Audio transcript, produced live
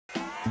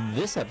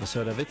This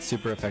episode of It's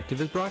Super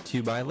Effective is brought to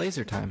you by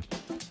LaserTime.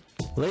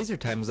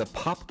 LaserTime is a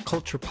pop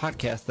culture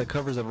podcast that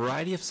covers a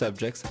variety of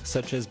subjects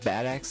such as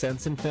bad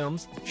accents in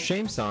films,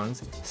 shame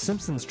songs,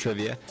 Simpsons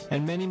trivia,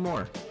 and many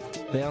more.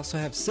 They also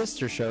have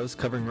sister shows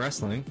covering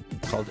wrestling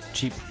called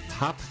Cheap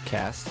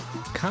Popcast,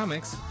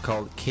 comics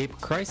called Cape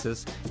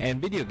Crisis,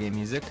 and video game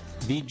music,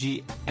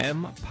 VG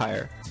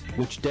Empire,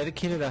 which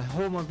dedicated a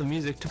whole month of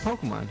music to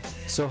Pokemon.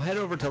 So head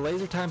over to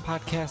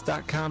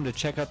lasertimepodcast.com to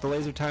check out the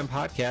LaserTime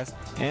podcast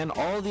and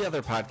all the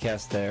other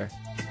podcasts there.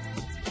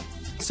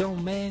 So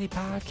many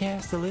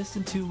podcasts to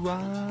listen to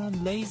on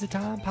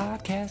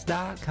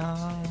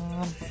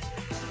lasertimepodcast.com.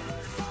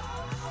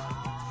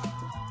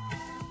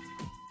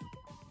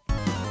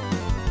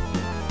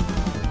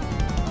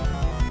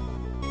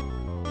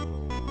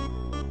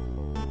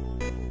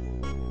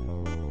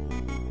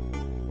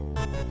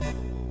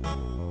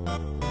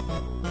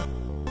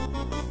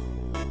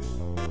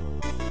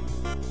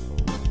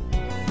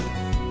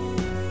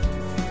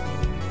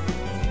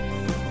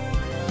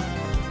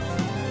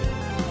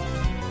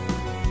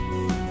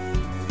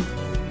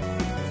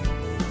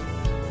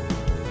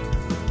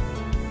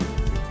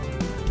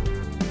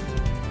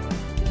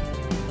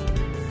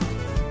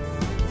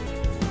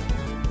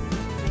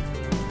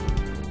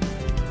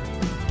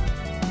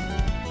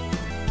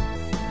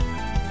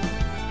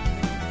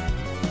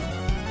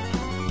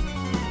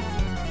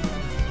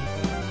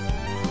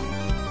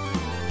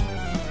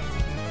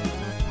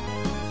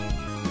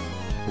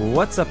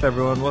 What's up,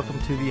 everyone? Welcome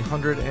to the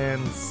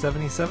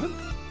 177th?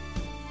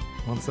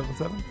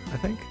 177, I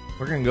think?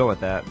 We're going to go with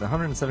that. The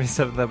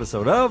 177th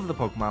episode of the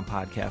Pokemon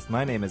Podcast.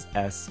 My name is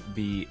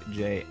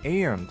SBJ,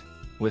 and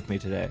with me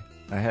today,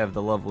 I have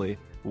the lovely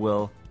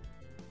Will.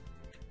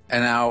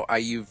 And now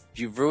you've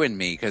ruined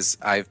me because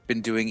I've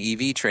been doing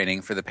EV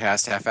training for the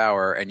past half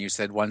hour, and you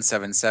said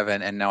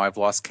 177, and now I've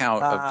lost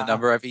count of the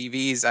number of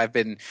EVs I've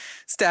been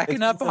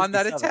stacking up on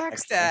that attack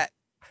stat.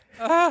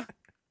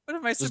 What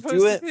am I supposed to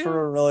do? Just do it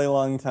for a really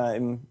long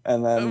time,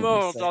 and then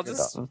I'll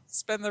just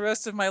spend the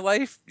rest of my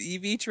life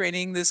EV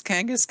training this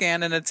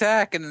Kangaskhan and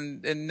attack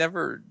and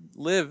never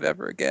live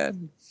ever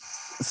again.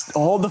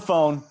 Hold the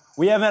phone.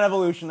 We have an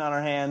evolution on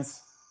our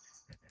hands.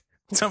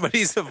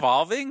 Somebody's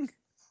evolving?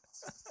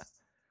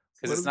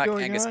 Because it's not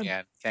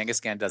Kangaskhan.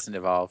 Kangaskhan doesn't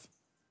evolve.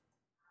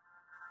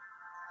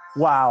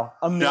 Wow.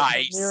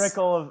 Nice.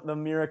 The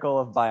miracle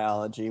of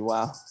biology.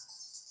 Wow.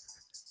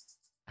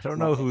 I don't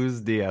know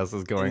whose DS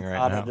is going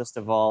right now. Just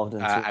evolved.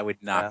 I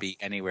would not be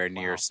anywhere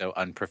near so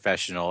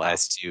unprofessional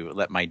as to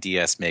let my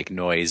DS make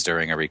noise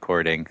during a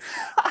recording.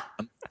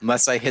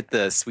 Unless I hit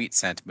the sweet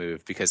scent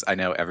move, because I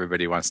know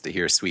everybody wants to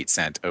hear sweet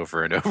scent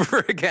over and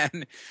over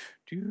again.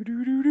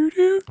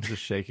 I'm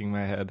just shaking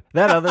my head.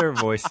 That other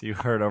voice you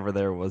heard over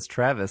there was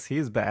Travis.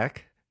 He's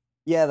back.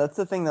 Yeah, that's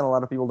the thing that a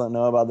lot of people don't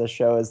know about this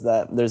show is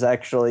that there's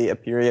actually a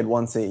period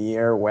once a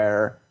year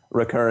where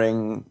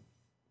recurring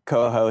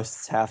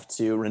co-hosts have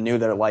to renew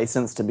their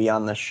license to be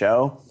on the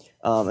show.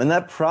 And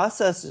that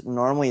process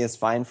normally is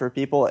fine for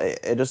people.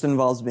 It just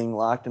involves being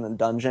locked in a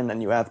dungeon,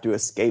 and you have to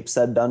escape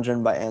said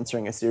dungeon by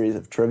answering a series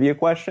of trivia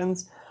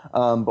questions.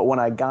 But when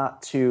I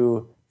got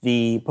to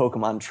the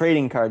Pokemon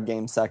trading card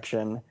game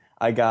section,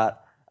 I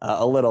got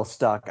a little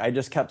stuck. I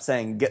just kept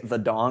saying, "Get the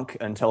donk,"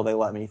 until they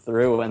let me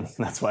through, and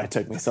that's why it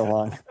took me so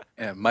long.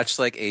 Yeah, much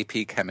like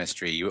AP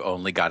Chemistry, you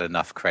only got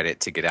enough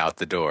credit to get out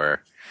the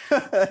door.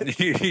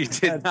 You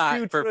did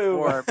not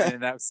perform in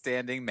an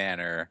outstanding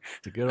manner.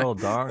 It's a good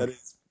old donk. That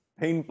is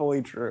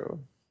painfully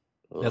true.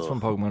 That's when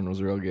Pokemon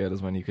was real good,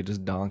 is when you could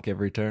just donk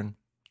every turn.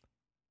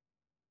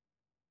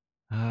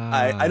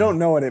 I don't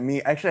know what it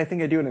means. Actually, I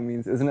think I do what it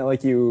means. Isn't it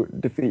like you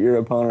defeat your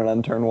opponent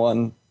on turn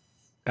 1?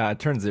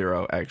 Turn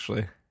 0,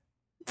 actually.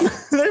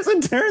 There's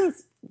a turn...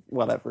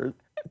 Whatever.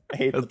 I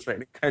hate the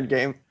trading card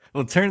game.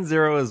 Well, turn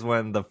 0 is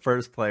when the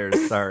first player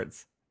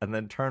starts, and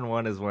then turn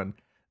 1 is when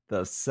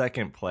the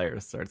second player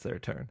starts their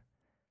turn.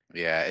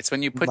 Yeah, it's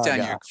when you put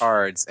down your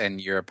cards and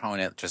your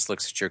opponent just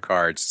looks at your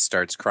cards,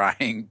 starts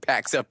crying,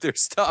 packs up their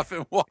stuff,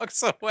 and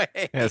walks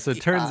away. Yeah, so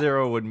turn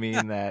 0 would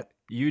mean that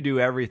you do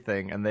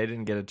everything, and they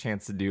didn't get a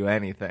chance to do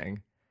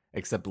anything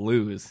except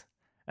lose,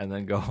 and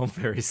then go home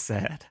very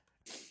sad.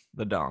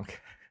 The donk.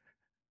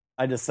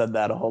 I just said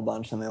that a whole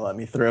bunch, and they let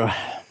me through.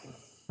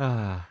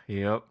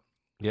 Yep.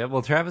 Yeah,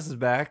 well, Travis is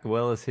back.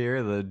 Will is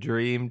here, the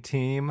dream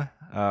team.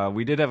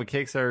 We did have a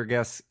Kickstarter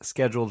guest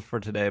scheduled for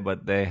today,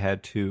 but they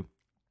had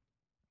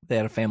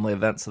a family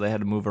event, so they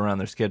had to move around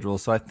their schedule.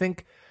 So I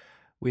think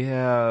we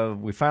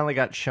finally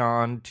got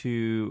Sean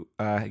to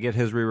get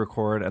his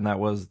re-record, and that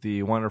was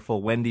the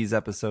wonderful Wendy's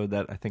episode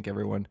that I think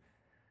everyone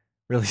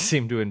really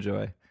seemed to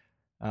enjoy.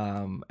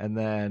 And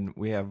then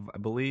we have, I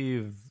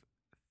believe,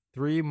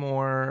 3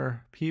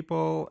 more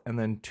people, and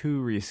then 2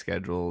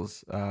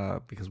 reschedules,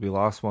 because we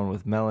lost one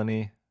with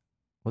Melanie.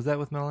 Was that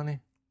with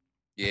Melanie?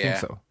 Yeah. I think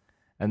so.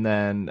 And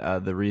then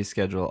the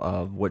reschedule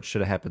of what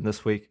should have happened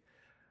this week.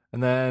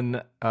 And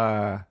then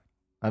I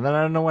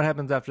don't know what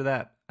happens after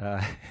that.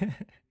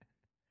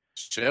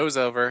 Show's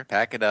over.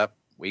 Pack it up.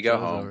 We go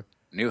home.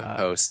 New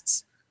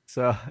hosts.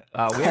 So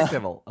we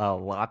actually have a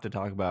lot to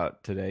talk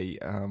about today.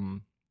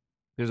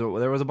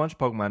 There was a bunch of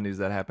Pokemon news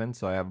that happened,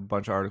 so I have a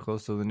bunch of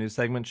articles. So the news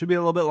segment should be a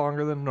little bit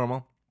longer than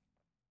normal.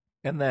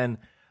 And then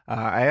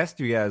I asked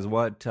you guys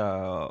what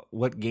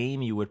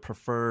game you would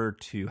prefer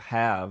to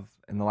have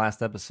in the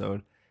last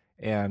episode,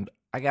 and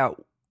I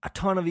got a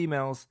ton of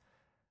emails,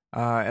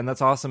 and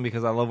that's awesome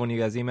because I love when you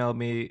guys email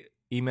me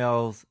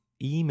because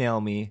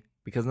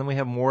then we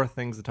have more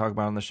things to talk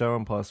about on the show,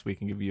 and plus we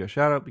can give you a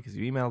shout out because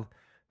you emailed.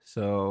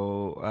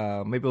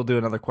 So maybe we'll do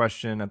another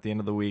question at the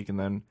end of the week, and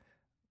then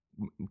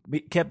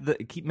make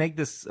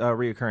this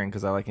reoccurring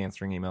because I like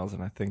answering emails,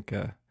 and I think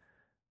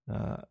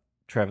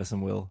Travis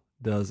and Will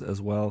does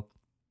as well.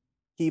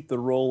 Keep the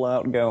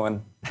rollout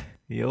going.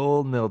 The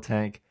old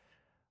Miltank.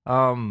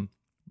 And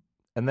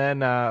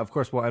then, of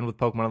course, we'll end with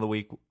Pokemon of the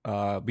Week.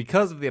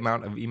 Because of the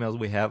amount of emails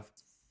we have,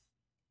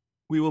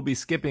 we will be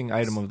skipping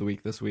Item of the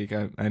Week this week.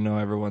 I know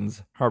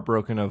everyone's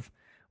heartbroken of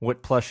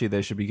what plushie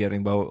they should be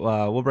getting, but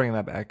we'll bring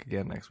that back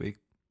again next week.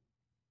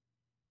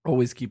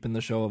 Always keeping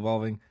the show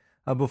evolving.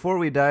 Before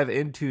we dive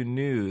into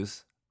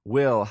news,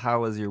 Will,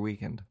 how was your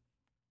weekend?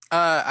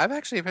 I've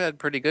actually had a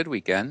pretty good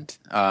weekend.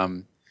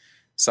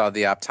 Saw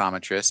the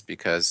optometrist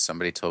because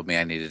somebody told me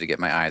I needed to get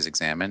my eyes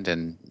examined,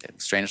 and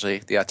strangely,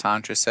 the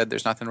optometrist said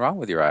there's nothing wrong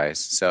with your eyes.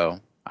 So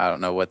I don't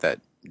know what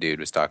that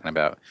dude was talking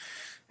about.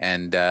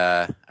 And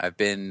I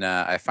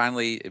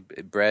finally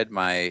bred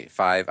my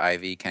 5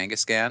 IV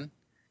Kangaskhan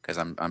because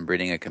I'm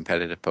breeding a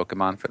competitive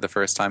Pokemon for the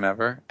first time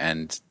ever,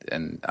 and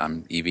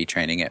I'm EV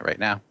training it right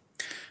now.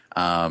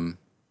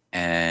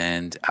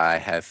 And I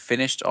have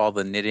finished all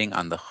the knitting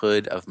on the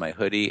hood of my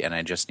hoodie, and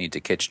I just need to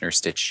Kitchener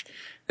stitch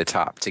the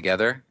top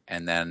together,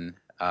 and then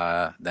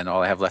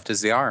all I have left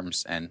is the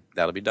arms, and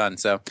that'll be done.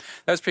 So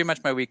that was pretty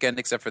much my weekend,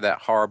 except for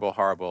that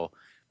horrible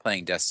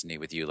playing Destiny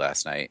with you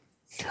last night.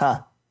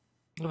 Huh.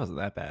 It wasn't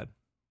that bad.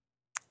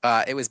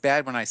 It was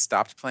bad when I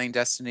stopped playing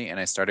Destiny and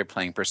I started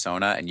playing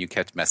Persona, and you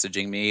kept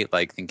messaging me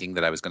like thinking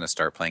that I was going to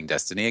start playing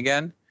Destiny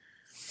again.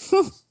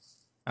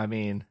 I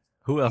mean,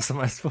 who else am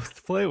I supposed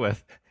to play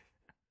with?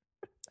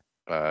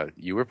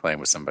 You were playing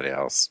with somebody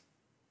else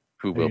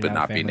who will but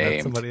not be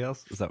named. Somebody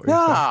else? Is that what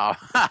you're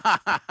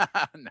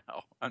saying?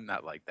 No, I'm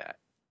not like that.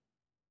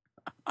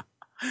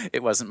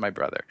 It wasn't my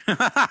brother. All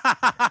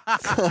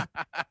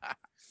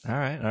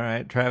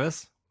right.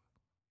 Travis,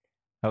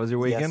 how was your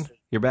weekend? Yes.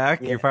 You're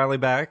back? Yeah. You're finally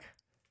back?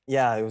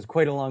 Yeah, it was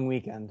quite a long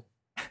weekend.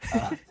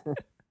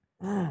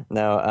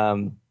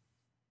 No,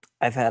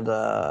 I've had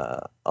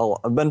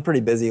I've been pretty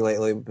busy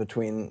lately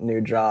between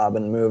new job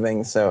and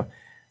moving, so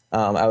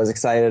I was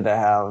excited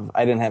to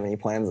I didn't have any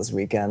plans this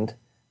weekend.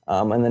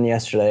 And then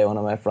yesterday, one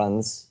of my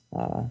friends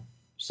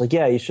was like,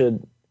 yeah, you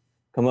should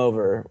come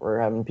over. We're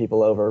having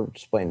people over,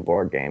 just playing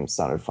board games.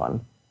 Sounded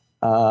fun.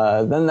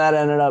 Then that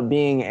ended up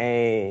being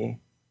a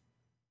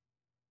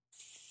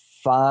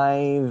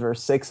 5 or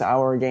 6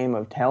 hour game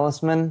of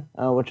Talisman,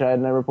 which I had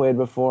never played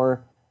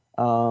before,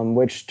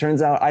 which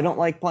turns out I don't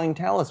like playing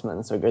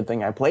Talisman, so good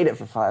thing I played it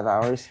for 5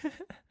 hours.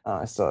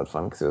 I still had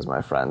fun because it was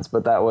my friends,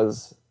 but that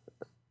was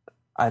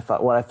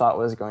what I thought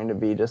was going to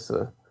be just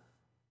a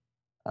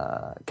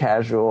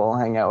casual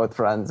hangout with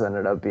friends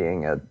ended up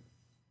being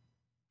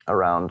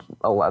around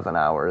 11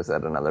 hours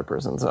at another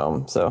person's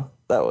home. So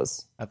that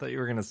was... I thought you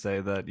were going to say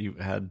that you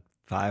had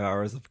 5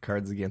 hours of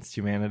Cards Against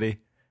Humanity.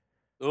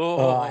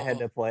 Oh, I had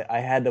to play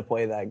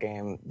that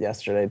game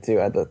yesterday too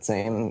at that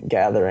same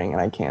gathering,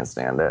 and I can't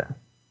stand it.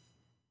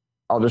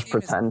 I'll just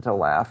pretend to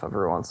laugh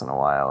every once in a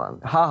while,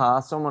 and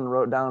someone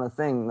wrote down a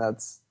thing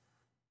that's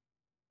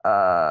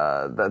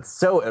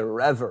so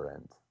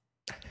irreverent.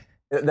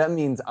 That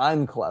means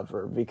I'm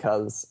clever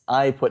because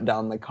I put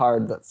down the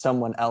card that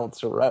someone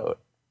else wrote.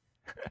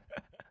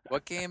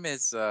 What game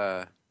is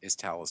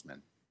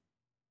Talisman?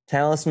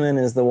 Talisman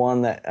is the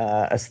one that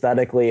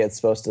aesthetically it's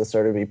supposed to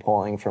sort of be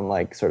pulling from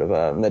like sort of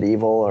a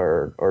medieval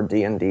or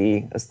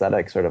D&D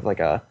aesthetic, sort of like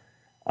a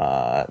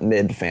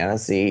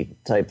mid-fantasy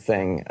type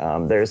thing.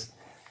 There's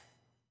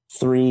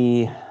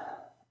 3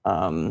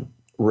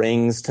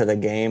 rings to the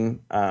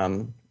game,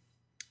 and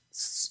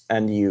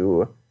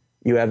you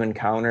have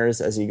encounters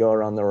as you go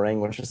around the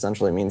ring, which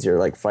essentially means you're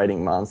like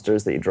fighting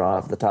monsters that you draw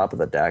off the top of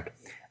the deck.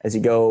 As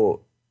you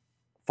go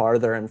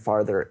farther and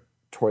farther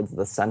towards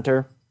the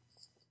center,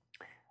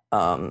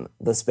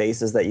 the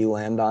spaces that you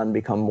land on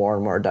become more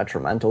and more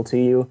detrimental to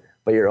you,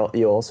 but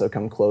you also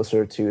come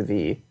closer to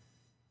the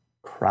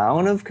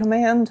Crown of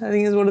Command, I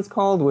think is what it's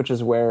called, which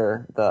is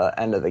where the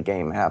end of the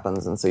game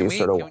happens, and so you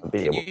sort of want to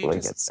be able to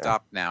get there.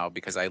 Stop now,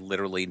 because I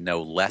literally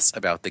know less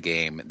about the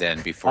game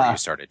than before you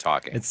started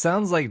talking. It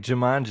sounds like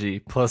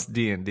Jumanji plus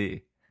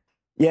D&D.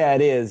 Yeah,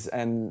 it is,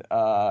 and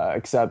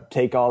except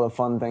take all the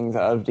fun things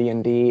out of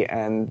D&D,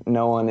 and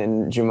no one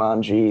in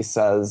Jumanji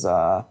says,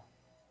 I'm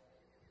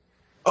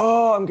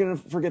gonna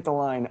forget the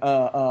line,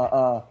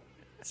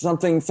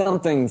 something,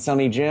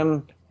 Sonny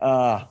Jim,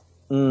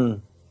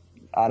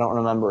 I don't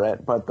remember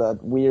it, but the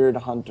weird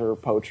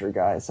hunter-poacher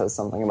guy says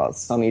something about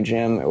Sonny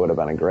Jim. It would have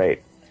been a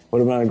great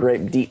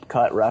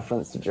deep-cut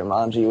reference to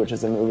Jumanji, which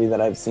is a movie that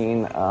I've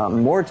seen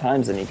more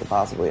times than you could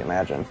possibly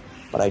imagine.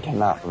 but I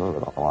cannot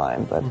remember the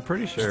line. But I'm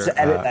pretty sure. just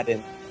edit that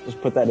in.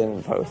 Just put that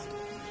in post.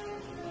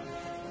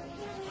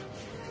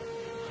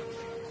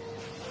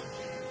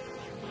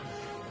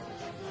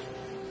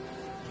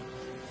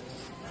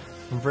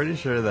 I'm pretty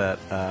sure that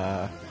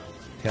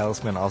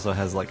Talisman also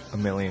has like a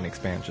million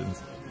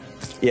expansions.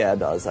 Yeah, it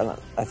does.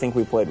 I think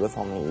we played with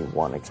only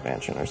one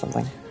expansion or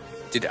something.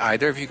 Did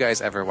either of you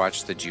guys ever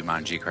watch the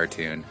Jumanji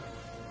cartoon?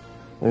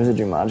 There's a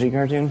Jumanji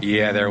cartoon?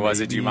 Yeah, there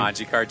was a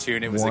Jumanji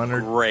cartoon. It was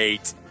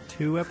great.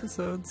 2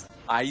 episodes?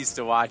 I used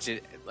to watch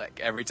it like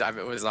every time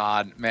it was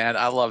on. Man,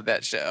 I love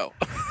that show.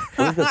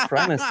 What was the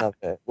premise of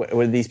it?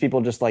 Would these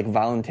people just like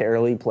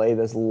voluntarily play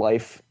this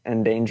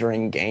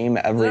life-endangering game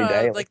every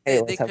day? Like,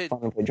 hey, let's have fun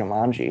and play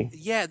Jumanji.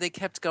 Yeah, they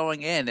kept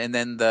going in, and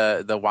then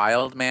the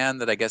wild man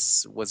that I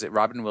guess was it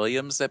Robin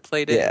Williams that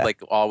played it, Yeah.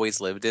 like always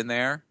lived in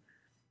there.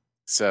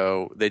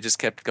 So they just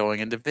kept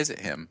going in to visit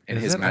him in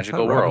his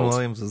magical Robin world.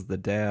 Williams was the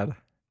dad.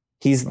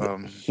 He's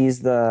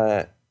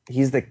the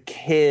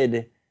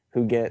kid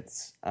who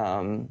gets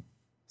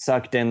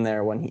sucked in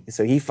there when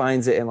he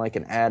finds it in like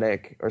an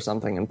attic or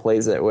something and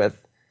plays it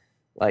with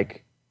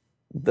like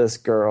this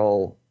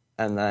girl,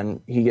 and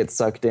then he gets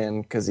sucked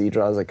in because he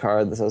draws a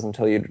card that says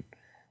until you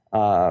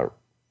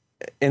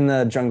in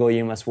the jungle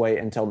you must wait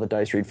until the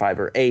dice read 5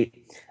 or 8,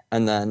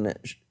 and then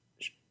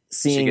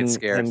seeing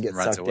him get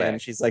sucked in,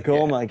 she's like,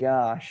 oh my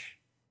gosh,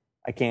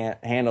 I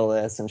can't handle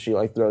this, and she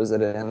like throws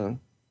it in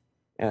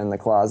the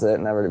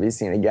closet, never to be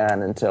seen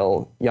again,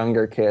 until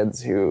younger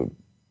kids who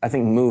I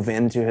think move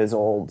into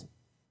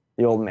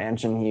the old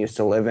mansion he used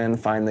to live in,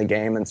 find the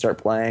game and start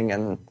playing,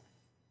 and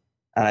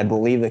I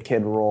believe the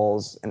kid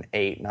rolls an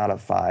 8, not a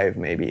 5.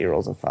 Maybe he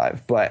rolls a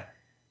 5, but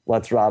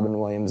lets Robin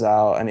Williams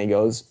out, and he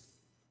goes,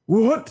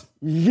 "What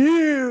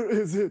year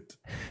is it?"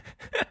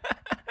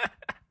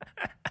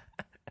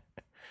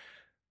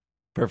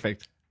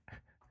 Perfect.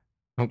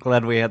 I'm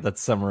glad we had that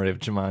summary of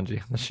Jumanji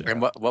on the show.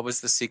 And what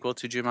was the sequel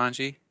to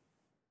Jumanji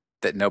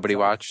that nobody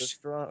watched?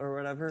 Zarathustra or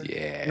whatever?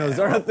 Yeah. No,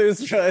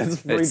 Zarathustra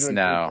is Friedrich It's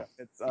no.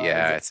 Nietzsche.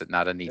 It's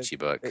not a Nietzsche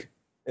book.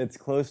 It's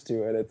close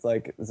to it. It's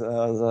like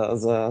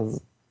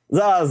Zazaz.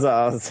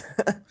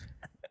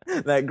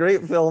 That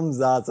great film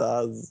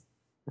Zazaz.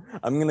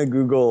 I'm gonna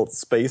Google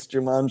Space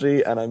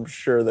Jumanji, and I'm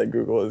sure that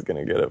Google is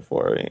gonna get it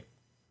for me.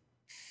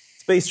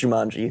 Space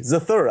Jumanji,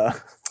 Zathura.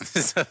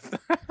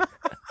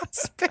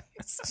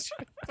 Space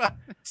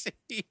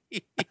Jumanji.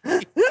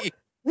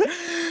 The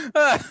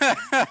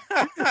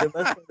best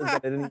part is that I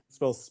didn't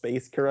spell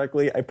space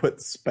correctly. I put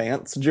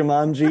Spance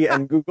Jumanji,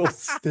 and Google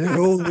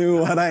still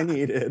knew what I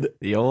needed.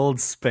 The old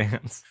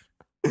Spance.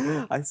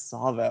 I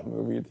saw that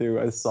movie too.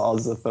 I saw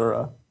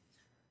Zathura.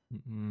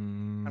 I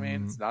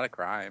mean, it's not a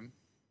crime.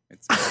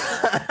 It's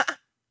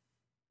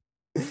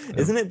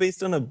Isn't it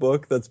based on a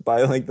book that's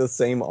by like the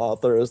same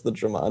author as the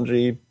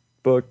Jumanji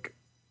book?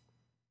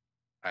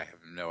 I have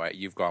no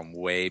idea. You've gone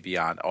way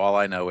beyond. All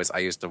I know is I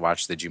used to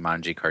watch the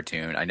Jumanji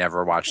cartoon. I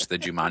never watched the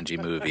Jumanji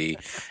movie,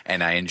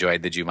 and I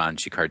enjoyed the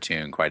Jumanji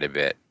cartoon quite a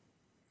bit.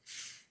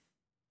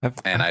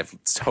 And I've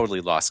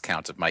totally lost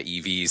count of my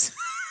EVs.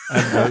 I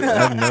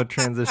have no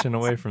transition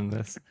away from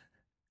this.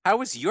 How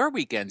was your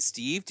weekend,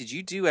 Steve? Did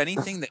you do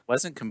anything that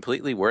wasn't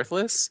completely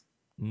worthless?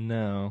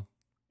 No.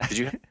 Did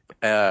you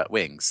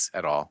wings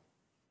at all?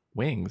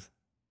 Wings?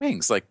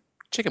 Wings, like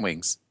chicken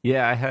wings.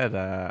 Yeah, I had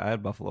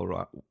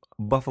Buffalo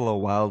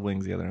Wild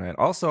Wings the other night.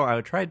 Also,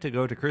 I tried to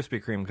go to Krispy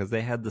Kreme because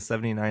they had the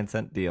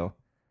 79-cent deal.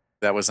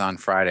 That was on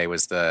Friday,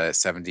 was the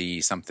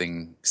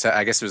 70-something,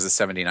 I guess it was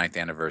the 79th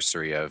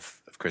anniversary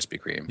of Krispy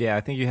Kreme. Yeah,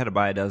 I think you had to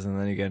buy a dozen, and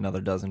then you get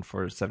another dozen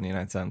for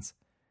 79 cents,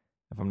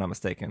 if I'm not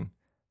mistaken.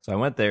 So I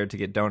went there to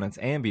get donuts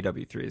and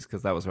BW3s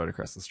because that was right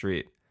across the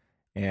street.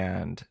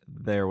 And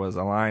there was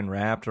a line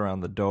wrapped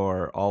around the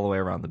door all the way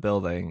around the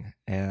building.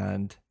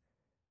 And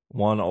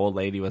one old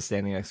lady was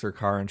standing next to her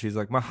car, and she's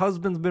like, my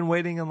husband's been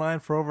waiting in line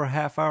for over a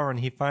half hour, and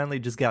he finally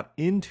just got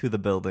into the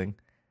building.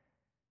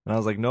 And I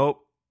was like,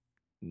 nope.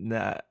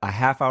 Nah, a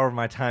half hour of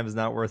my time is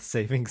not worth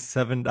saving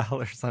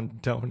 $7 on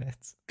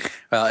donuts.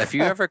 Well, if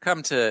you ever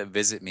come to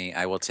visit me,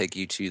 I will take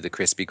you to the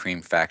Krispy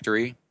Kreme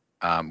factory,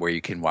 where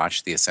you can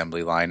watch the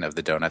assembly line of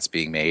the donuts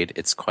being made.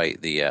 It's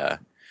quite the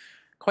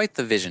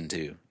vision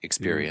to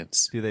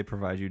experience. Do they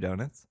provide you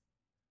donuts?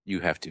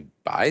 You have to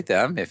buy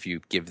them. If you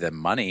give them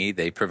money,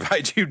 they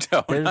provide you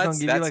donuts. They just don't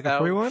give you like a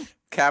free one?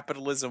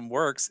 Capitalism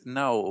works.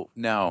 No.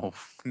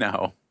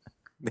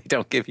 They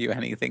don't give you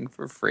anything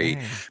for free.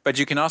 Dang. But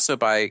you can also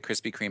buy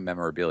Krispy Kreme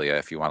memorabilia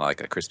if you want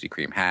like a Krispy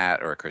Kreme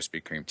hat or a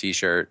Krispy Kreme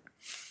t-shirt.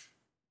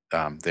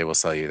 They will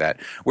sell you that.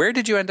 Where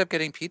did you end up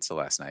getting pizza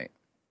last night?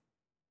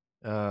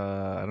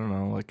 I don't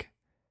know, like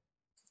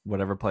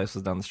whatever place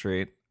was down the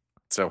street.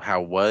 So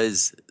how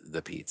was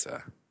the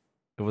pizza?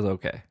 It was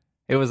okay.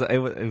 It was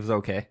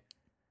okay.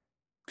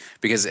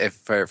 Because if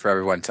for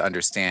everyone to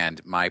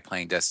understand, my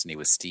playing Destiny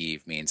with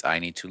Steve means I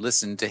need to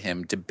listen to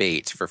him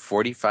debate for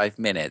 45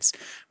 minutes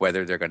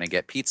whether they're going to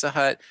get Pizza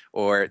Hut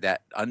or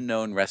that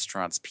unknown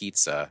restaurant's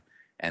pizza,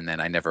 and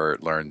then I never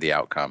learned the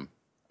outcome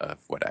of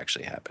what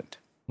actually happened.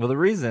 Well, the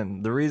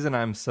reason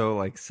I'm so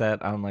like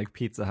set on like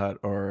Pizza Hut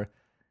or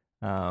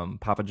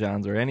Papa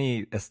John's or any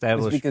It's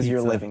established because pizza.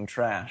 you're living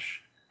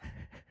trash.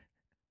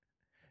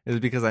 It was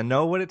because I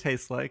know what it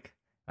tastes like.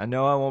 I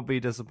know I won't be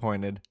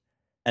disappointed.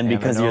 And And I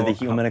because you're the know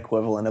human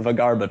equivalent of a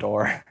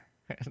Garbador.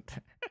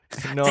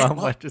 I know how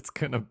much it's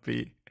going to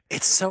be.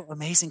 It's so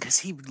amazing because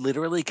he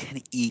literally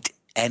can eat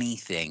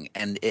anything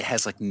and it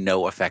has like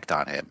no effect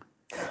on him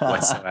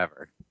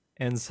whatsoever.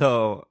 And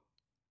so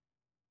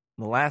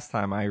the last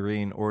time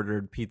Irene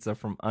ordered pizza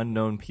from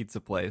unknown pizza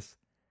place,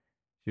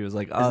 she was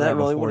like, "Oh, Is they that have a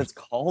really what four-" it's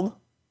called?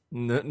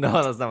 No,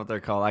 that's not what they're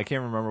called. I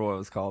can't remember what it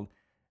was called.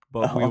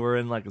 But we Oh. were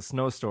in like a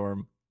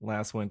snowstorm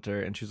last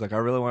winter, and she was like, "I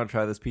really want to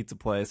try this pizza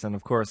place." And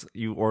of course,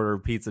 you order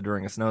pizza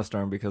during a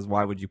snowstorm because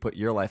why would you put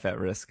your life at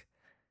risk?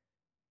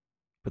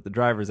 Put the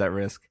drivers at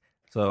risk.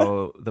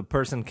 So the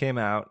person came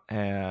out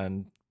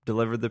and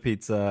delivered the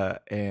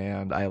pizza,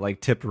 and I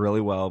like tipped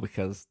really well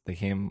because they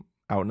came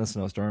out in a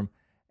snowstorm,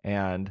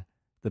 and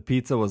the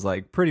pizza was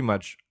like pretty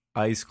much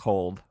ice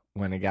cold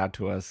when it got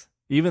to us,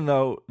 even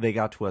though they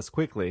got to us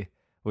quickly,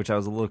 which I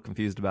was a little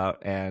confused about.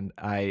 And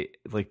I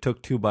like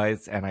took 2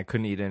 bites and I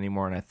couldn't eat it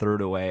anymore, and I threw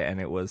it away, and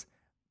it was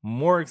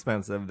more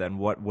expensive than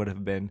what would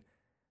have been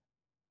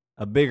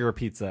a bigger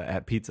pizza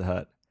at Pizza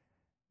Hut.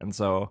 And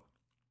so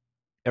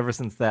ever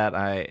since that,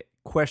 I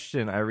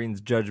question Irene's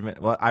judgment.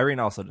 Well, Irene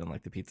also didn't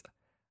like the pizza.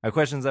 I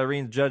questions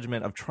Irene's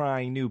judgment of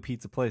trying new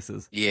pizza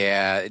places.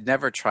 Yeah,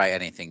 never try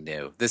anything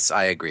new. This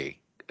I agree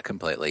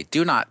completely.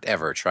 Do not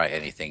ever try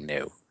anything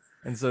new.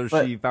 And so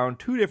But- she found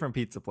 2 different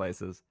pizza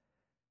places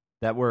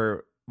that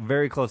were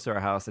very close to our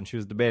house, and she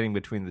was debating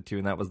between the 2,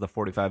 and that was the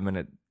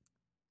 45-minute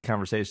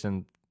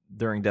conversation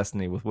during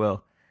Destiny with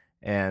Will.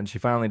 And she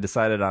finally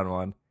decided on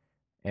one,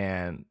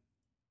 and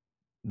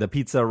the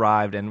pizza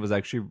arrived and was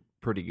actually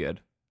pretty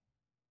good.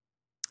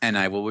 And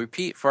I will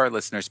repeat for our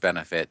listeners'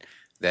 benefit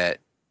that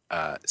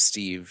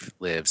Steve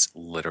lives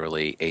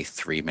literally a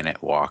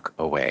 3-minute walk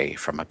away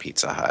from a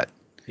Pizza Hut.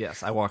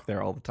 Yes, I walk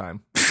there all the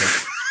time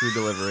because screw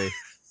delivery.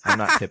 I'm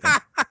not tipping.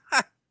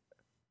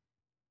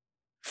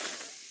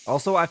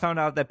 Also, I found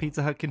out that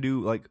Pizza Hut can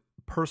do like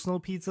personal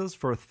pizzas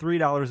for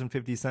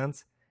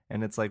 $3.50,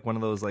 and it's like one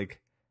of those like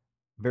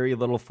very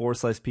little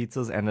 4-slice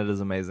pizzas, and it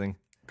is amazing.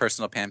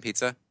 Personal pan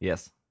pizza?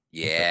 Yes,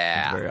 it's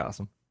Yeah. very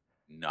awesome.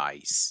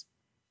 Nice.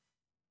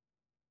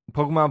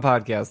 Pokemon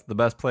Podcast, the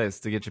best place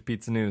to get your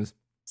pizza news.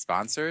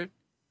 Sponsored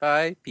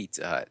by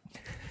Pizza Hut.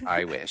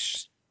 I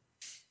wish.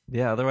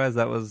 Yeah, otherwise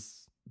that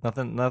was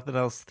nothing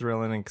else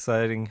thrilling and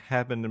exciting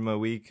happened in my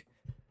week.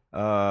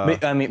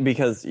 I mean,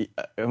 because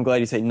I'm glad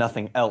you say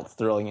nothing else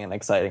thrilling and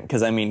exciting.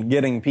 Because I mean,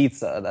 getting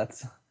pizza,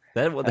 that's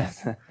that a was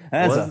the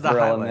thrill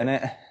highlight. in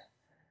it.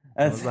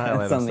 was the highlight.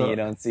 That's something So- you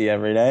don't see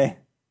every day.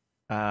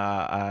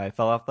 I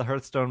fell off the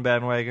Hearthstone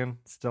bandwagon,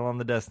 still on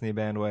the Destiny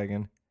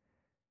bandwagon.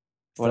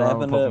 What Still on the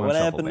happened to Pokemon what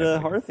Shuffle happened to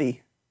bandwagon.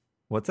 Hearthy?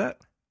 What's that?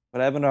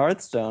 What happened to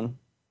Hearthstone?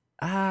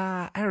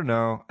 I don't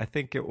know. I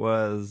think it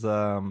was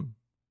I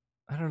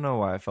don't know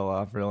why I fell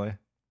off really.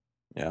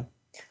 Yeah.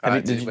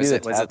 Was do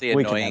it tab? the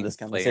We can have annoying this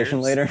conversation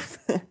players?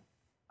 later.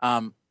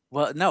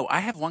 Well, no, I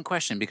have one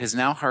question because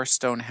now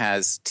Hearthstone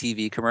has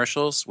TV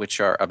commercials, which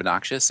are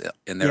obnoxious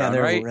in their yeah, own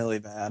they're right. really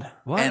bad.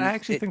 What? And I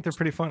actually it- think they're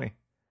pretty funny.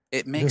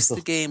 It makes Just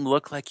the game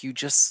look like you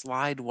just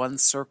slide one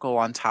circle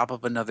on top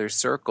of another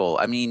circle.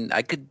 I mean,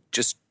 I could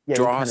just Yeah, you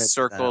draw kinda do that.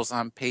 circles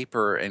on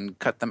paper and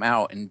cut them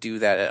out and do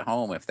that at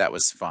home if that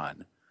was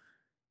fun.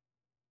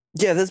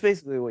 Yeah, that's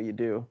basically what you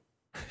do.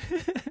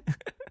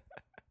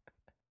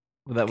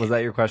 Was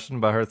that your question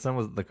about Hearthstone?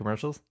 Was it the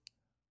commercials?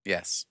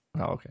 Yes.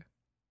 Oh, okay.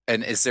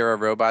 And is there a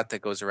robot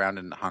that goes around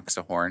and honks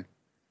a horn?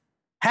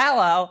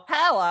 Hello,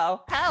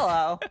 hello,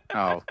 hello.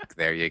 Oh,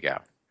 there you go.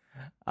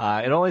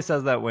 It only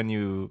says that when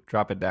you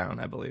drop it down,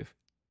 I believe.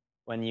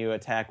 When you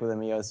attack with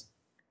him, he goes,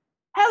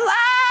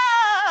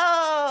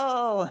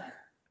 "Hello,"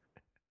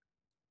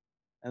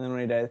 and then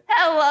when he dies,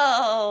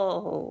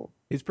 "Hello."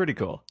 He's pretty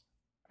cool.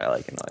 I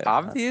like him. It's a good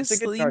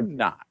Obviously card.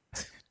 not.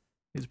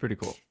 He's pretty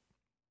cool.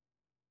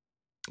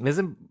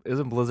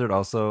 Isn't Blizzard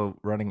also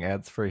running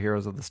ads for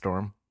Heroes of the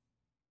Storm?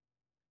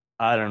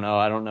 I don't know.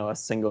 I don't know a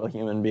single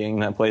human being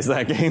that plays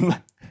that game.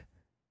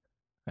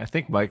 I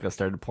think Micah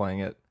started playing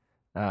it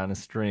on a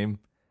stream.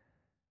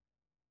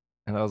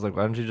 And I was like,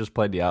 why don't you just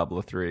play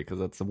Diablo 3? Because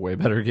that's a way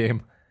better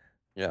game.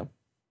 Yeah.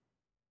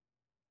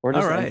 Or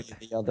just All any right. of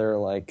the other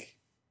like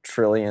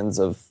trillions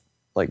of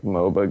like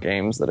MOBA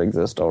games that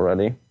exist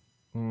already.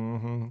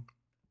 Mm-hmm.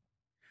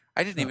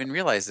 I didn't even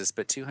realize this,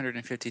 but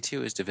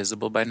 252 is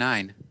divisible by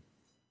 9.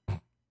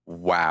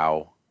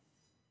 Wow.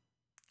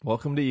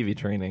 Welcome to Eevee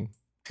training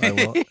by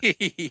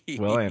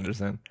Will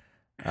Anderson.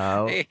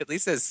 Hey, at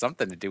least it has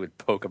something to do with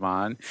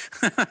Pokemon.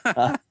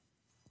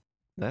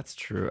 That's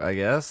true, I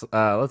guess.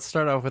 Let's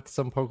start off with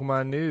some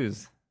Pokemon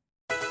news.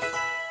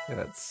 Yeah,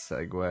 that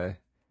segue.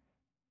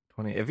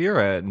 20. If you're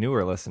a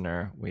newer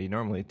listener, we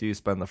normally do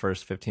spend the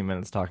first 15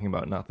 minutes talking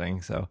about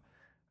nothing. So,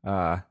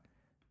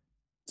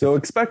 So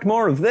expect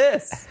more of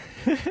this.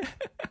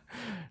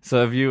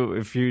 so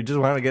if you just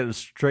want to get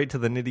straight to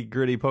the nitty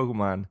gritty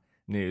Pokemon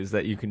news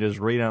that you can just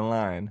read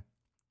online,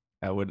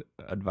 I would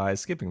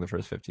advise skipping the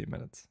first 15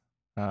 minutes.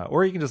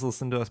 Or you can just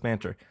listen to us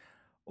banter.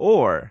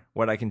 Or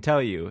what I can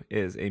tell you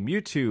is a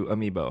Mewtwo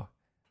amiibo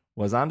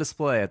was on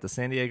display at the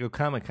San Diego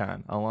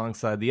Comic-Con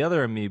alongside the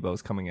other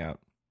amiibos coming out.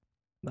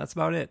 That's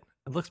about it.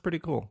 It looks pretty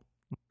cool.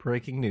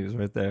 Breaking news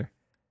right there.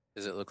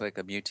 Does it look like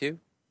a Mewtwo?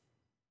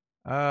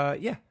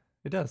 Yeah,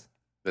 it does.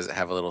 Does it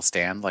have a little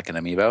stand like an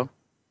amiibo?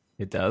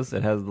 It does.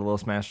 It has the little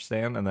Smash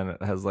stand, and then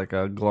it has like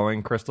a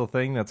glowing crystal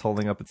thing that's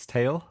holding up its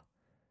tail.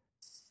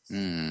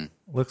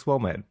 Looks well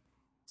made.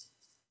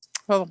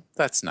 Well,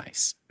 that's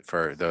nice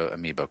for the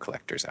amiibo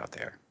collectors out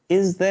there.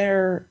 Is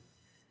there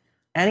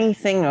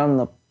anything on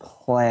the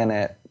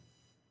planet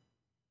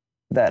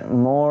that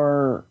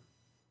more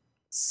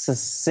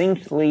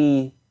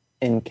succinctly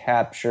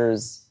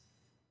encaptures?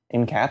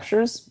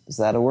 Is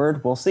that a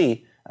word? We'll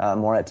see.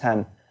 More at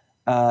 10.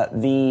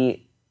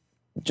 The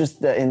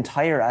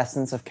entire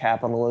essence of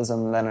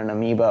capitalism than an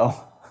amiibo.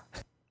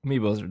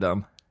 Amiibos are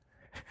dumb.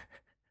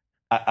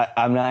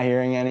 I'm not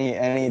hearing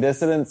any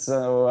dissonance,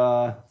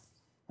 so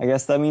I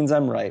guess that means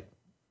I'm right.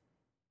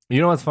 You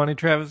know what's funny,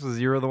 Travis, is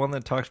you were the one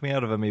that talked me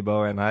out of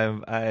amiibo, and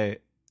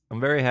I'm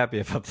very happy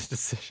about this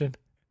decision.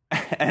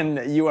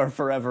 And you are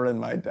forever in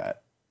my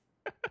debt.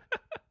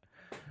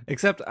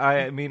 Except,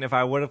 I mean, if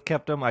I would have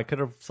kept them, I could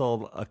have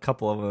sold a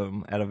couple of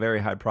them at a very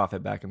high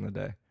profit back in the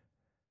day.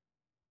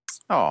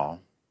 Oh.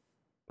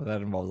 But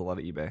that involves a lot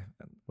of eBay,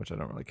 which I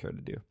don't really care to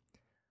do.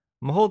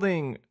 I'm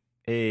holding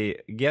a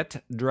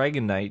Get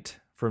Dragon Knight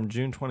from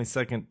June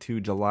 22nd to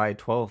July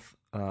 12th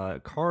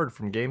card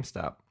from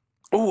GameStop.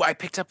 Oh, I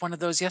picked up one of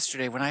those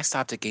yesterday when I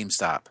stopped at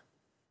GameStop.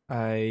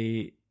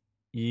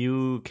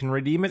 You can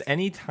redeem it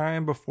any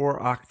time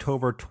before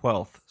October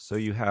 12th, so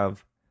you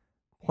have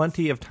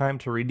plenty of time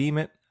to redeem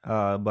it.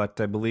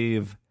 But I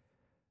believe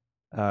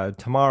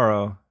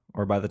tomorrow,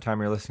 or by the time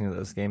you're listening to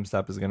this,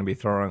 GameStop is going to be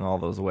throwing all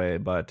those away.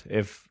 But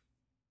if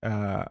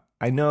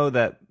I know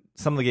that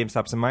some of the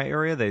GameStops in my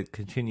area, they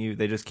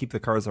just keep the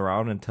cards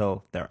around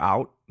until they're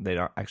out. They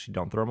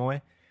don't throw them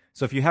away.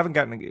 So if you haven't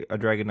gotten a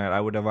Dragon Knight,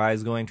 I would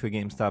advise going to a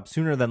GameStop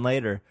sooner than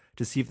later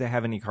to see if they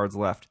have any cards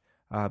left,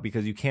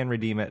 because you can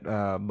redeem it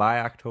by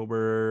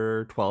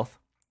October 12th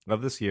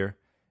of this year.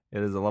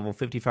 It is a level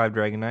 55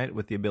 Dragon Knight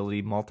with the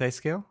ability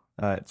Multiscale.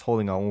 It's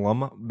holding a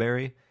Lum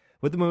Berry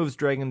with the moves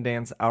Dragon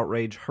Dance,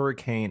 Outrage,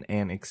 Hurricane,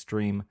 and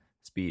Extreme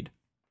Speed.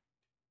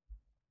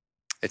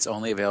 It's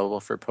only available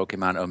for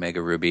Pokemon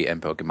Omega Ruby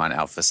and Pokemon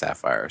Alpha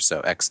Sapphire,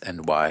 so X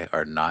and Y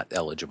are not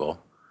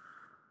eligible.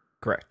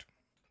 Correct.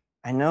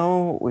 I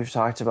know we've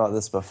talked about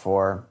this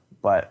before,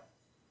 but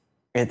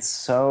it's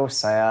so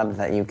sad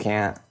that you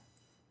can't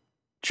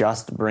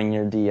just bring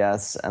your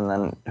DS and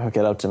then hook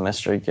it up to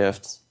Mystery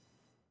Gift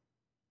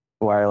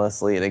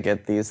wirelessly to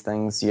get these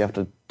things. You have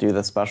to do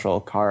the special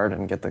card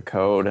and get the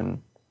code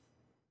and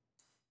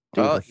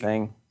do the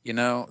thing. You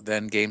know,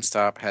 then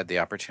GameStop had the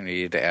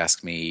opportunity to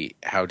ask me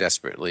how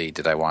desperately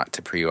did I want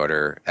to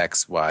pre-order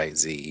X, Y,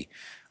 Z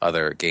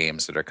other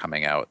games that are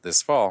coming out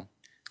this fall.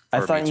 I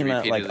thought you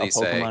meant like a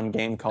Pokemon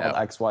game called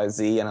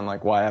XYZ, and I'm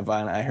like, why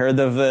haven't I heard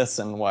of this,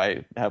 and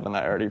why haven't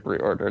I already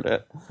pre-ordered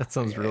it? That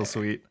sounds real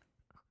sweet.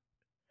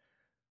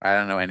 I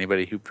don't know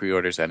anybody who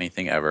pre-orders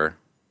anything ever.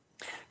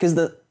 Because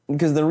the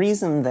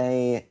reason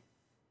I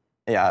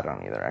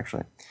don't either,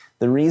 actually.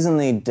 The reason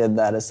they did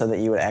that is so that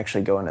you would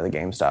actually go into the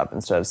GameStop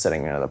instead of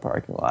sitting in the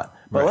parking lot.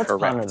 But let's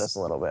ponder this a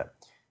little bit.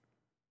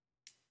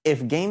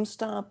 If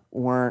GameStop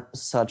weren't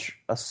such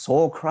a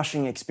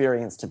soul-crushing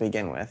experience to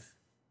begin with,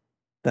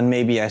 then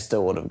maybe I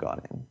still would have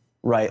gone in,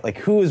 right? Like,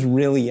 who is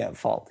really at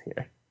fault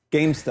here?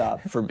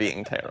 GameStop for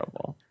being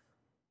terrible.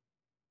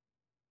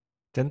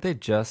 Didn't they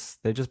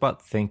just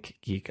bought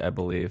ThinkGeek, I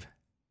believe.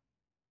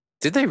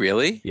 Did they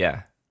really?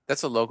 Yeah.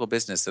 That's a local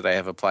business that I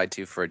have applied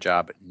to for a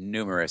job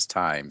numerous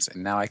times,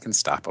 and now I can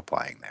stop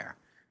applying there.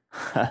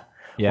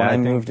 Yeah, when I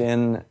moved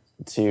in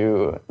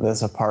to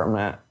this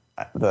apartment,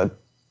 the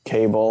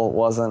cable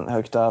wasn't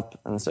hooked up,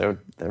 and so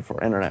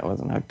therefore internet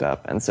wasn't hooked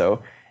up. And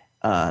so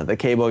the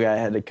cable guy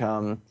had to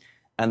come,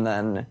 and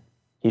then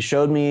he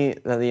showed me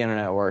that the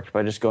internet worked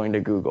by just going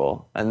to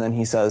Google. And then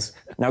he says,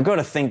 now go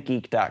to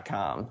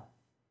thinkgeek.com.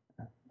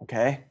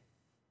 Okay?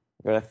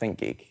 Go to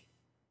ThinkGeek.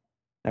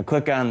 Now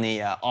click on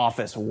the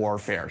Office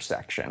Warfare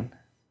section.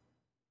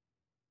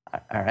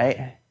 All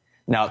right?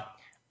 Now,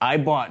 I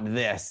bought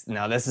this.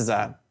 Now, this is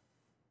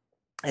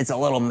it's a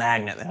little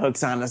magnet that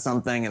hooks onto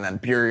something and then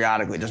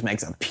periodically just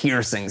makes a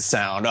piercing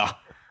sound. Oh,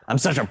 I'm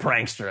such a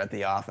prankster at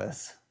the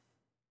office.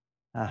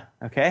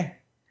 Okay.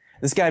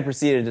 This guy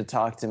proceeded to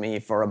talk to me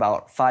for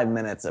about 5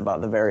 minutes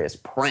about the various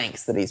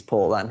pranks that he's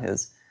pulled on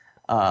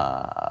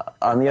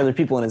on the other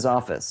people in his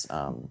office.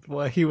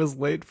 Why he was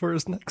late for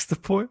his next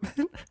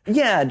appointment?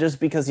 Yeah,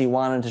 just because he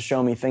wanted to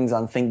show me things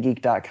on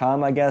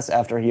ThinkGeek.com, I guess,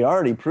 after he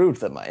already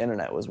proved that my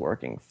internet was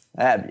working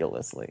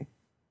fabulously.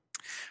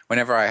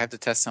 Whenever I have to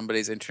test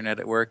somebody's internet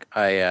at work,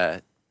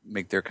 I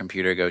make their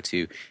computer go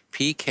to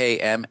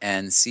pkmncast.com,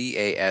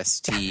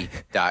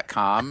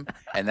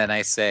 and then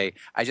I say,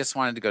 I just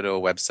wanted to go to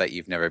a website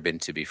you've never been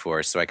to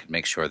before so I could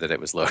make sure that it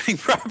was loading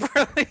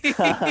properly.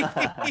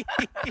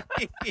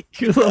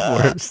 You're the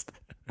worst.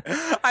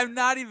 I'm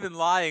not even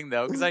lying,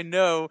 though, because I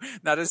know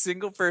not a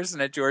single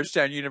person at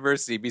Georgetown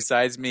University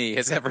besides me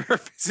has ever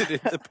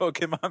visited the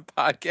Pokemon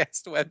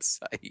Podcast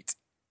website.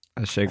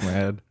 I shake my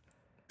head.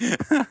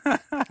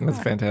 That's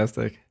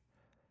fantastic.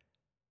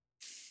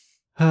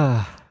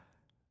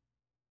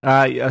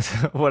 Yes,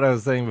 what I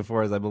was saying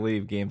before is I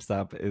believe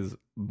GameStop is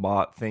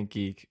bought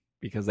ThinkGeek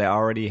because they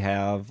already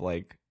have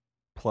like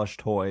plush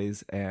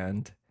toys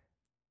and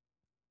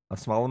a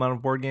small amount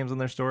of board games in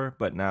their store,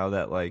 but now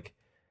that like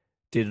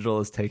digital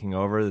is taking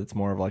over, it's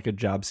more of like a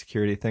job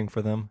security thing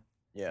for them.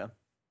 Yeah.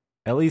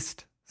 At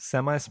least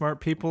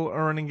semi-smart people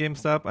are running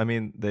GameStop. I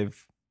mean,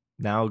 they've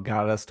now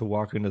got us to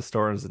walk into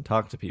stores and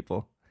talk to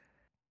people.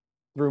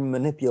 Through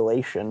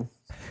manipulation.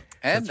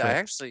 And That's right. I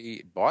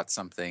actually bought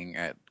something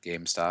at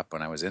GameStop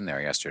when I was in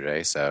there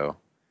yesterday. So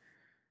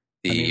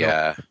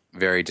the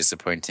very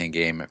disappointing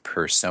game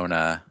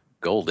Persona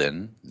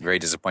Golden, very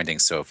disappointing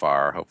so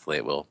far. Hopefully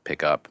it will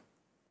pick up.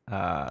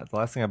 The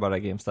last thing I bought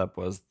at GameStop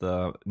was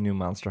the new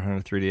Monster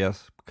Hunter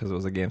 3DS because it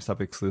was a GameStop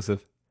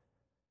exclusive.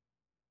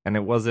 And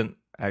it wasn't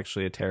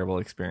actually a terrible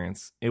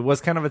experience. It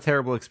was kind of a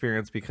terrible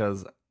experience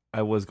because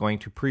I was going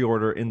to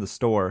pre-order in the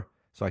store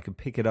so I could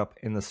pick it up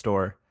in the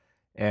store.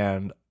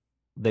 And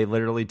they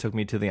literally took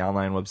me to the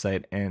online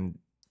website and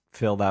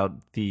filled out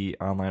the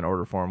online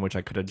order form, which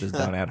I could have just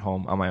done at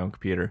home on my own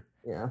computer.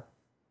 Yeah.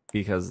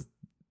 Because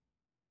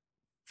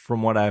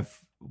from what I've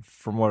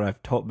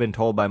been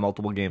told by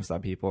multiple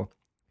GameStop people,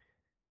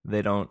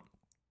 they don't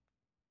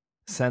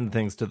send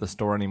things to the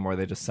store anymore.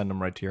 They just send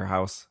them right to your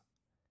house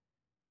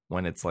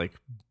when it's like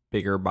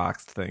bigger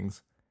boxed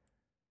things.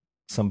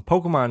 Some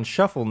Pokemon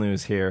Shuffle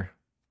news here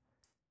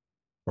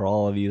for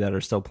all of you that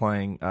are still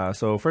playing.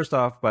 So first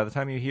off, by the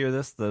time you hear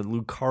this, the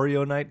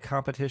Lucario Night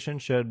competition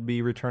should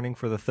be returning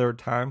for the third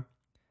time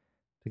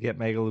to get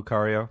Mega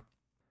Lucario.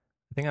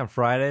 I think on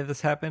Friday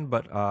this happened,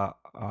 but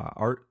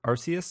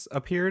Arceus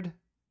appeared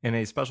in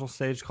a special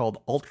stage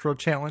called Ultra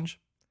Challenge.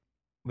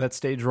 That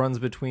stage runs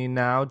between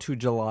now to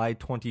July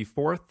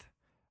 24th.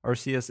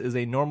 Arceus is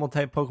a normal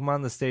type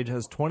Pokemon. The stage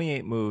has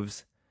 28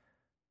 moves.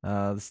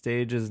 The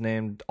stage is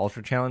named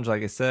Ultra Challenge,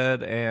 like I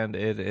said, and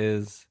it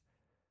is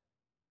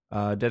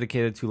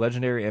dedicated to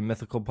legendary and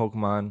mythical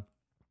Pokemon.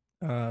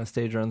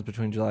 Stage runs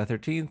between July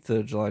 13th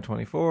to July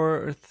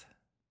 24th.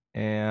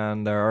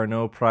 And there are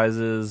no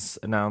prizes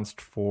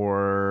announced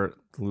for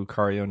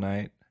Lucario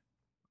Night.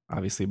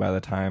 Obviously, by the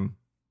time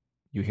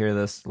you hear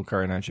this,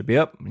 Lucario Night should be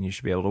up, and you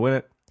should be able to win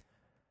it.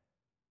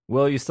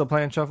 Will, you still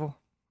playing Shuffle?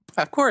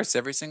 Of course,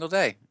 every single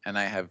day. And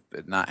I have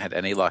not had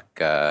any luck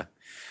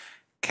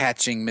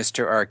catching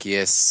Mr.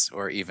 Arceus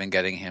or even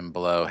getting him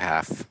below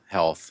half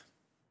health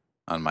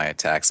on my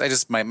attacks.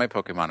 My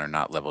Pokemon are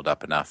not leveled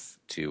up enough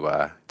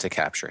to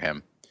capture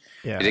him.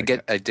 Yeah,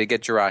 I did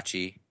get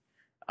Jirachi,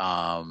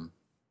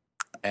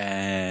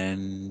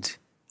 and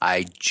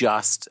I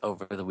just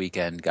over the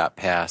weekend got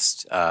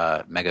past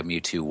Mega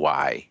Mewtwo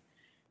Y.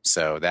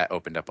 So that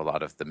opened up a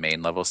lot of the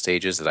main level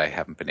stages that I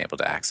haven't been able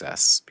to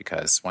access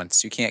because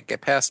once you can't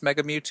get past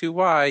Mega Mewtwo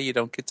Y, you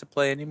don't get to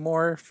play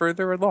anymore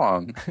further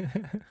along.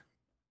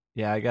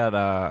 Yeah, I got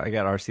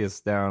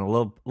Arceus down a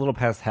little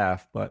past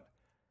half, but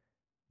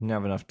didn't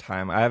have enough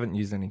time. I haven't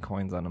used any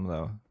coins on him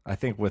though. I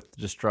think with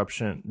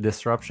disruption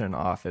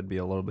off, it'd be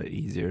a little bit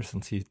easier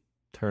since he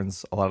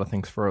turns a lot of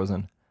things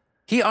frozen.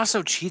 He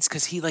also cheats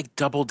because he like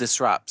double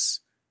disrupts.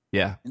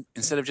 Yeah.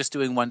 Instead of just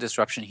doing one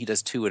disruption, he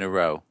does two in a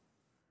row.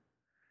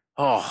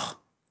 Oh.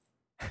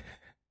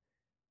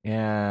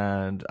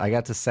 And I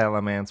got to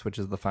Salamence, which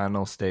is the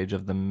final stage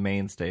of the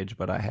main stage,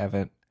 but I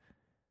haven't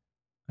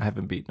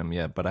beaten him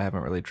yet, but I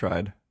haven't really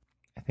tried.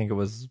 I think it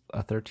was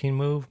a 13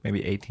 move,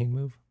 maybe 18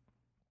 move.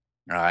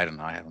 I don't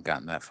know. I haven't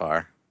gotten that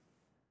far.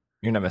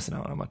 You're not missing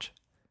out on much.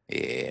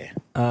 Yeah.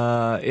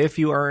 If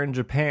you are in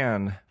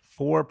Japan,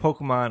 4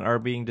 Pokemon are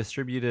being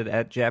distributed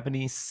at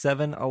Japanese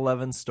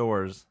 7-Eleven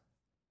stores.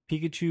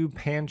 Pikachu,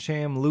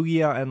 Pancham,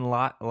 Lugia, and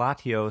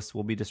Latios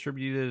will be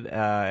distributed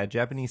at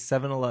Japanese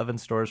 7-Eleven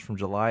stores from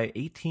July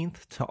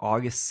 18th to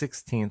August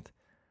 16th,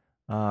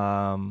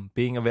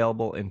 being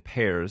available in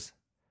pairs.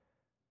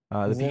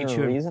 Is there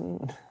a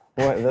reason?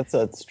 What? That's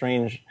a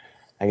strange...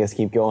 I guess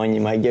keep going.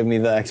 You might give me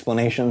the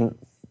explanation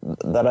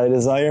that I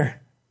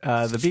desire.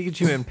 The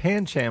Pikachu and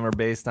Pancham are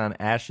based on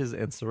Ash's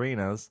and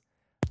Serena's.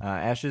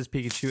 Ash's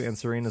Pikachu and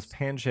Serena's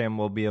Pancham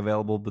will be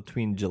available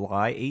between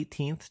July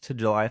 18th to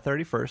July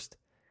 31st.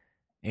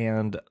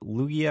 And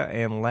Lugia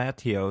and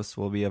Latios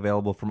will be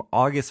available from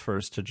August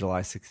 1st to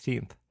July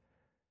 16th.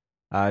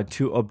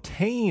 To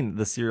obtain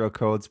the serial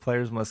codes,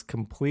 players must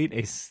complete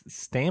a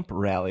stamp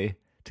rally.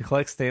 To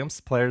collect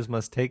stamps, players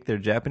must take their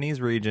Japanese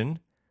region,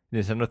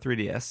 Nintendo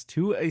 3DS,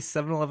 to a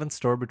 7-Eleven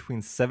store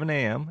between 7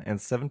 a.m.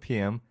 and 7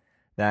 p.m.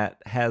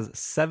 that has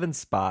 7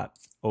 spot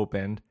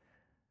opened.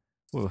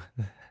 Ooh,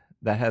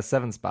 that has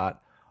 7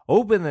 spot.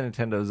 Open the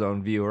Nintendo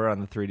Zone viewer on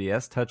the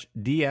 3DS, touch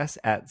DS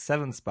at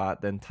 7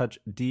 spot, then touch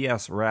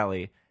DS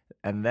Rally,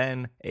 and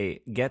then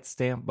a Get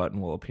Stamp button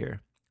will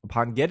appear.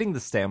 Upon getting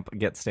the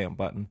Get Stamp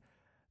button,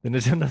 the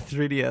Nintendo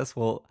 3DS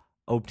will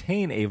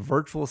obtain a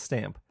virtual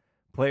stamp.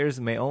 Players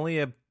may only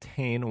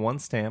obtain 1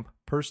 stamp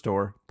per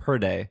store per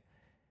day.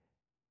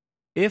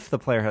 If the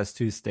player has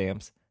 2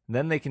 stamps,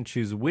 then they can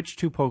choose which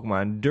 2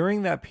 Pokemon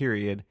during that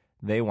period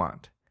they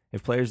want.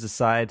 If players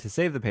decide to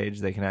save the page,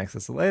 they can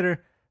access it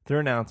later through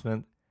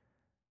announcement,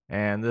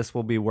 and this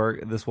will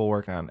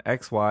work on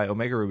X, Y,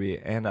 Omega Ruby,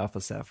 and Alpha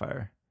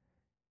Sapphire.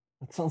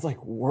 That sounds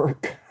like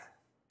work.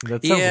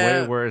 That sounds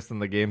way worse than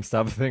the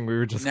GameStop thing we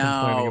were just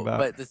complaining about.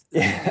 But the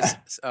thing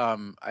is,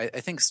 I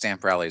think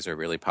stamp rallies are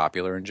really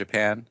popular in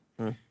Japan.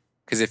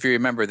 Because if you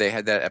remember, they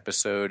had that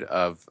episode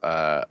of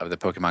the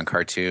Pokemon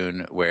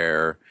cartoon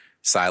where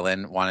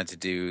Silent wanted to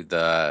do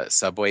the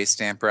subway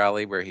stamp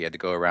rally, where he had to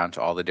go around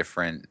to all the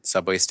different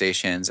subway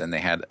stations, and they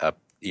had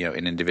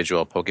an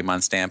individual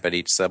Pokemon stamp at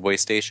each subway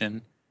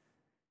station.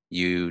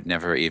 You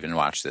never even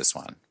watched this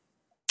one.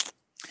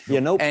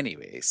 Yeah, nope.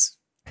 Anyways,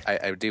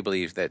 I do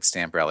believe that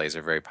stamp rallies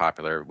are very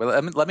popular. Well,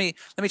 let me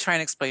try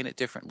and explain it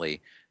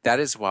differently. That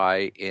is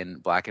why in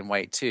Black and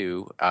White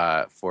 2,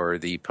 for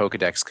the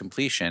Pokedex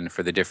completion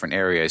for the different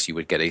areas, you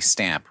would get a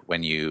stamp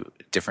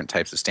different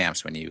types of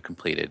stamps when you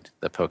completed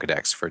the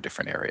Pokedex for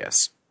different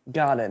areas.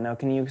 Got it. Now,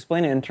 can you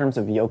explain it in terms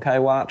of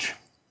Yokai Watch?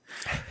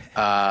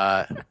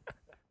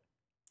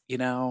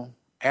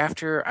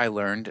 After I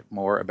learned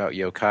more about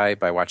yokai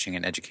by watching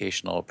an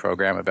educational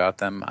program about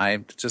them, I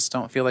just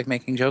don't feel like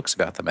making jokes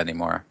about them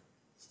anymore.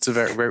 It's a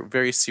very, very,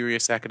 very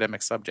serious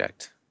academic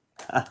subject.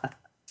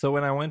 So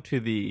when I went to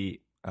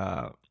the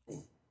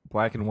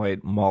Black and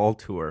White mall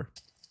tour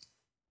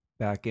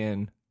back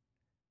in,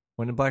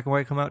 when did Black and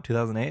White come out?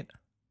 2008?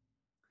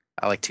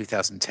 I like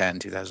 2010,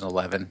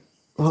 2011.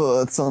 Oh,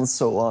 that sounds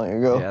so long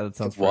ago. Yeah, that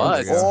sounds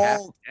was ago. half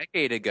a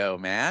decade ago,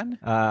 man.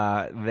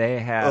 They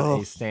had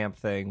a stamp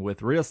thing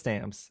with real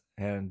stamps,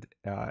 and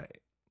I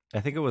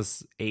think it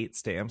was 8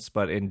 stamps,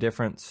 but in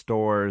different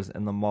stores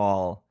in the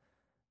mall,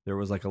 there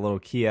was like a little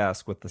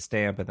kiosk with the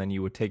stamp, and then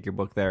you would take your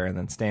book there and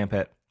then stamp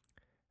it.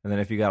 And then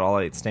if you got all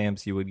 8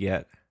 stamps, you'd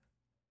get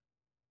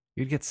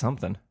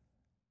something. It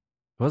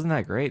wasn't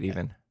that great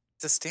even.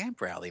 It's a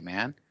stamp rally,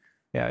 man.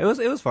 Yeah, it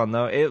was fun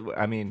though.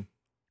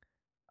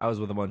 I was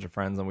with a bunch of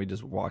friends and we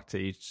just walked to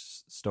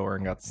each store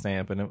and got the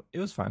stamp, and it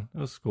was fun. It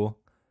was cool.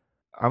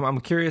 I'm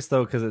curious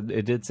though, because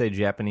it did say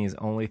Japanese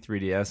only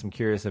 3DS. I'm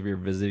curious if you're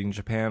visiting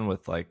Japan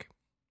with like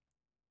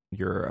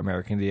your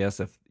American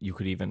DS, if you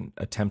could even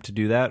attempt to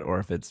do that, or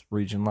if it's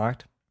region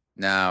locked.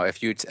 No,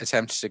 if you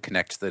attempt to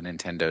connect to the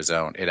Nintendo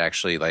Zone, it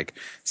actually like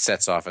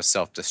sets off a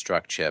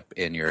self-destruct chip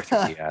in your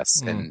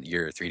 3DS, and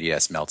your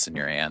 3DS melts in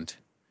your hand.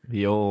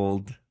 The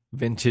old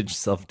vintage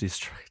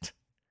self-destruct.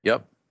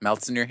 Yep,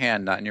 melts in your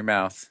hand, not in your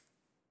mouth.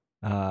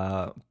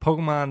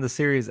 Pokemon the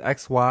Series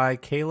XY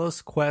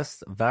Kalos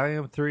Quest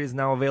Volume 3 is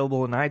now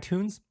available in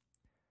iTunes.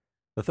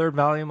 The 3rd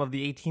volume of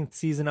the 18th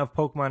season of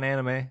Pokemon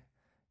anime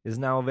is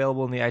now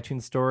available in the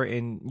iTunes Store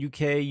in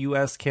UK,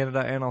 US, Canada,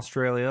 and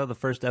Australia. The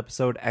first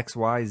episode,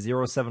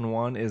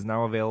 XY071, is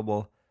now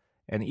available,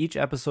 and each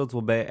episode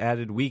will be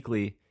added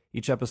weekly.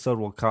 Each episode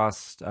will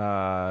cost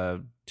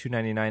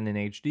 $2.99 in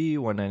HD,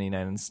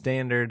 $1.99 in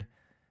standard,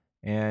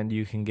 and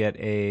you can get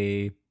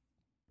a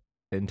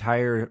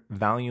entire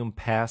volume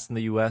pass in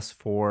the US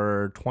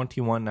for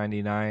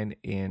 $21.99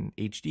 in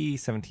HD,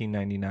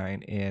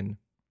 $17.99 in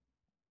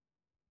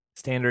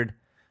standard.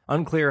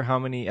 Unclear how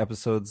many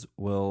episodes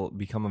will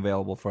become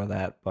available for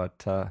that,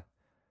 but if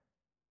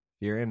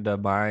you're into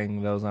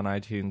buying those on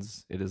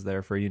iTunes, it is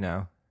there for you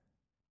now.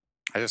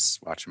 I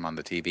just watch them on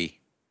the TV.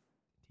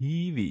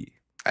 I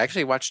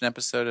actually watched an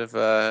episode of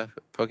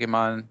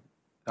Pokemon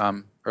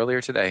earlier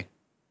today.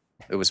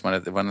 It was one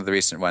of the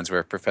recent ones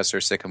where Professor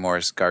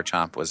Sycamore's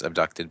Garchomp was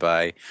abducted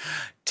by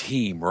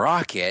Team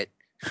Rocket.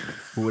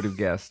 Who would have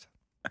guessed?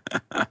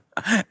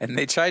 And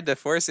they tried to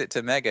force it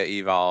to Mega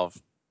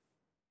Evolve.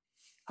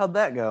 How'd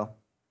that go?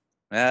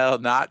 Well,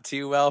 not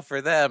too well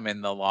for them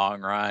in the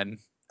long run.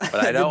 But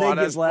I don't want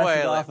to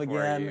spoil it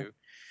for you.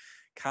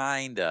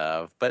 Kind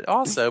of. But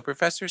also,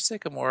 Professor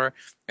Sycamore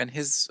and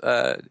his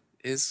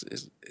is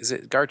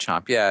it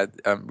Garchomp? Yeah,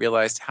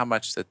 realized how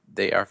much that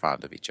they are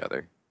fond of each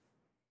other.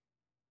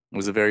 It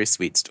was a very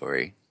sweet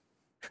story.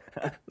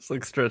 It's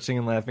like stretching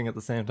and laughing at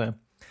the same time.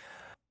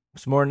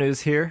 Some more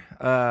news here.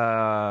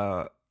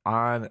 On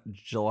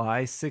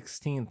July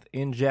 16th,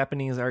 in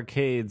Japanese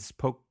arcades,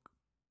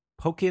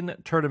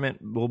 Pokken Tournament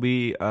will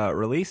be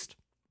released.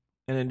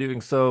 And in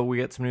doing so, we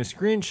get some new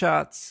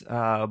screenshots.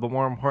 But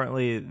more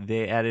importantly,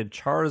 they added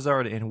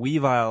Charizard and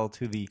Weavile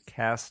to the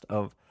cast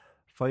of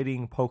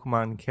fighting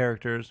Pokemon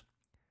characters.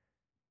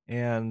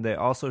 And they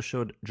also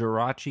showed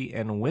Jirachi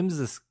and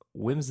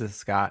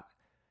Whimsicott,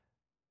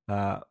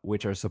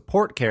 which are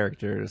support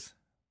characters,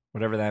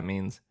 whatever that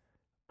means.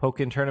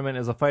 Pokken Tournament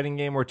is a fighting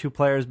game where 2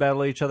 players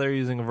battle each other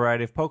using a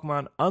variety of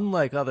Pokemon.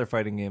 Unlike other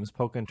fighting games,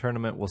 Pokken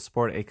Tournament will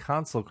sport a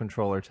console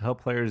controller to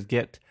help players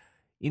get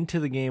into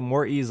the game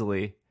more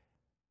easily.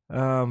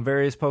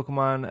 Various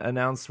Pokemon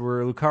announced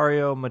were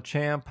Lucario,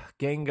 Machamp,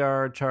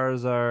 Gengar,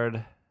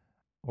 Charizard.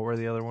 What were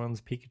the other ones?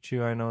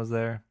 Pikachu, I know, is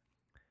there.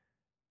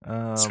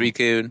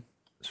 Suicune.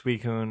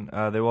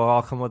 Suicune. They will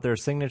all come with their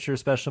signature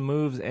special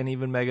moves and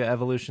even mega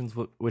evolutions,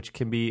 which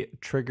can be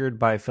triggered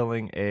by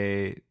filling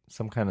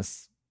some kind of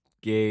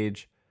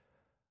gauge.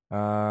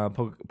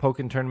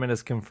 Pokken Tournament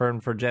is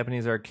confirmed for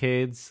Japanese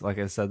arcades. Like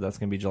I said, that's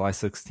going to be July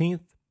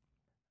 16th.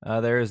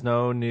 There is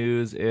no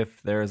news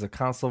if there is a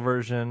console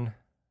version.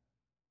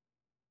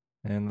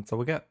 And that's all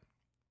we got.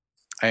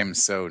 I am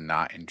so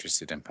not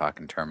interested in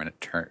Pokken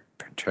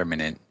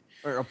Tournament.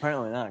 Or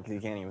apparently not, because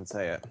you can't even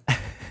say it.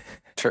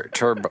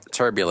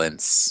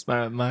 Turbulence.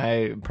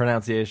 My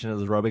pronunciation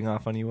is rubbing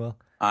off on you, Will.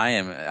 I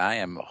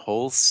am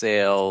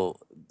wholesale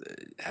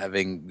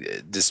having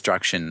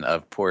destruction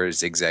of poor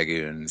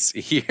Zigzagoons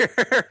here.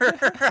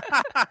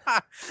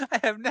 I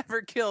have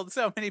never killed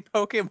so many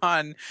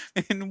Pokemon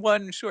in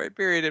one short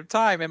period of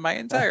time in my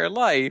entire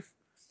life.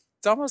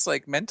 It's almost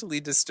like mentally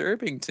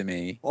disturbing to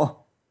me.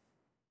 Well,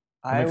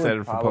 I'm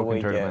excited for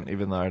Pokken Tournament,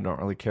 even though I don't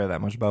really care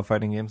that much about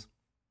fighting games.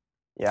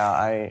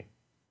 Yeah,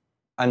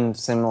 I'm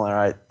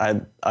similar.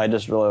 I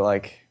just really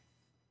like,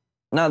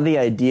 not the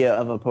idea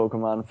of a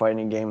Pokemon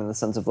fighting game in the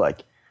sense of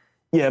like,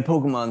 yeah,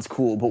 Pokemon's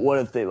cool, but what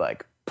if they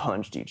like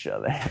punched each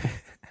other?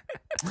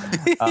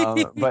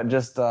 But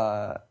just,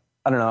 I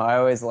don't know. I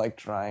always like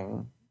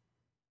trying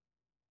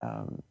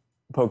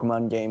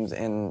Pokemon games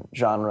in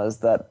genres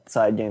that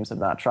side games have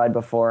not tried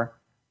before.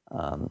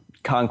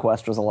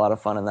 Conquest was a lot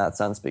of fun in that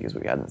sense because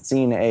we hadn't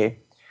seen a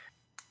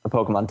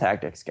Pokemon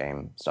Tactics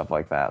game, stuff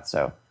like that.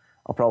 So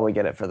I'll probably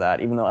get it for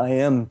that, even though I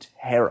am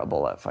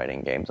terrible at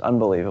fighting games,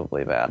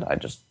 unbelievably bad. I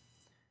just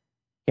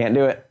can't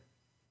do it.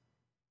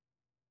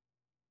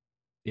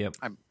 Yep,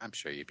 I'm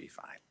sure you'd be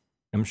fine.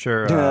 I'm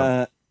sure.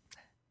 I'm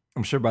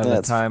sure by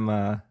the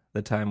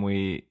time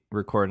we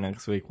record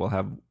next week, we'll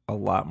have a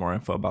lot more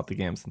info about the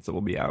game since it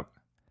will be out.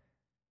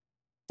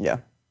 Yeah,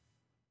 if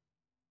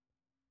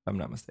I'm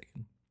not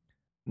mistaken.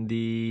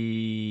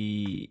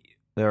 There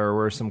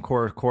were some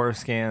core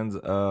scans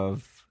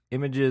of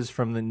images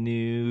from the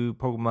new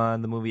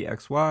Pokemon the movie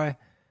XY,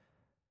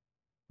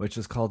 which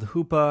is called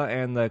Hoopa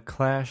and the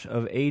Clash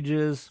of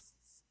Ages.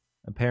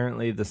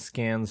 Apparently, the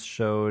scans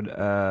showed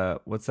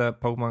what's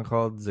that Pokemon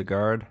called?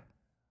 Zygarde.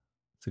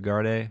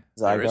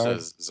 There is a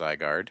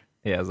Zygarde.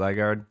 Yeah,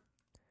 Zygarde.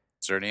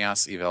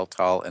 Xerneas,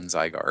 Yveltal, and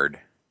Zygarde.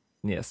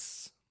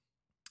 Yes.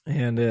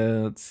 And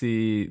let's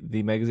see.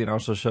 The magazine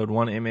also showed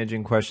one image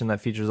in question that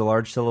features a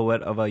large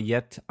silhouette of a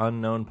yet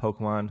unknown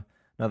Pokemon.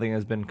 Nothing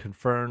has been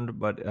confirmed,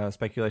 but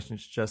speculation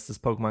suggests this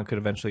Pokemon could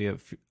eventually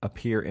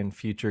appear in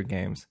future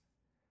games.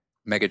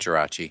 Mega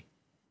Jirachi.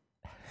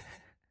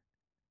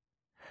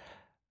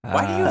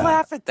 Why do you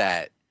laugh at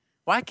that?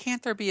 Why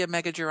can't there be a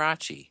Mega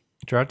Jirachi?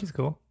 Jirachi's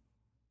cool.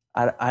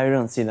 I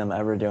don't see them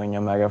ever doing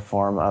a Mega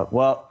form of...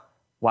 Well,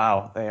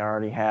 wow, they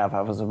already have.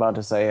 I was about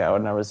to say I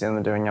would never see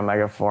them doing a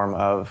Mega form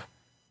of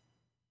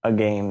a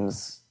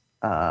game's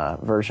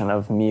version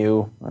of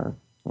Mew or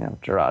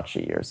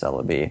Jirachi or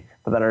Celebi.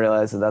 But then I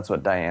realized that that's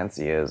what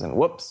Diancie is, and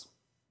whoops.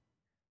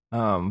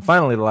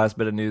 Finally, the last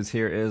bit of news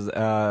here is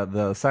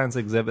the science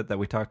exhibit that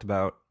we talked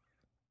about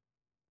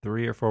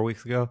 3 or 4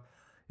 weeks ago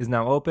is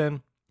now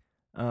open.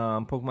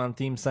 Pokemon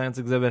themed science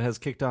exhibit has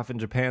kicked off in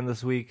Japan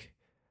this week.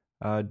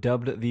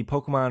 Dubbed the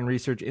Pokemon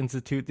Research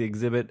Institute, the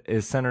exhibit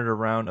is centered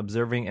around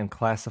observing and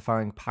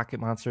classifying pocket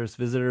monsters.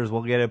 Visitors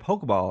will get a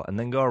Pokeball and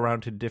then go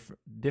around to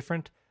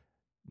different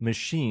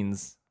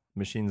machines.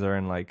 Machines are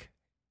in like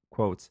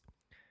quotes.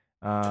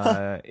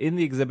 In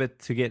the exhibit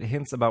to get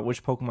hints about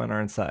which Pokemon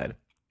are inside.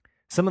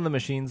 Some of the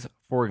machines,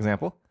 for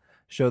example,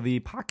 show the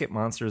pocket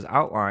monster's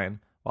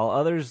outline, while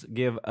others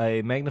give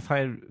a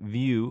magnified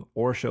view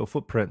or show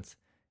footprints.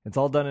 It's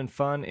all done in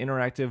fun,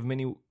 interactive,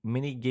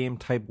 mini game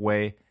type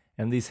way,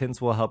 and these hints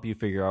will help you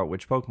figure out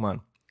which Pokemon.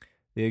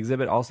 The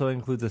exhibit also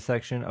includes a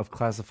section of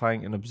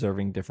classifying and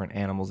observing different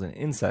animals and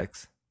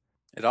insects.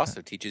 It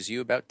also teaches you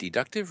about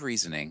deductive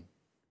reasoning.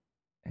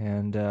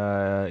 And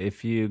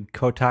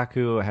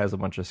Kotaku has a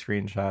bunch of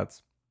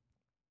screenshots.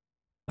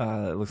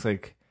 It looks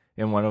like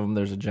in one of them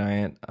there's a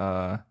giant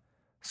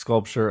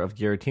sculpture of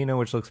Giratina,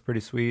 which looks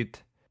pretty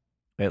sweet.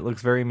 It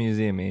looks very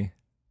museum-y.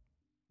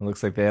 It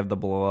looks like they have the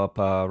blow-up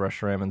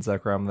Reshiram and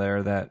Zekrom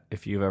there that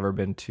if you've ever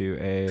been to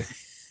a...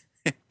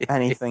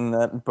 anything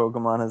that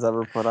Pokemon has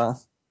ever put on.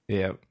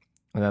 Yeah.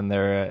 And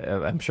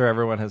then I'm sure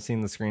everyone has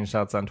seen the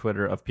screenshots on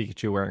Twitter of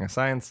Pikachu wearing a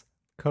science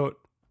coat,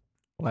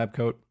 lab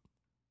coat.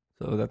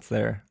 So that's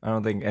there. I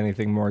don't think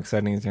anything more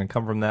exciting is going to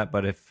come from that,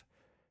 but if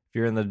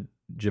you're in the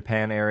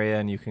Japan area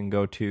and you can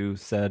go to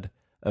said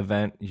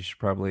event, you should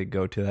probably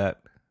go to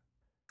that.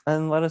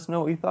 And let us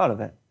know what you thought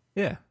of it.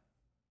 Yeah.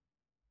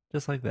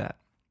 Just like that.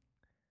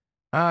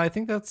 I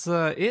think that's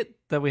it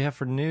that we have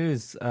for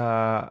news.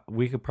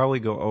 We could probably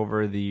go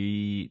over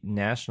the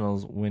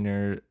Nationals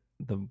winner,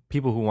 the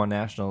people who won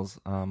Nationals,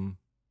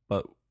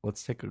 but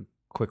let's take a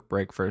quick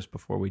break first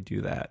before we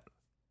do that.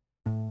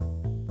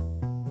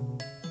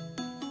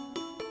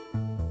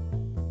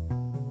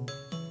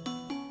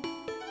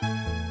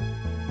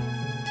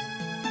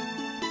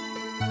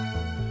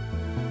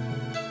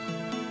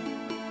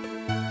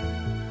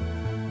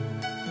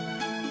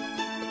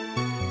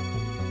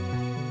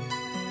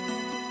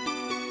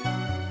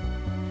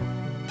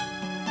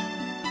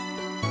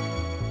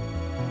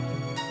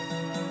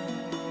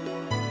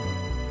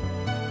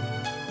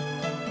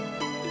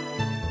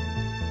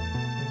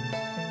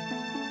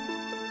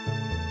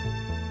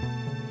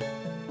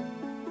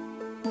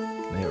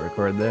 hit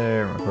record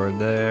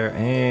there,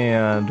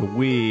 and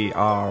we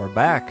are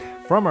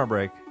back from our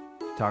break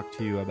to talk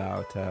to you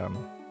about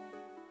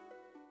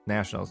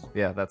Nationals.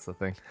 Yeah, that's the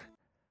thing.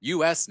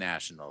 U.S.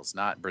 Nationals,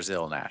 not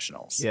Brazil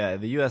Nationals. Yeah,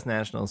 the U.S.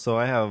 Nationals. So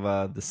I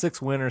have the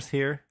 6 winners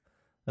here.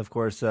 Of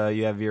course,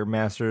 you have your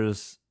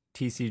Masters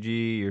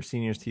TCG, your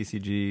Seniors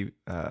TCG,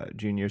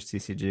 Juniors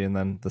TCG, and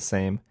then the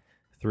same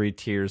 3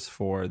 tiers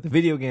for the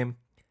video game.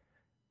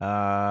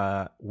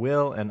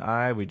 Will and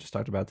I, we just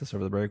talked about this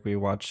over the break. We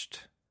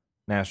watched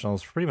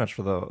Nationals pretty much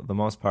for the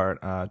most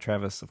part.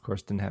 Travis, of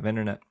course, didn't have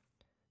internet.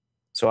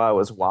 So I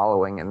was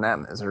wallowing in that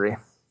misery.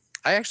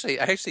 I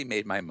actually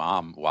made my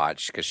mom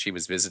watch because she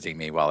was visiting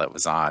me while it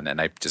was on, and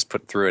I just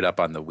threw it up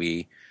on the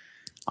Wii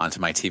onto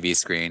my TV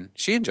screen.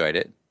 She enjoyed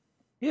it.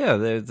 Yeah,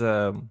 there's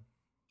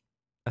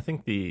I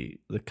think the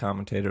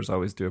commentators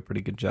always do a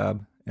pretty good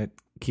job at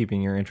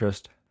keeping your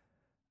interest.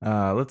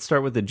 Let's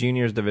start with the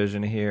juniors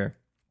division here.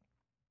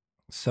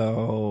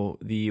 So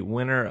the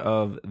winner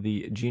of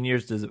the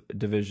juniors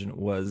division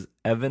was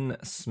Evan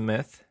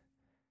Smith.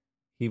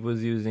 He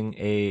was using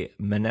a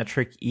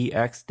Manectric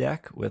EX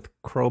deck with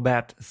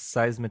Crobat,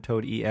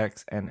 Seismitoad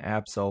EX, and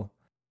Absol.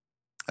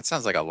 That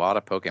sounds like a lot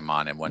of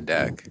Pokemon in one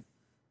deck.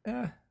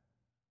 Yeah,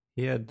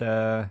 he had.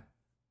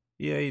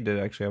 He did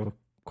actually have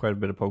quite a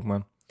bit of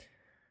Pokemon.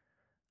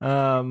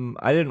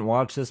 I didn't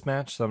watch this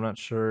match, so I'm not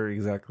sure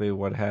exactly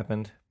what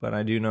happened, but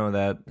I do know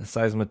that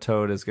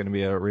Seismitoad is going to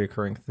be a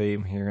recurring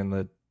theme here in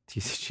the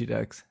TCG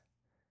decks.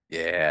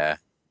 Yeah.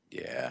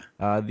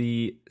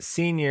 The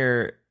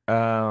senior,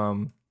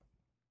 the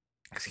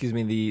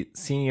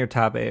senior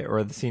top 8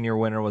 or the senior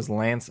winner was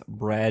Lance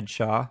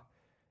Bradshaw.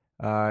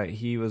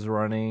 He was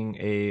running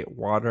a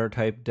water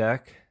type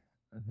deck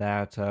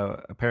that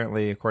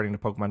apparently, according to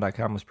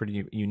Pokemon.com, was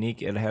pretty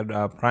unique. It had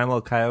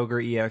Primal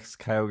Kyogre EX,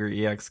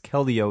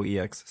 Keldeo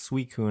EX,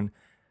 Suicune,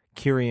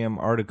 Kyurem,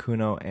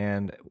 Articuno,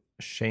 and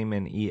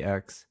Shaman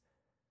EX.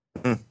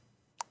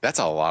 That's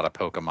a lot of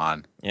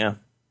Pokemon. Yeah.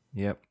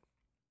 Yep.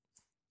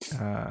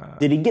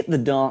 Did he get the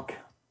donk?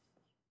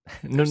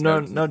 No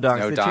donks. No They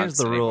changed the donks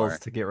rules anymore.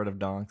 to get rid of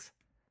donks.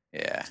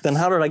 Yeah. Then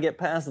how did I get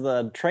past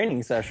the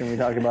training session we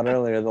talked about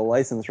earlier, the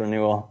license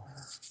renewal?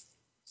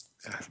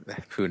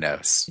 Who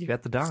knows? You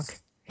got the donk.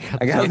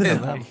 I got the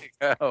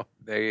donk.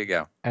 There you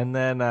go. And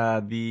then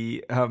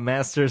the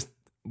Masters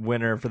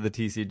winner for the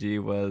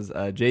TCG was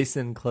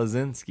Jason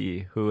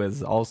Klasinski, who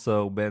has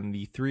also been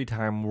the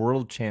 3-time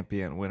world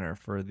champion winner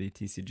for the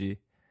TCG.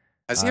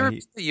 Has he ever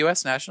been the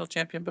U.S. national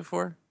champion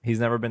before? He's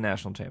never been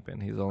national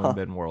champion. He's only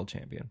been world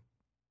champion.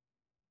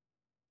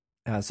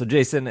 So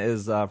Jason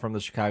is from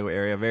the Chicago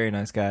area. Very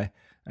nice guy.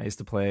 I used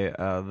to play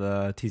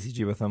the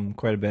TCG with him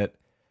quite a bit.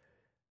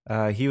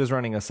 He was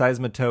running a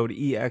Seismitoad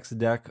EX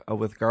deck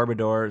with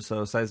Garbodor.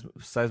 So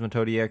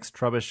Seismitoad EX,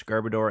 Trubbish,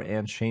 Garbodor,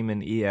 and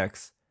Shaman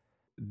EX.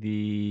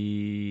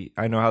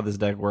 I know how this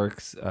deck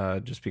works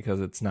just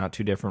because it's not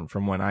too different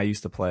from when I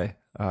used to play.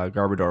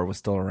 Garbodor was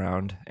still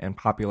around and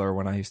popular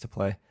when I used to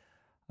play.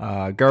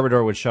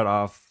 Garbodor would shut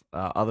off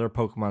other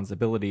Pokemon's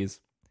abilities.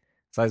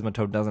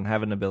 Seismitoad doesn't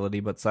have an ability,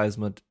 but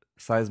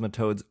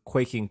Seismitoad's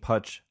Quaking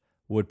Punch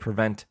would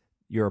prevent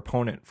your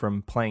opponent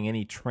from playing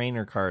any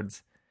trainer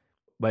cards.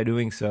 By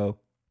doing so,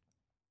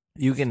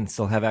 you can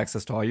still have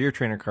access to all your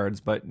trainer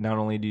cards, but not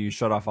only do you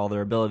shut off all their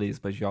abilities,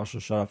 but you also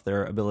shut off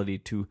their ability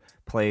to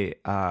play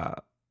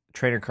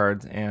trainer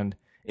cards. And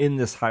in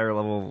this higher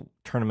level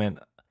tournament,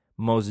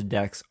 most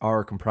decks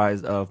are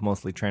comprised of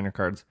mostly trainer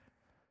cards.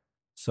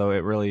 So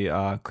it really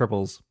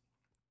cripples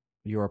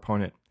your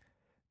opponent.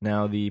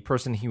 Now, the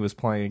person he was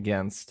playing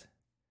against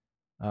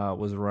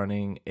was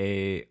running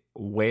a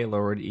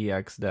Wailord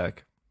EX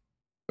deck.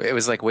 It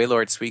was like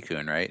Wailord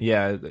Suicune, right?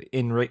 Yeah,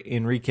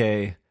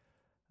 Enrique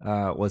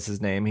was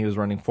his name. He was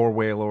running 4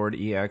 Wailord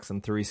EX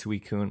and 3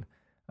 Suicune.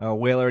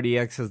 Wailord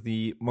EX has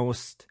the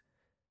most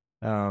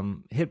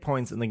hit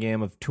points in the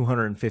game of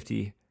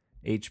 250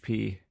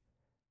 HP.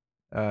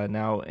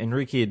 Now,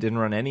 Enrique didn't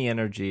run any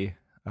energy,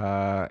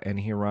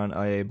 and he ran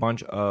a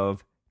bunch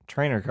of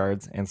trainer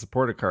cards and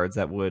supporter cards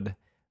that would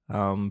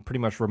pretty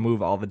much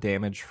remove all the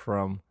damage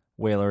from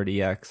Wailord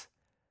EX.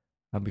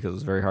 Because it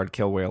was very hard to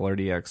kill Wailord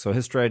EX. So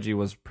his strategy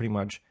was pretty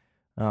much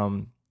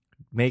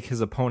make his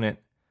opponent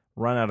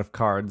run out of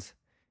cards.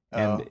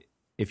 And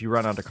if you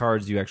run out of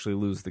cards, you actually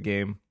lose the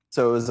game.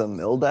 So it was a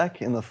mill deck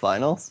in the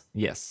finals?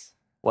 Yes.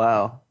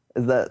 Wow.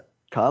 Is that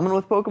common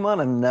with Pokemon?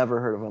 I've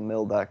never heard of a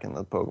mill deck in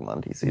the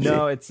Pokemon TCG.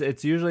 No,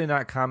 it's usually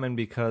not common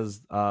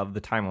because of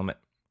the time limit.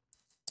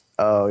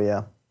 Oh,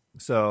 yeah.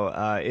 So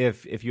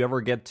if you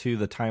ever get to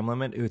the time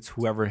limit, it's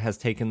whoever has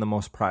taken the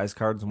most prize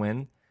cards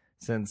win.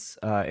 Since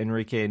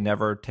Enrique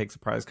never takes a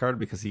prize card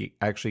because he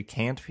actually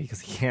can't,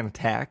 because he can't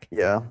attack.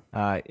 Yeah.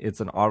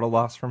 It's an auto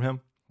loss from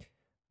him.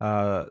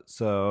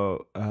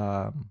 So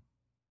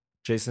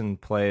Jason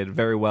played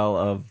very well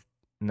of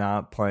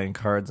not playing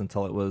cards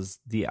until it was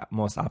the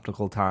most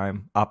optimal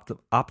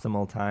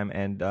time,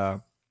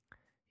 and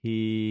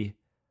he,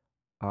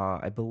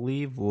 I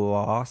believe,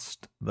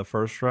 lost the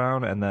first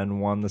round and then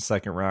won the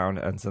second round.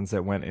 And since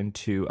it went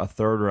into a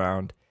third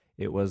round,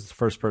 it was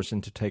first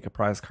person to take a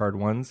prize card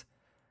once.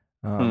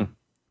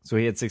 So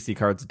he had 60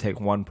 cards to take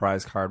one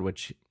prize card,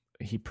 which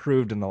he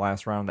proved in the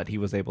last round that he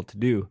was able to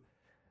do.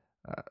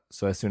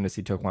 So as soon as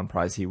he took one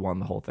prize, he won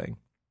the whole thing.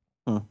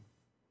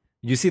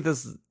 You see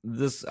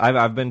this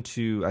I've been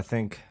to, I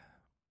think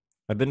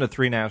I've been to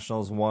 3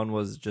 nationals. 1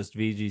 was just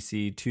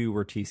VGC, 2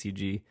 were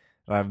TCG,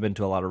 and I've been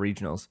to a lot of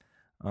regionals.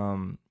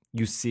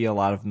 You see a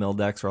lot of mill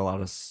decks or a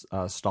lot of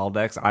stall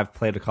decks. I've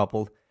played a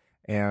couple,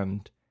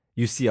 and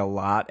you see a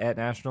lot at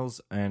nationals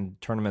and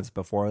tournaments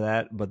before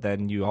that, but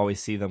then you always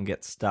see them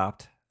get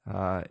stopped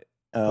before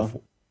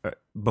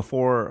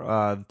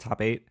the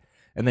top 8,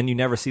 and then you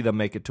never see them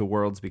make it to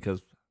Worlds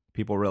because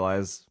people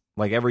realize,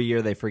 like, every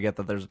year they forget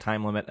that there's a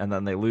time limit, and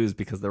then they lose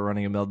because they're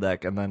running a mill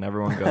deck, and then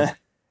everyone goes,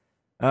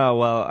 oh,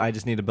 well, I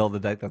just need to build a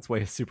deck that's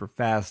way super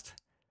fast.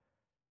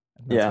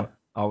 That's what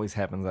always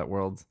happens at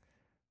Worlds.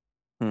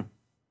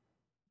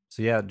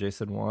 So yeah,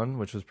 Jason won,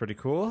 which was pretty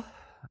cool.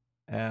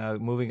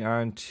 Moving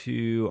on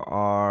to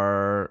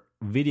our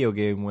video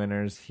game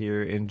winners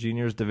here in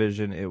Juniors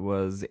Division, it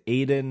was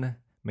Aiden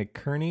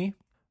McKerney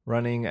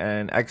running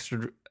an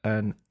Excadrill,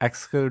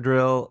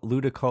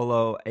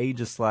 Ludicolo,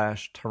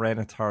 Aegislash,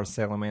 Tyranitar,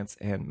 Salamence,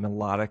 and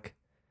Melodic.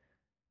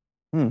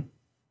 I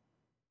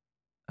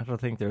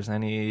don't think there's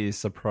any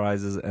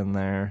surprises in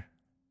there.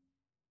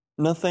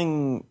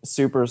 Nothing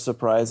super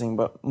surprising,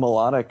 but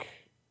Melodic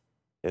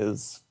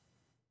is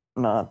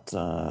not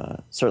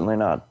certainly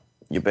not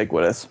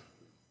ubiquitous.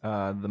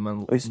 And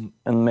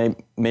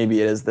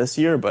maybe it is this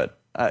year, but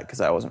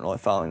because I wasn't really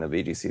following the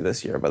VGC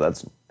this year, but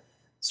that's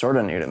sort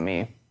of new to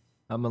me.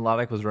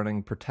 Melodic was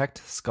running Protect,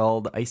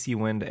 Scald, Icy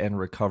Wind, and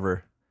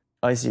Recover.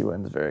 Icy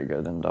Wind's very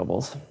good in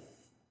doubles.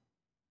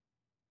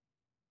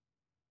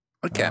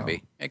 It can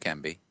be. It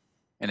can be.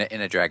 In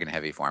a Dragon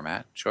Heavy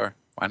format. Sure.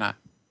 Why not?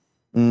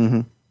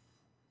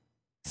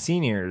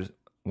 Seniors,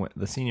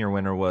 the senior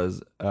winner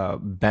was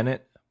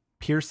Bennett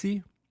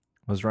Piercy,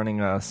 was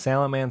running a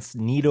Salamence,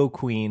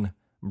 Nidoqueen,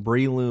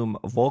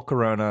 Breloom,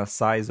 Volcarona,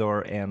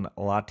 Scizor, and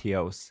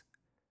Latios.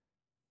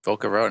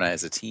 Volcarona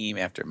is a team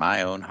after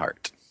my own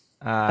heart.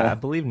 I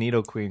believe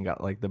Nidoqueen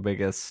got like the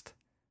biggest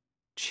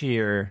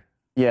cheer.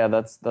 Yeah,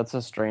 that's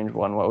a strange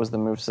one. What was the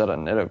moveset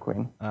on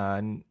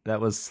Nidoqueen? That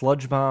was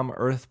Sludge Bomb,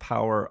 Earth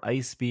Power,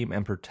 Ice Beam,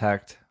 and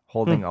Protect,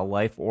 holding a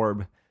life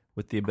orb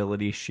with the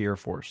ability Sheer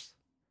Force.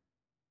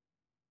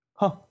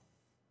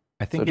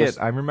 I think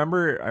I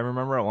remember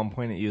at one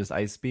point it used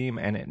Ice Beam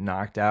and it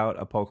knocked out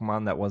a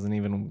Pokemon that wasn't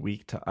even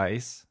weak to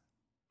ice,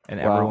 and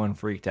everyone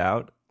freaked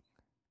out.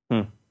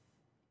 Yeah,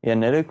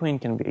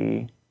 Nidoqueen can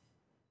be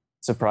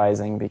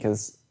surprising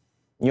because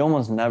you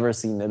almost never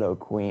see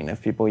Nidoqueen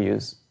if people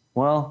use,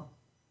 well,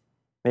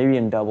 maybe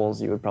in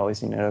doubles you would probably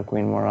see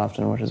Nidoqueen more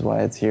often, which is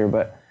why it's here.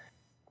 But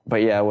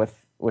yeah,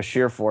 with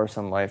Sheer Force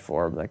and Life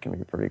Orb, that can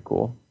be pretty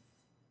cool.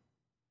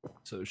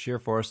 So Sheer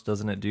Force,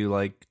 doesn't it do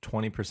like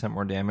 20%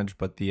 more damage,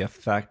 but the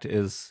effect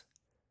is...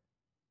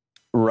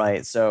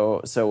 Right,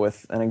 so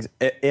with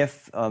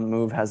if a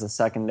move has a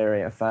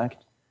secondary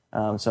effect,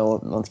 so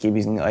let's keep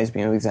using the Ice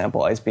Beam as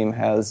example. Ice Beam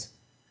has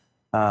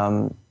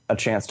a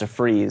chance to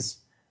freeze.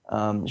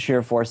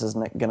 Sheer Force is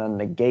going to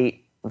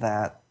negate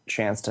that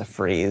chance to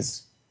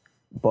freeze,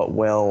 but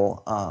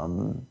will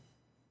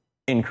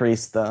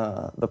increase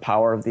the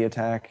power of the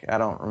attack. I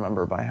don't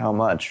remember by how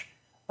much.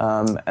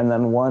 And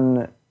then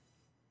one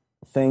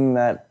thing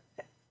that,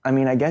 I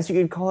mean, I guess you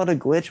could call it a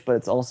glitch, but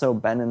it's also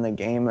been in the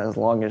game as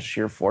long as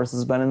Sheer Force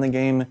has been in the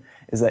game,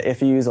 is that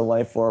if you use a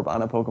Life Orb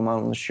on a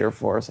Pokemon with Sheer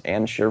Force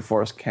and Sheer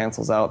Force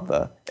cancels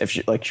out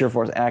Sheer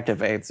Force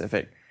activates, if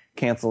it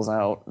cancels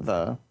out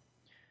the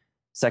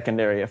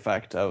secondary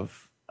effect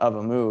of a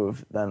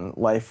move, then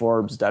Life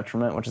Orb's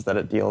detriment, which is that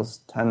it deals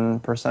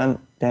 10%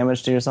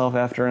 damage to yourself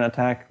after an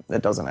attack,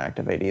 it doesn't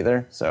activate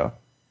either. So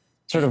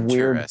sort of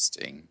weird.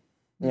 Interesting.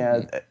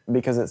 Yeah,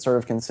 because it sort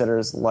of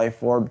considers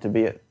Life Orb to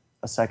be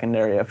a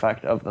secondary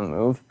effect of the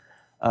move,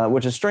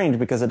 which is strange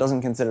because it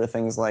doesn't consider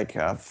things like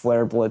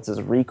Flare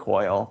Blitz's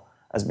recoil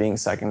as being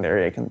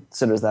secondary. It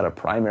considers that a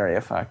primary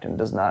effect and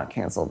does not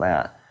cancel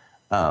that.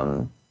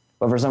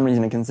 But for some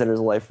reason, it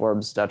considers Life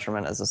Orb's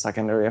detriment as a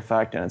secondary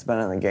effect, and it's been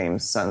in the game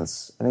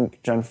since, I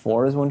think, Gen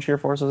 4 is when Sheer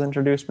Force was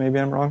introduced. Maybe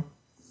I'm wrong.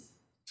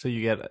 So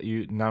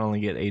you not only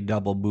get a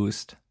double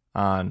boost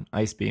on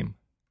Ice Beam,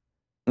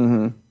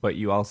 but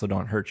you also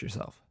don't hurt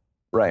yourself.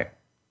 Right.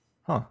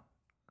 Huh.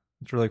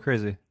 It's really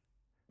crazy.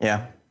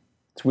 Yeah.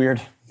 It's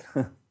weird.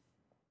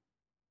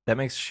 That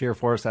makes Sheer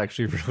Force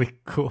actually really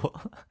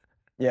cool.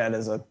 Yeah, it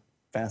is a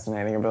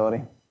fascinating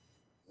ability.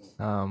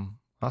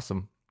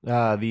 Awesome.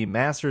 The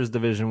Masters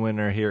Division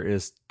winner here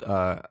is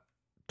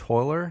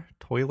Toiler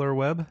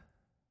Web.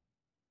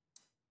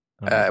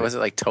 Was it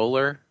like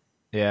Toller?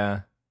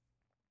 Yeah.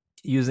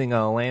 Using a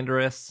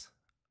Landorus,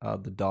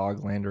 the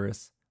dog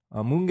Landorus,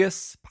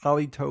 Mungus,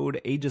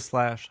 Politoed,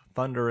 Aegislash,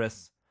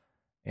 Thundurus,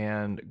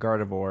 and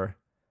Gardevoir.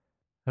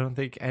 I don't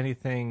think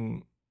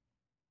anything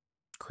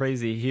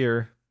crazy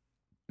here.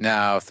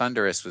 No,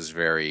 Thundurus was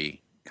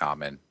very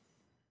common.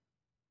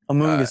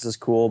 Amoonguss is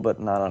cool, but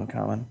not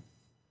uncommon.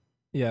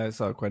 Yeah, I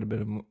saw quite a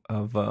bit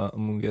of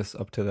Amoonguss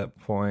up to that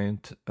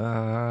point.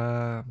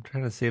 I'm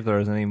trying to see if there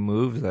was any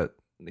moves that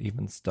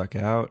even stuck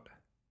out.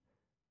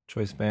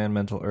 Choice Band,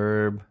 Mental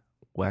Herb,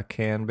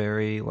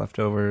 Whackhanberry,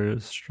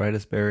 Leftovers,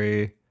 Stridus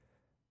Berry,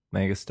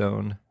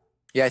 Megastone.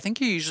 Yeah, I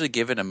think you usually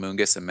give an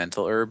Amoonguss a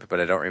mental herb, but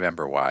I don't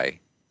remember why.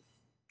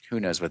 Who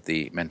knows what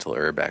the mental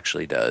herb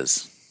actually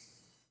does?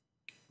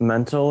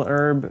 Mental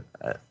herb.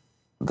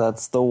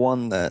 That's the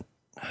one that.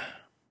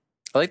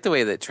 I like the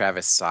way that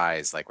Travis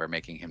sighs like we're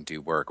making him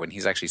do work when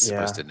he's actually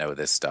supposed Yeah. to know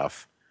this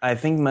stuff. I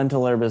think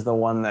mental herb is the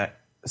one that.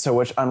 So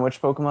which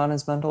Pokemon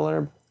is mental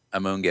herb?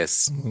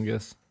 Amoonguss.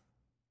 Amoonguss.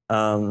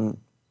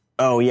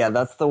 Oh yeah,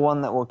 that's the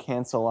one that will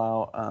cancel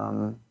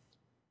out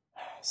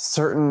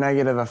certain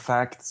negative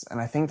effects, and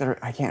I think I'm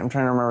trying to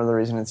remember the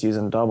reason it's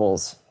using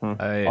doubles.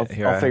 I'll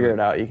figure it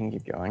out. You can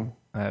keep going.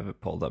 I have it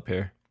pulled up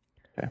here.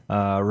 Okay.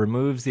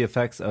 Removes the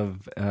effects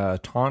of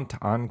Taunt,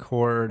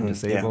 Encore,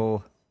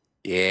 Disable.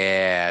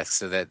 Yeah,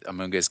 so that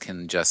Amoonguss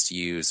can just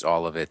use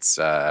all of its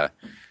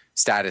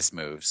status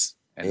moves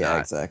and not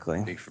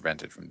exactly be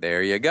prevented from.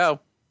 There you go.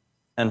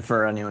 And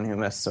for anyone who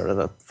missed sort of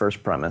the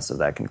first premise of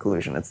that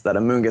conclusion, it's that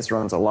Amoonguss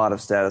runs a lot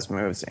of status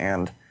moves,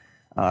 and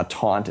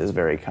Taunt is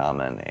very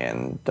common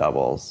in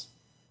doubles.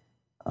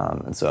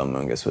 And so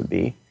Amoonguss would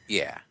be,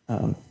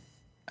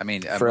 I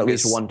mean, for at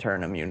least one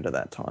turn, immune to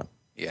that Taunt.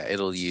 Yeah,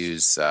 it'll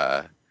use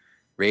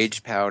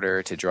Rage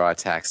Powder to draw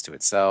attacks to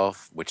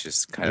itself, which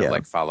is kind of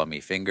like Follow Me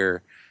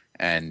Finger,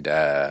 and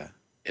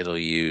it'll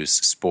use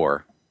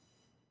Spore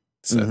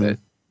so that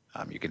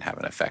you can have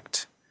an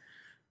effect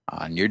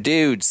on your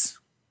dudes.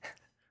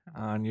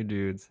 On your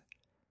dudes.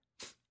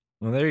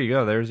 Well, there you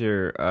go. There's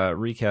your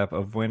recap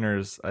of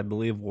winners. I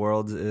believe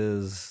Worlds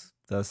is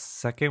the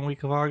second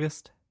week of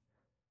August.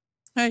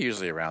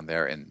 Usually around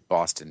there in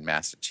Boston,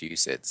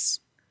 Massachusetts.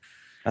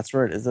 That's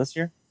where it is this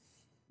year?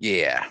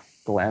 Yeah.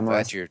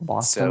 Glamorous Glad you're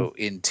Boston. so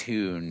in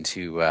tune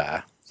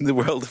to the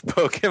world of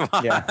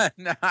Pokemon. Yeah.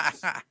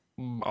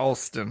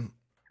 Boston.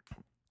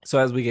 So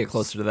as we get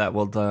closer to that,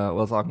 we'll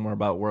talk more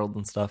about World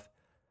and stuff.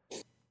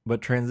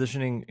 But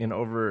transitioning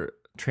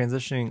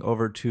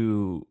over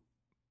to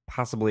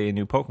possibly a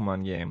new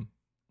Pokemon game.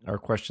 Our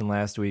question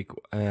last week,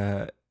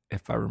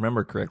 if I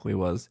remember correctly,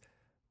 was,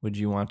 would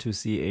you want to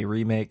see a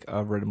remake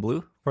of Red and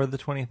Blue for the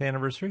 20th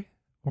anniversary?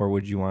 Or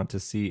would you want to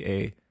see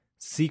a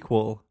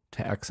sequel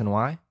to X and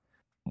Y?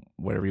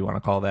 Whatever you want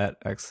to call that,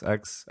 X,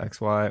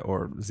 Y,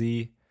 or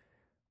Z.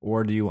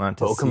 Or do you want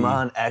to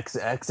Pokemon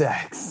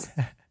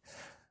XXX?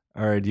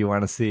 Or do you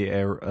want to see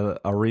a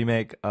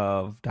remake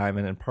of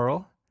Diamond and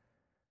Pearl?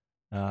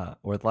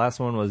 Or the last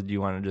one was, do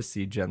you want to just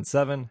see Gen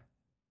 7?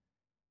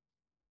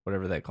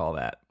 Whatever they call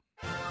that.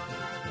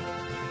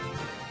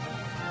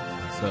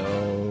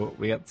 So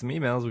we got some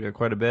emails. We got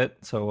quite a bit.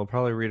 So we'll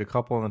probably read a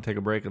couple and then take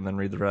a break and then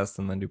read the rest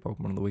and then do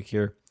Pokemon of the Week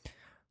here.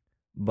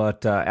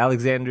 But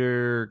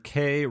Alexander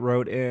K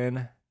wrote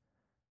in.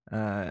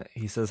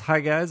 He says, "Hi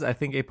guys, I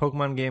think a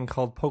Pokemon game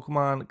called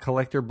Pokemon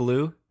Collector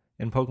Blue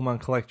and Pokemon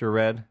Collector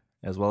Red,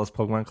 as well as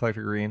Pokemon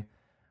Collector Green.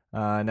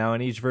 Now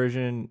in each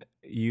version,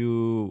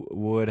 you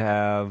would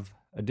have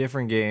a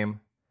different game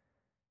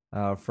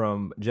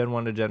from Gen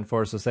 1 to Gen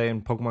 4. So say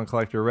in Pokemon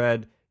Collector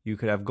Red, you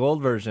could have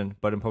Gold version,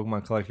 but in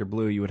Pokemon Collector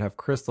Blue, you would have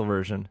Crystal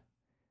version.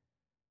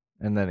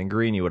 And then in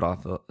Green, you would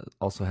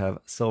also have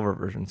Silver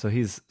version. So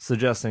he's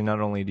suggesting not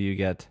only do you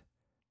get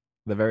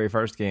the very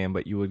first game,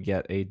 but you would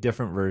get a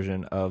different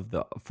version of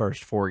the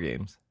first 4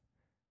 games.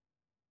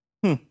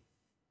 Okay.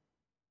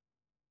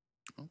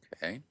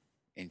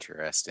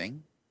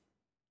 Interesting.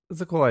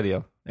 It's a cool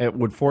idea. It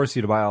would force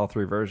you to buy all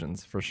 3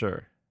 versions, for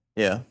sure.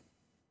 Yeah.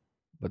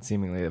 But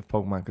seemingly, if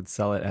Pokemon could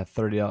sell it at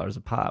 $30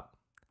 a pop,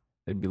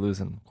 they'd be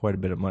losing quite a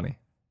bit of money.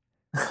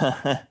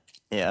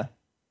 Yeah.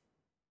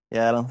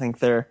 Yeah, I don't think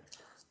they're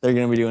going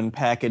to be doing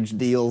package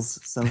deals,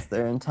 since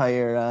their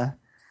entire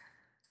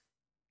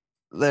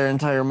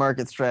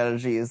market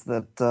strategy is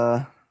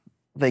that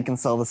they can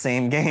sell the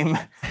same game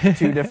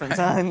 2 different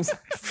times.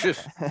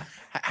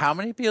 How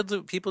many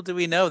people do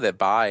we know that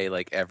buy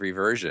like every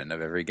version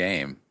of every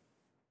game?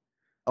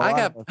 I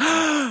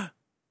got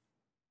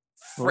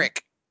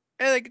frick.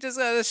 I like just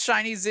got a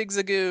shiny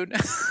Zigzagoon.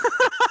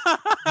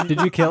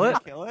 Did you kill it?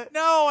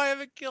 No, I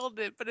haven't killed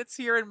it, but it's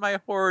here in my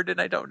hoard, and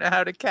I don't know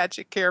how to catch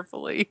it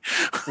carefully.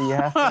 So you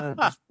have to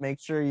just make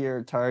sure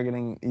you're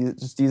targeting. You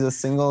just use a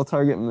single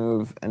target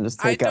move and just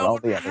take out all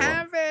the other ones. I don't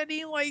have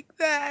any like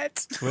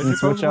that.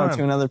 Switch out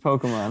to another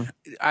Pokemon.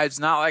 It's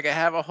not like I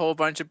have a whole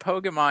bunch of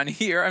Pokemon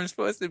here. I'm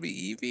supposed to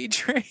be EV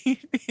training.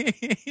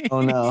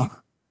 Oh no.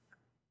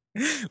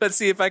 Let's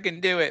see if I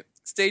can do it.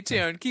 Stay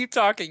tuned. Keep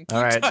talking.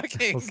 Keep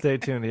talking. We'll stay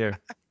tuned here.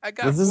 I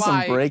got This is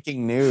some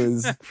breaking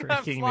news.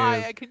 Breaking fly.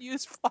 news. I can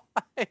use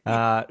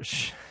fly.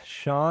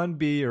 Sean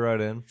B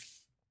wrote in,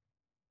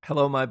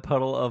 "Hello, my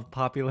puddle of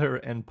popular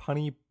and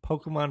punny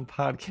Pokemon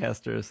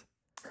podcasters."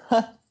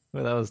 Well,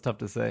 that was tough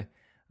to say.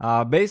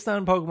 Based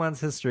on Pokemon's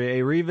history,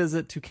 a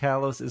revisit to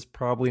Kalos is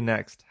probably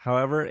next.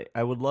 However,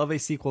 I would love a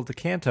sequel to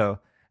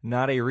Kanto,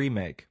 not a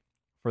remake,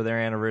 for their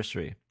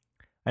anniversary.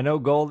 I know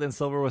Gold and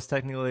Silver was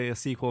technically a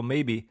sequel,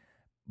 maybe,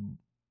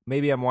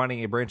 maybe I'm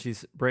wanting a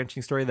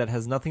branching story that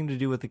has nothing to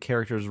do with the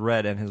characters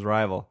Red and his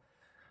rival.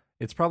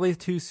 It's probably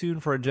too soon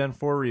for a Gen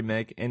 4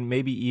 remake, and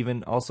maybe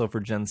even also for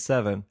Gen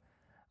 7.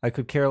 I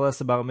could care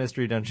less about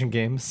Mystery Dungeon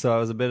games, so I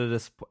was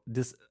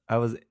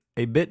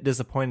a bit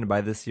disappointed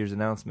by this year's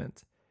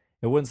announcement.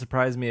 It wouldn't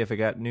surprise me if we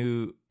got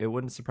new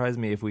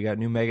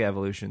Mega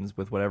Evolutions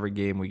with whatever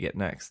game we get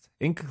next.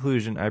 In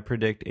conclusion, I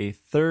predict a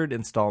third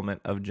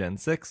installment of Gen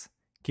 6.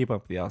 Keep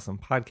up the awesome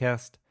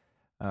podcast,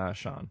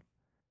 Sean.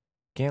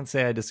 Can't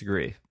say I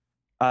disagree.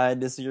 I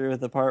disagree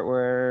with the part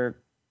where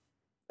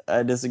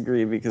I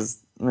disagree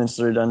because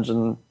Mystery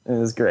Dungeon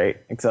is great,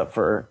 except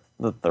for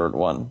the third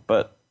one.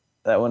 But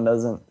that one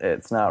doesn't.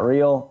 It's not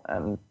real,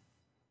 and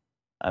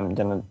I'm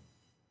gonna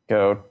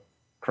go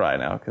cry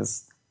now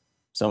because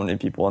so many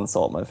people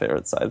insult my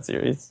favorite side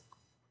series.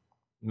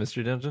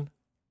 Mystery Dungeon?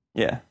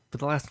 Yeah. But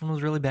the last one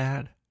was really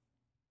bad.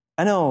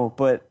 I know,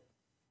 but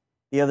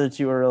the other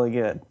two are really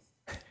good.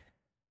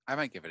 I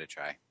might give it a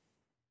try.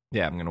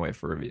 Yeah, I'm going to wait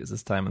for reviews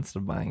this time instead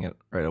of buying it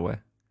right away.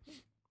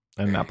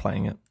 I'm not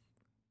playing it.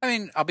 I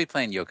mean, I'll be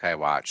playing Yokai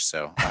Watch,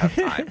 so I'll have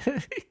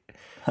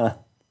time.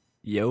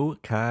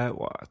 Yokai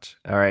Watch.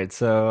 All right,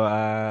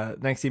 so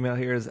next email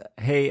here is,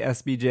 hey,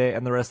 SBJ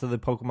and the rest of the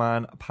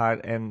Pokemon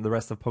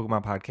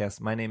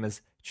podcast. My name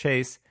is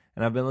Chase,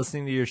 and I've been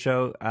listening to your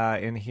show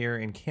here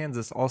in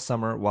Kansas all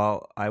summer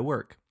while I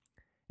work.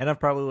 And I've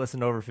probably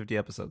listened to over 50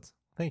 episodes.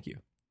 Thank you.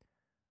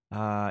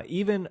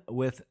 Even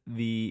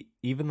the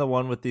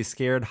one with the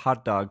scared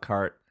hot dog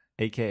cart,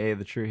 aka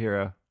the True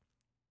Hero.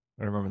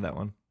 I remember that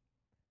one.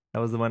 That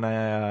was the one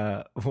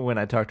when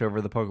I talked over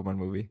the Pokemon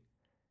movie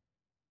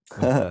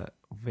with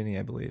Vinny,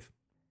 I believe.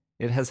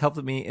 It has helped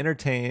me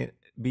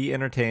be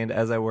entertained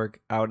as I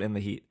work out in the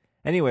heat.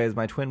 Anyways,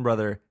 my twin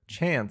brother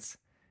Chance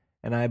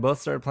and I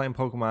both started playing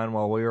Pokemon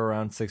while we were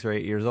around 6 or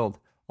 8 years old.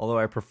 Although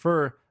I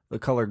prefer the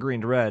color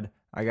green to red,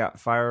 I got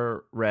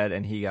Fire Red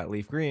and he got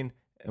Leaf Green,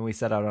 and we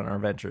set out on our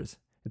adventures.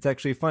 It's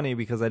actually funny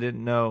because I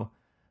didn't know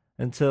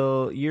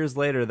until years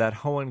later that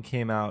Hoenn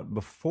came out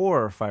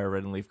before Fire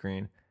Red and Leaf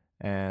Green,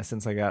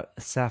 since I got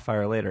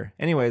Sapphire later.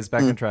 Anyways,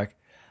 back on track.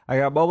 I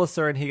got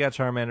Bulbasaur and he got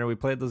Charmander. We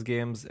played those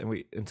games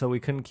until we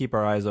couldn't keep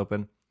our eyes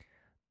open.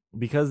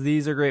 Because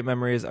these are great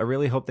memories, I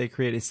really hope they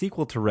create a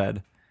sequel to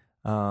Red.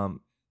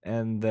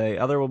 And the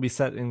other will be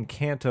set in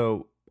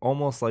Kanto,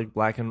 almost like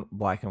Black and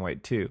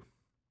White 2.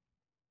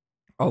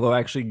 Although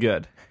actually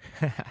good.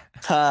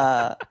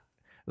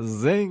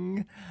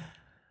 Zing.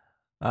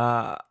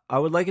 I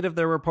would like it if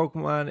there were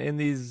Pokemon in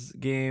these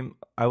games.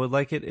 I would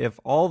like it if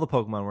all the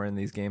Pokemon were in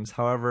these games.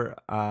 However,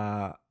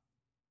 I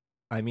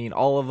mean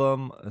all of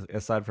them,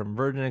 aside from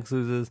Virgin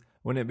exclusives.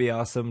 Wouldn't it be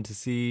awesome to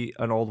see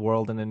an old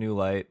world in a new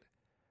light?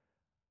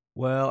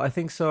 Well, I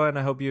think so, and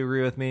I hope you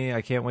agree with me.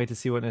 I can't wait to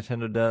see what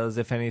Nintendo does,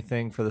 if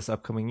anything, for this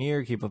upcoming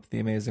year. Keep up the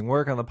amazing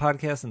work on the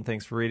podcast, and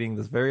thanks for reading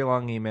this very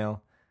long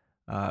email.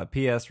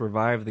 P.S.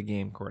 Revive the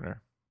Game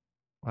Corner.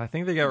 Well, I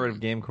think they got rid of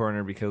Game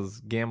Corner because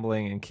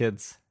gambling and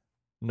kids,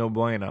 no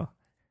bueno.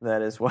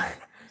 That is why.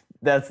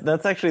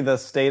 That's actually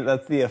that's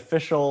the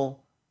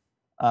official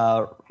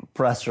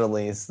press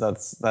release.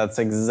 That's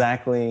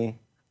exactly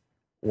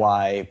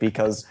why,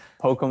 because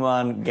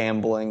Pokemon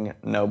gambling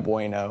no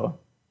bueno.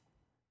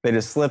 They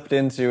just slipped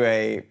into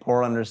a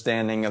poor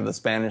understanding of the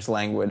Spanish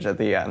language at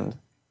the end.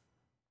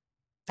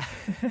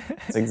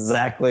 It's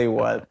exactly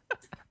what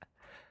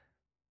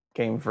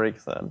Game Freak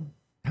said.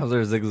 How's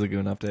our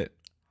Zigzagoon update?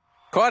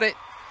 Caught it.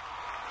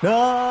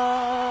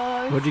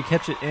 Nice. What'd you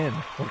catch it in?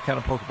 What kind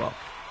of Pokeball?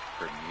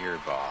 Premier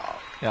Ball.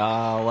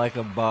 Ah, like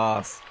a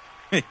boss.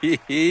 Like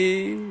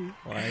a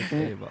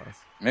boss.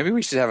 Maybe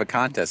we should have a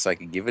contest so I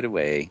can give it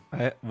away.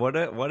 What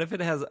if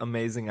it has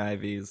amazing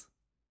IVs?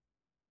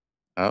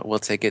 We'll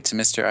take it to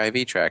Mr.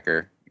 IV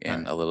Tracker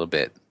in a little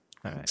bit.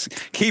 All right.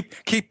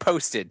 Keep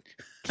posted.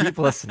 Keep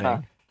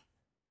listening.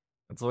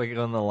 It's like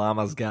when the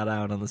llamas got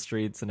out on the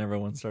streets and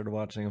everyone started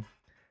watching them.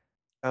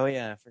 Oh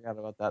yeah, I forgot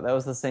about that. That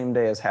was the same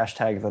day as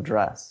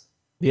 #TheDress.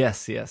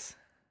 Yes.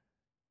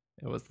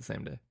 It was the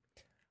same day.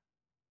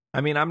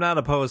 I mean, I'm not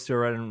opposed to a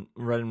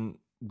red and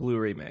blue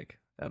remake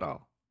at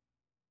all.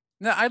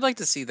 No, I'd like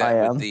to see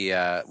that with the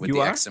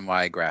You are? X and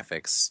Y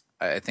graphics.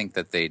 I think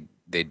that they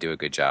do a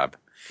good job,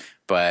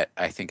 but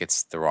I think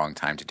it's the wrong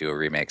time to do a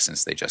remake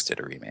since they just did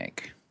a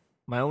remake.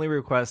 My only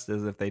request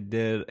is if they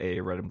did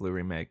a red and blue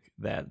remake,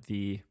 that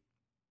the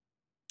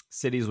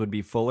cities would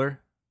be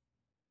fuller.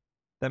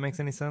 That makes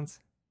any sense?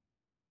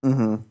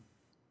 Mm-hmm.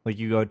 Like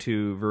you go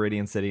to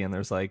Viridian City and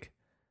there's like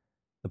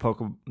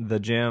the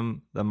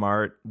gym, the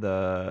mart,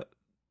 the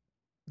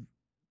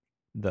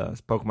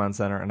Pokemon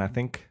Center, and I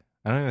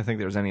don't even think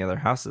there's any other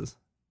houses.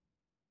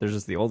 There's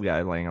just the old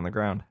guy laying on the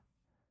ground.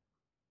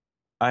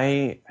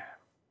 I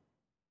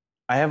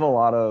have a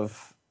lot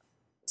of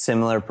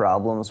similar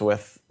problems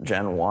with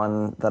Gen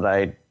 1 that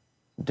I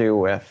do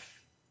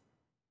with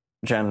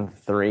Gen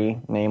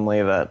 3,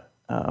 namely that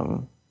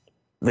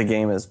the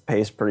game is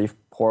paced pretty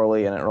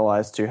poorly and it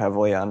relies too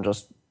heavily on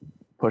just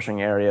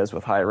pushing areas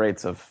with high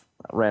rates of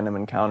random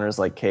encounters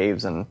like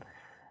caves and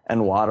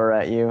and water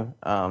at you.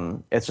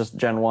 It's just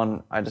Gen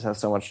 1, I just have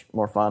so much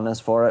more fondness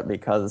for it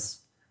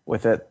because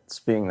with it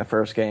being the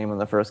first game and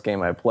the first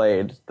game I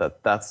played,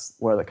 that's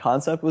where the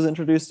concept was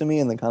introduced to me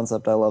and the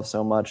concept I love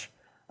so much.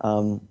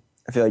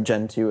 I feel like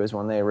Gen 2 is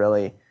when they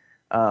really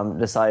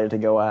decided to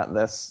go at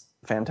this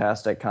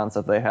fantastic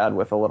concept they had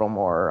with a little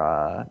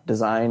more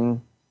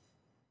design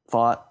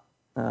thought,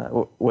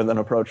 with an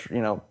approach,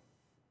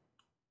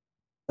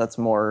 that's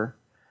more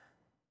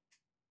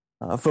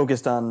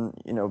focused on,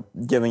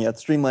 giving it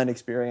streamlined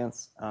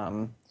experience.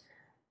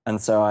 And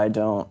so I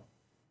don't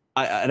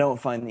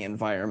find the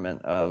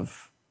environment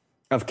of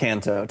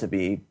Kanto to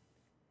be,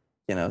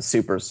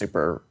 super,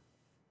 super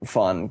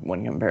fun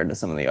when compared to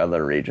some of the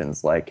other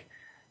regions like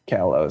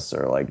Kalos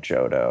or like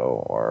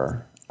Johto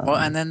or... Well,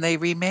 and then they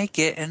remake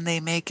it and they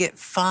make it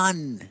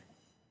fun.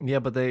 Yeah,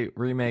 but they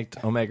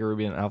remaked Omega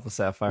Ruby and Alpha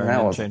Sapphire and That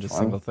didn't wasn't change a fun.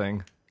 single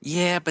thing.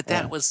 Yeah, but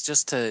that was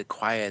just to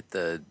quiet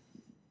the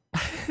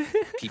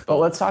people. But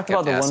let's talk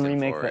kept about the one asking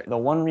remake for it. the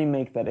one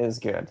remake that is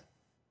good.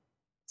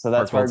 So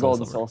that's Heart Heart Gold, Gold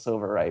and Soul Soul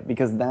Silver, right?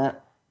 Because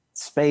that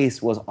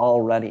space was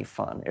already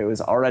fun. It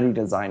was already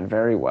designed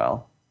very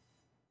well.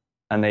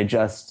 And they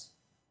just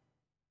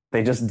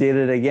did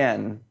it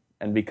again.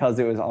 And because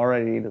it was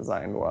already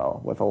designed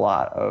well, with a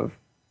lot of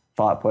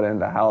thought put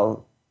into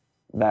how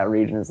that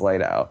region is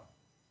laid out,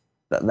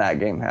 that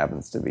game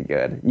happens to be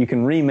good. You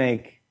can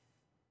remake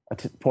a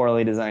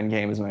poorly designed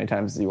game as many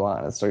times as you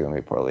want. It's still going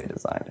to be poorly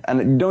designed.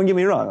 And don't get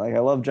me wrong, like I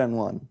love Gen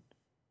 1.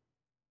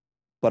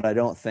 But I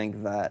don't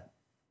think that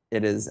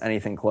it is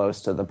anything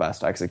close to the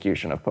best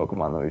execution of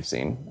Pokemon that we've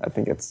seen. I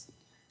think it's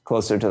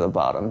closer to the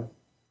bottom.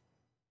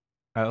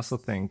 I also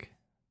think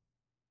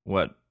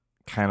what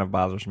kind of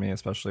bothers me,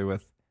 especially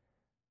with,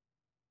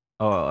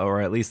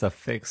 or at least a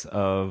fix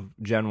of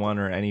Gen 1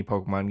 or any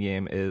Pokemon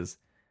game, is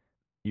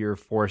you're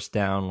forced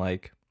down,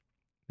 like,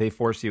 they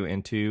force you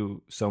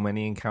into so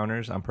many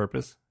encounters on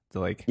purpose to,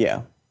 like,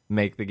 Yeah.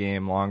 make the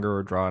game longer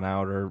or drawn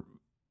out or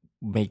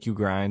make you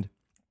grind.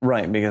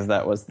 Right, because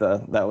that was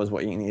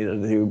what you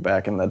needed to do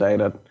back in the day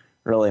to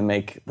really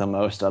make the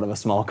most out of a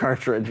small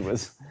cartridge,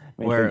 was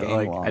make Where, the game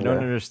like, longer. I don't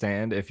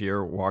understand if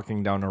you're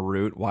walking down a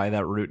route, why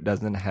that route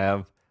doesn't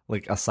have,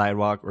 like, a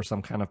sidewalk or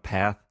some kind of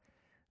path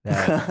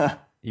that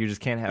you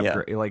just can't have,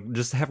 Yeah. like,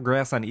 just have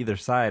grass on either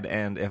side.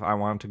 And if I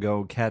want to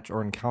go catch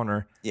or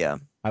encounter, Yeah.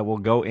 I will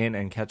go in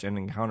and catch an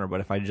encounter. But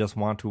if I just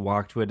want to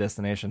walk to a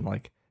destination,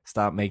 like,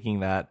 stop making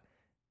that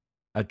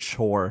a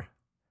chore.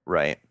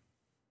 Right.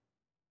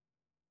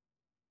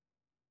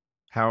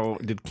 How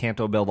did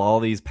Kanto build all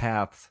these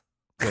paths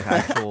with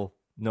actual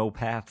no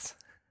paths?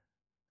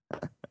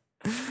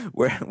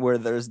 Where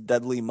there's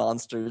deadly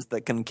monsters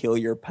that can kill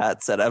your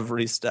pets at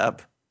every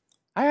step.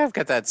 I have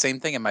got that same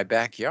thing in my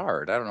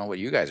backyard. I don't know what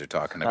you guys are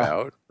talking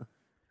about.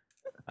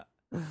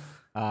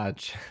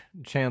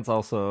 Chance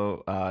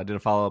also did a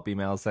follow-up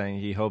email saying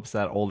he hopes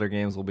that older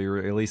games will be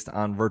released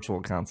on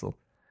Virtual Console.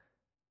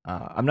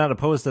 I'm not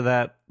opposed to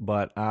that,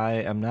 but I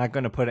am not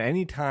going to put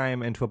any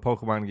time into a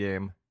Pokemon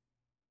game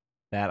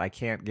that I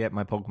can't get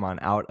my Pokemon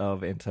out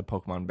of into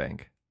Pokemon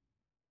Bank.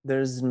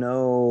 There's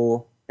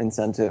no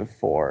incentive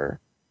for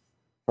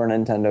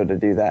Nintendo to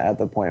do that at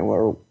the point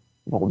where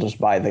we'll just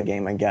buy the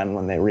game again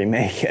when they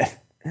remake it.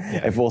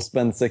 Yeah. If we'll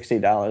spend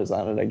 $60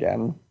 on it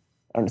again,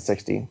 or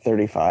 60,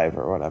 35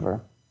 or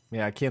whatever.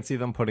 Yeah, I can't see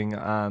them putting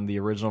on the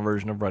original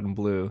version of Red and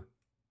Blue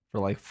for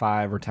like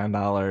 $5 or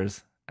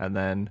 $10 and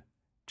then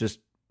just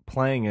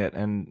playing it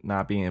and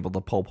not being able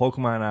to pull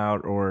Pokemon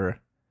out, or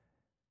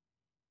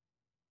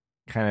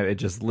kind of it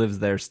just lives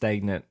there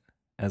stagnant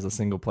as a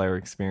single player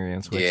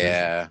experience. Which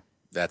Yeah,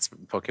 that's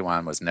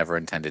Pokemon was never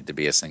intended to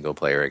be a single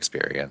player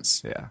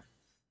experience. Yeah.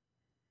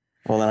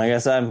 Well, then I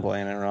guess I'm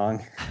playing it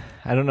wrong.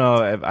 I don't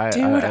know if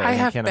Dude, I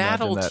have can't imagine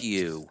battled that.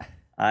 you.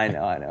 I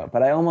know.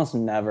 But I almost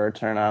never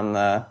turn on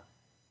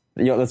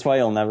that's why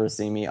you'll never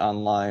see me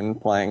online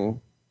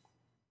playing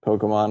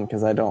Pokemon,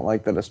 because I don't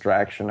like the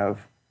distraction of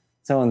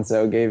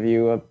so-and-so gave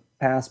you a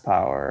pass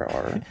power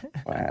or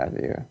what have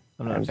you.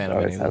 I'm not a I fan just of any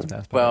always of those have-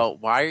 past powers. Well,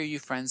 why are you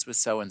friends with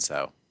so and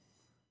so?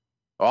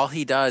 All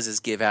he does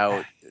is give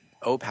out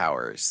O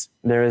powers.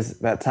 There is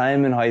that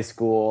time in high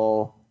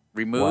school.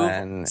 Remove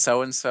When-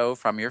 so and so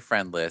from your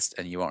friend list,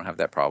 and you won't have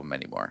that problem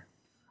anymore.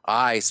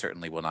 I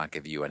certainly will not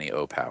give you any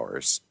O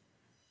powers,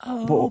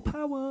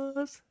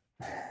 powers.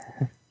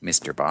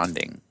 Mr.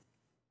 Bonding.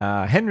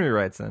 Henry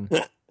writes in.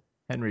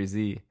 Henry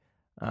Z.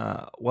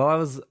 Well, I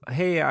was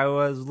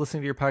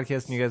listening to your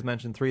podcast and you guys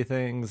mentioned three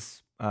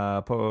things: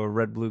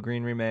 Red, Blue,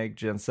 Green remake,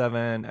 Gen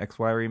 7,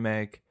 XY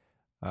remake,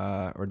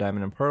 or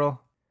Diamond and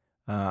Pearl.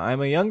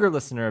 I'm a younger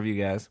listener of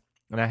you guys,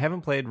 and I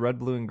haven't played Red,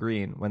 Blue, and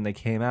Green when they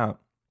came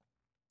out.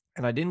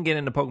 And I didn't get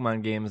into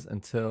Pokemon games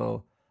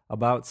until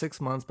about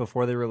 6 months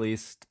before they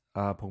released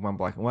Pokemon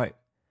Black and White.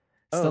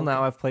 Still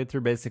now, I've played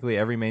through basically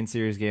every main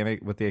series game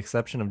with the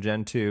exception of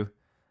Gen 2,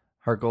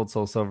 Heart Gold,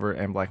 Soul Silver,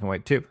 and Black and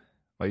White 2.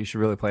 Well, you should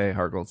really play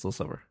Heart Gold, Soul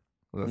Silver.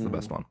 That's the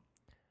best one.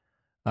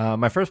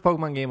 My first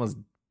Pokemon game was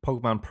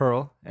Pokemon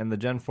Pearl, and the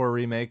Gen 4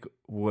 remake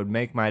would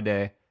make my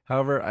day.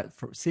 However,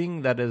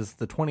 seeing that is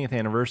the 20th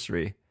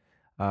anniversary,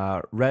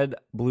 Red,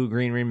 Blue,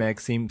 Green remake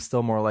seems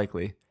still more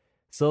likely.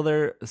 Still,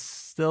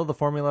 the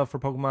formula for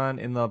Pokemon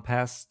in the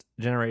past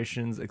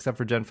generations, except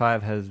for Gen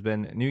 5, has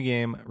been new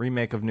game,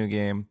 remake of new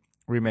game,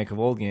 remake of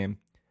old game.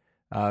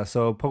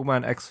 So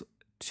Pokemon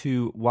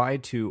X2,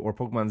 Y2, or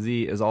Pokemon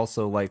Z is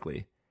also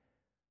likely.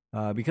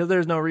 Because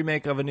there's no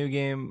remake of a new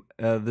game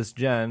this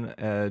gen,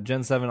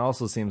 Gen 7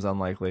 also seems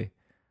unlikely.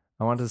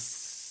 I want a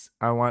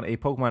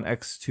Pokemon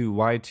X2,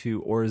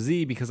 Y2, or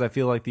Z because I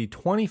feel like the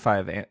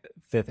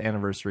 25th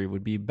anniversary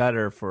would be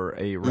better for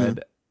a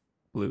red,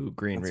 blue,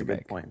 green That's remake.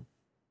 a good point.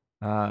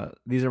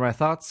 These are my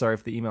thoughts. Sorry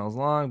if the email is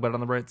long, but on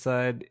the bright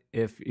side,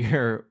 if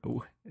your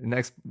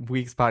next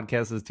week's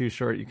podcast is too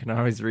short, you can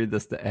always read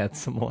this to add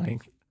some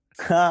length.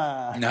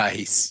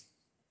 Nice.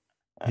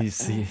 He's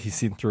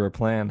seen through our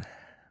plan.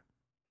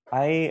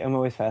 I am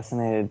always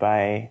fascinated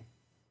by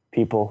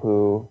people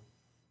who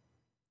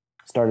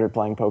started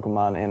playing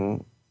Pokemon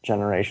in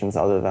generations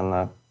other than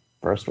the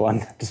first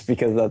one, just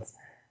because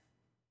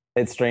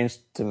it's strange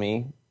to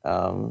me.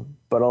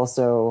 But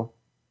also,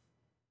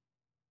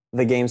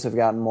 the games have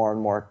gotten more and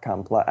more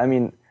complex. I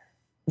mean,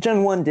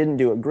 Gen 1 didn't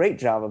do a great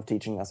job of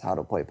teaching us how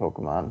to play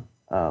Pokemon,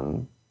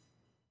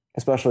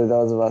 especially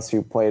those of us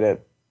who played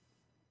it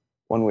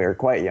when we were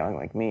quite young,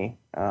 like me.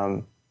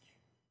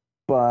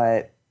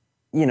 But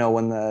you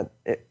know,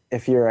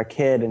 if you're a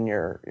kid and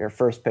when you're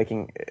first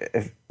picking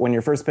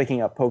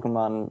up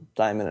Pokemon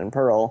Diamond and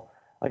Pearl,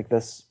 like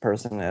this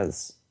person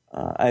is,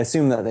 I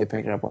assume that they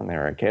picked it up when they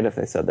were a kid. If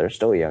they said they're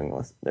still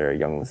young, they're a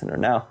young listener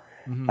now.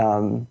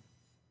 Mm-hmm.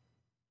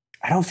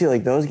 I don't feel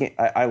like those games.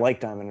 I like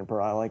Diamond and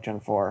Pearl. I like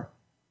Gen 4,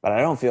 but I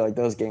don't feel like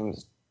those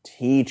games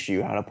teach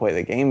you how to play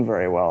the game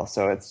very well.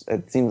 So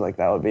it seems like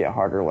that would be a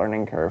harder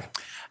learning curve.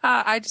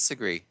 I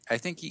disagree. I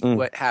think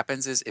what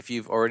happens is if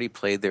you've already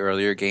played the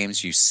earlier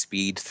games, you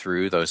speed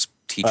through those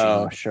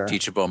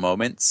teachable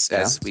moments,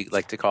 as we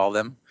like to call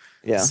them.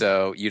 Yeah.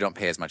 So you don't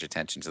pay as much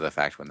attention to the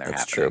fact when they're happening.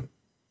 That's true.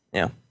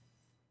 Yeah.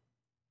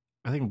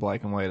 I think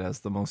Black and White has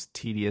the most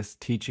tedious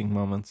teaching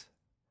moments.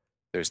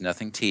 There's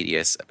nothing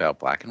tedious about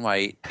Black and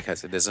White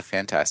because it is a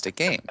fantastic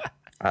game.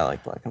 I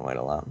like Black and White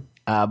a lot.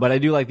 But I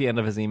do like the end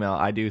of his email.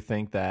 I do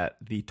think that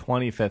the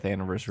 25th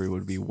anniversary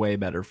would be way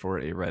better for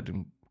a Red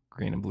and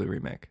Green and Blue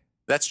remake.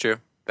 That's true.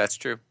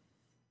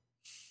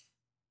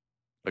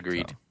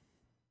 Agreed.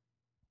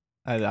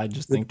 So, I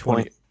just think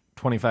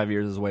 25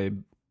 years is way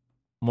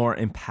more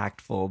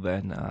impactful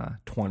than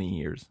 20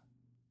 years.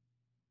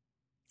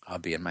 I'll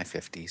be in my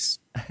 50s.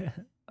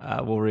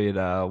 We'll read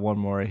one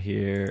more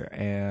here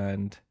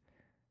and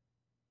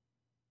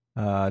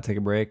take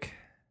a break.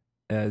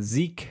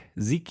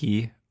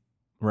 Zeke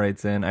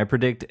writes in, I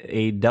predict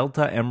a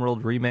Delta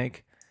Emerald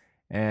remake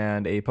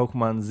and a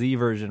Pokemon Z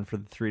version for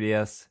the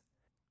 3DS.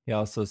 He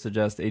also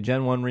suggests a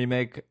Gen 1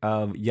 remake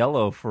of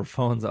Yellow for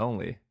phones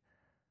only.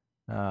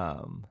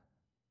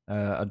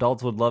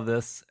 Adults would love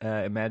this.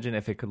 Imagine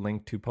if it could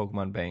link to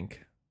Pokemon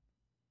Bank.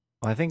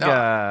 Well, I think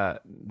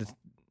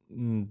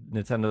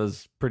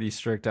Nintendo's pretty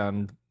strict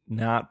on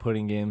not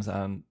putting games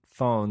on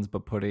phones,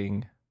 but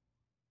putting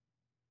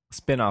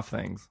spin-off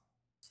things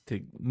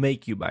to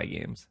make you buy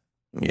games.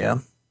 Yeah.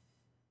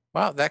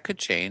 Well, that could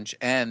change.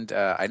 And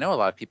I know a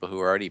lot of people who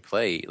already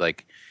play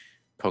like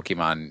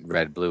Pokemon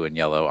Red, Blue, and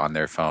Yellow on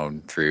their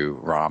phone through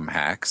ROM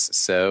hacks.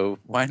 So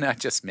why not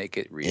just make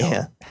it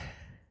real?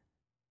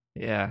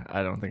 Yeah,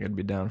 I don't think I'd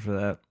be down for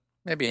that.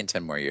 Maybe in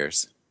 10 more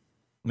years.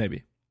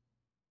 Maybe.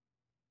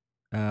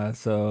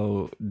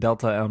 So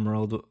Delta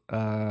Emerald,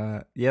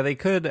 they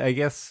could. I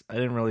guess I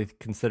didn't really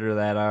consider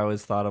that. I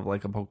always thought of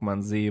like a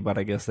Pokemon Z, but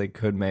I guess they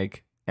could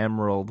make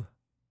Emerald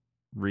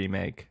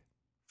remake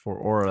for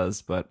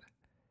Auras, but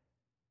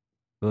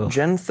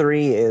Gen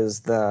 3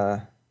 is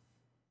the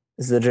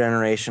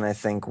generation, I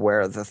think,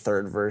 where the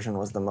third version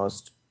was the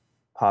most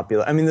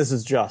popular. I mean, this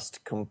is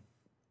just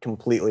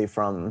completely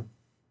from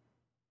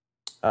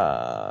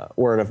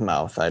word of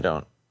mouth. I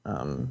don't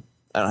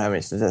have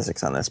any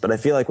statistics on this, but I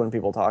feel like when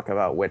people talk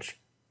about which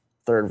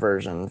third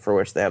version for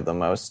which they have the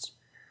most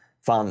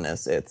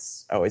fondness,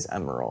 it's always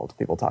Emerald.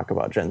 People talk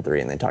about Gen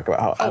 3 and they talk about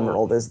how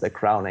Emerald is the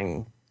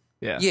crowning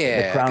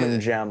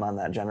gem on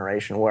that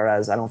generation,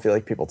 whereas I don't feel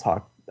like people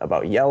talk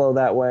about Yellow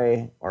that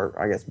way, or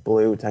I guess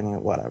Blue,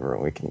 technically, whatever.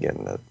 We can get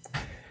into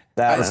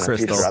that in a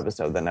future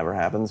episode that never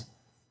happens.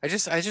 I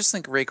just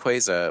think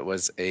Rayquaza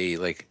was a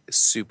like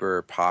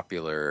super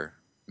popular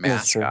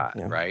mascot,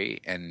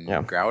 right? And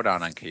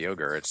Groudon on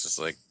Kyogre, it's just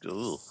like,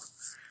 ooh,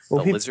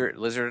 lizard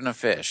and a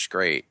fish,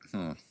 great.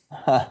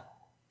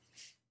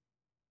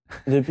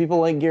 Did people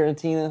like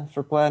Giratina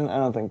for Platinum? I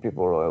don't think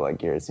people really like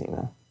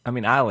Giratina. I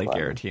mean, I like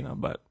Giratina,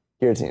 but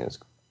Giratina's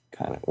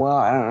kind of, well,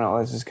 I don't know,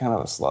 it's just kind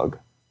of a slug.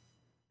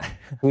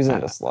 Who's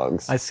into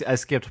slugs? I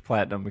skipped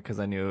Platinum because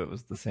I knew it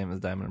was the same as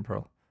Diamond and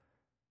Pearl.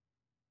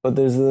 But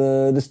there's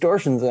the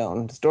Distortion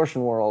Zone,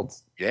 Distortion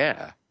Worlds.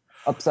 Yeah.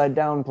 Upside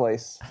down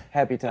place.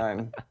 Happy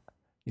time.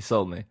 You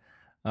sold me.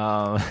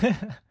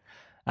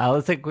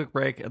 Let's take a quick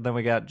break, and then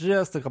we got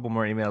just a couple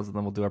more emails, and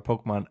then we'll do our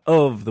Pokemon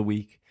of the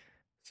week.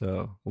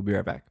 So we'll be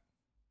right back.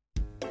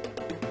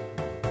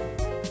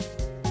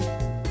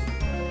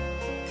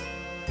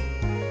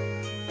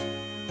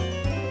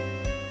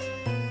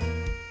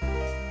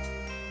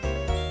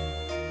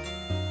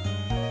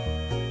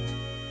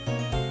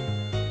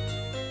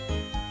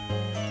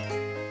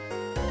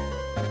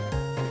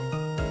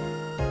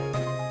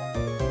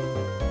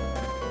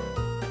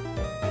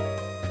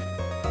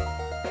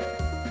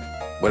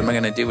 What am I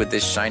gonna do with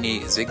this shiny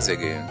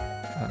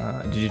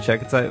Zigzagoon? Did you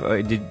check its site?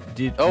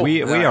 Oh, we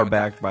no, are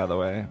back, by the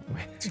way.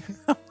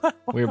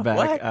 We're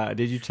back.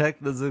 Did you check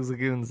the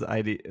Zigzagoon's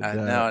ID?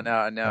 No,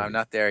 I'm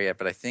not there yet.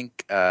 But I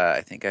think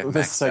I've maxed out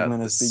This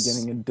segment is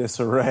beginning in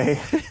disarray.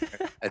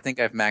 I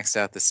think I've maxed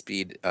out the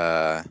speed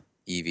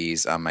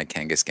EVs on my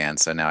Kangaskhan,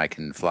 so now I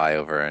can fly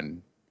over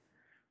and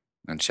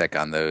check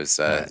on those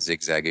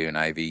Zigzagoon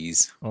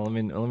IVs.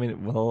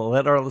 Well,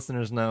 let our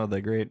listeners know the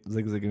great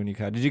Zigzagoon you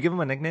caught. Did you give him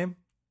a nickname?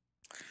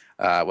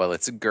 Well,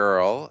 it's a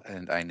girl,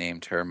 and I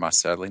named her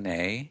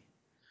Marceline.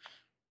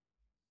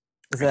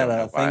 Is that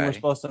a thing we're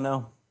supposed to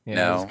know? Yeah,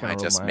 No, I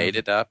just made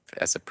it up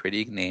as a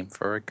pretty name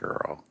for a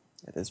girl.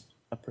 It is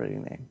a pretty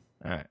name.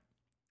 All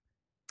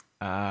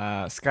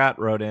right. Scott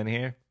wrote in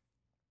here.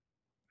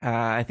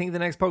 I think the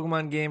next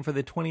Pokemon game for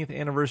the 20th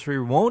anniversary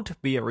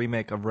won't be a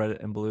remake of Red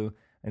and Blue,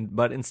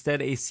 but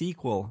instead a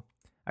sequel.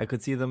 I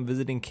could see them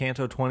visiting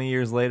Kanto 20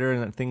 years later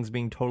and things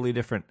being totally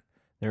different.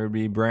 There would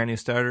be brand new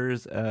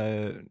starters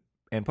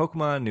and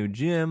Pokemon, new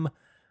gym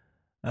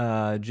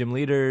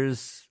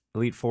leaders,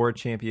 Elite Four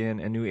champion,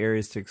 and new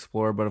areas to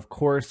explore. But of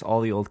course, all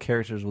the old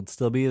characters would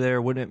still be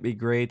there. Wouldn't it be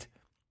great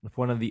if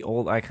one of the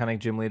old iconic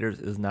gym leaders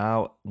is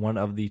now one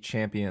of the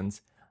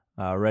champions?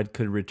 Red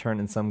could return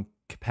in some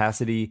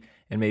capacity,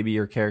 and maybe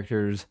your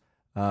character's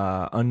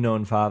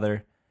unknown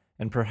father.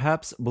 And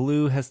perhaps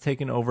Blue has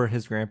taken over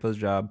his grandpa's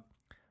job.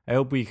 I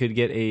hope we could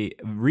get a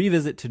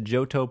revisit to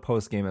Johto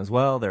postgame as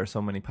well. There are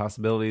so many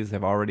possibilities.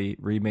 They've already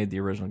remade the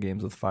original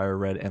games with Fire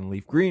Red and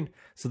Leaf Green.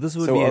 So this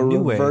would be a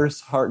new way. A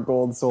reverse Heart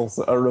Gold,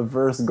 a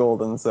reverse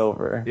Gold and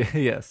Silver.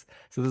 Yes.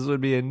 So this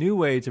would be a new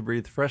way to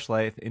breathe fresh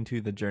life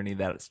into the journey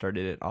that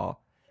started it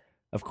all.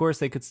 Of course,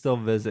 they could still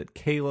visit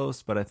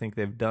Kalos, but I think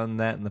they've done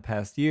that in the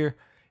past year.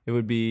 It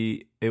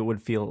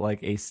would feel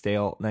like a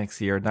stale next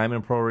year.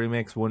 Diamond Pro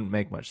remakes wouldn't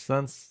make much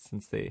sense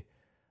since they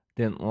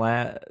didn't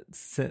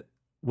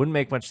wouldn't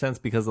make much sense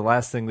because the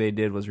last thing they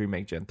did was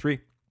remake Gen 3.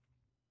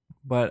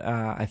 But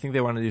I think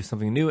they want to do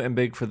something new and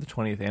big for the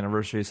 20th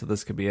anniversary, so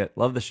this could be it.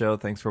 Love the show.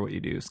 Thanks for what you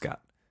do, Scott.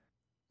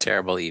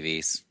 Terrible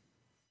EVs.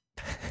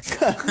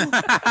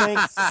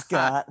 Thanks,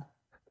 Scott.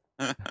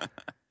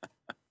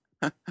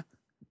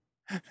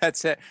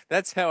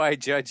 That's how I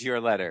judge your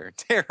letter.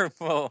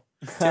 Terrible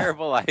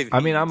IVs. I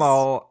mean, I'm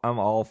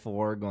all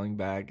for going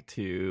back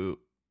to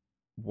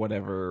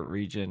whatever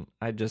region.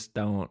 I just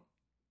don't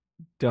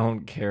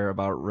care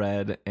about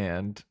Red,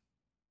 and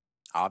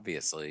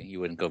obviously you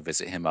wouldn't go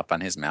visit him up on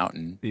his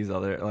mountain. These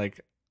other, like,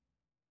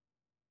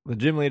 the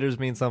gym leaders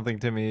mean something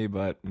to me,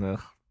 but I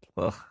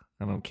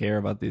don't care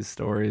about these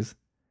stories.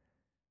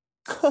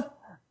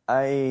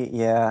 I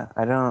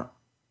don't.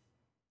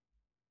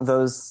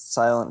 Those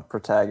silent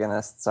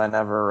protagonists, I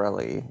never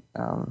really.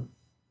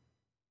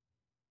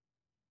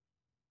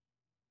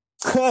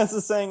 This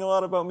is saying a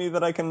lot about me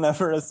that I can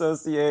never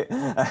associate.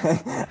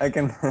 I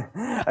can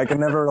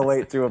never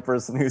relate to a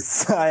person who's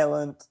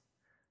silent.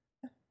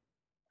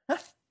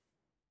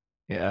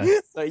 Yeah.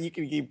 So you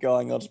can keep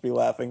going. I'll just be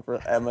laughing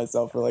at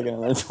myself for like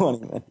another 20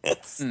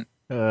 minutes.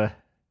 I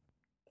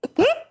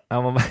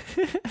want my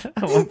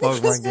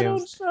Pokemon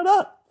games. Shut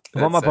up.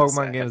 I want my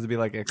Pokemon games to be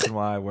like X and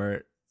Y,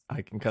 where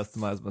I can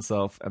customize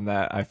myself, and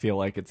that I feel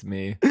like it's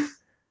me.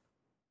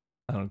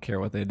 I don't care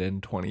what they did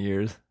in 20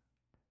 years.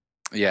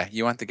 Yeah,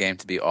 you want the game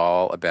to be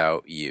all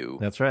about you.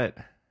 That's right.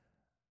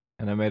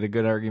 And I made a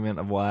good argument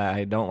of why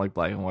I don't like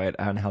Black and White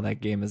and how that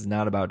game is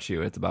not about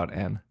you, it's about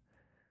N.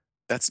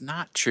 That's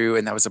not true,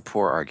 and that was a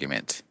poor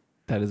argument.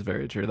 That is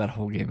very true. That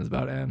whole game is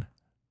about N.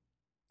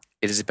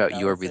 It is about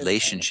your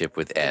relationship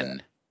with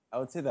N. I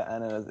would say that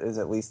N is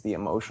at least the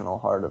emotional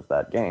heart of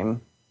that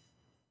game.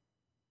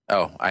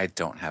 Oh, I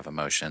don't have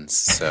emotions,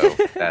 so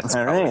that's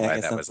probably why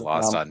that was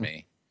lost on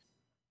me.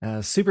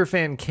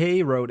 Superfan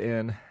K wrote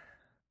in,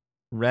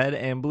 Red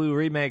and Blue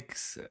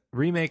remakes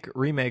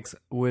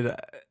would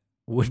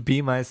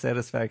be my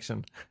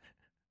satisfaction.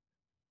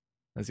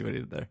 I see what he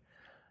did there.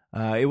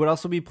 It would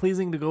also be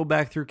pleasing to go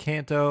back through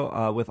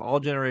Kanto with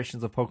all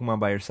generations of Pokemon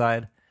by your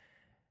side.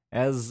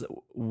 As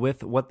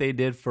with what they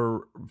did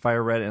for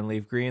Fire Red and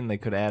Leaf Green, they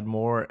could add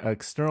more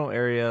external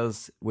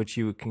areas which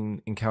you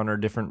can encounter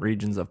different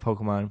regions of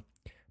Pokemon.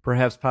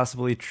 Perhaps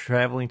possibly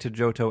traveling to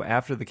Johto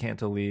after the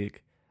Kanto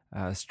League.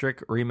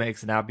 Strict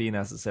remakes not be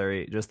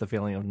necessary. Just the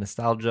feeling of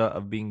nostalgia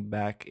of being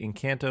back in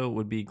Kanto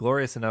would be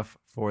glorious enough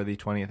for the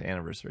 20th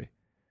anniversary.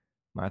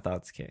 My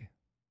thoughts, Kay.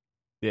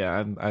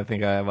 Yeah, I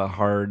think I have a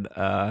hard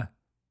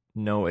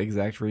no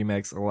exact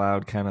remakes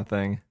allowed kind of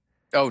thing.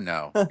 Oh,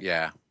 no.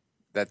 Yeah.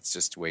 That's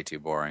just way too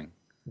boring.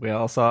 We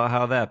all saw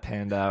how that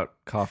panned out.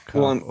 Cough,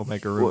 cough,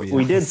 Omega Ruby.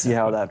 We did see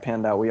how that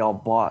panned out. We all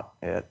bought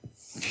it.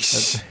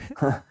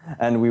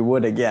 And we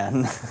would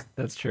again.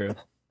 That's true.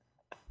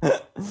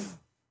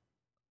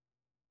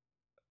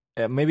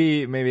 Yeah,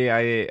 maybe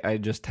I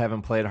just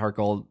haven't played Heart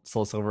Gold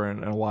Soul Silver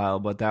in a while,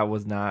 but that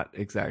was not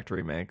exact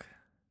remake.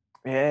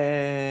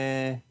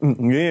 Yeah.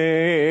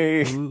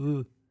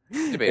 Ooh.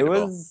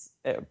 Debatable.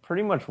 It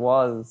pretty much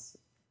was.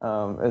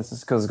 It's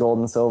just because Gold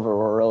and Silver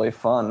were really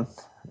fun.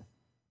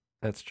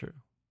 That's true.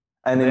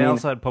 I They mean,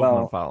 also had Pokemon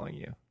well, following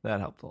you. That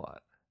helped a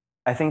lot.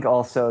 I think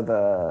also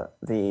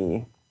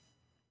the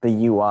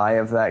UI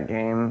of that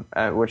game,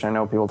 which I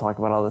know people talk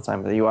about all the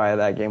time, but the UI of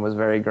that game was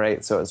very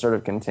great. So it sort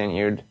of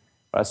continued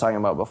what I was talking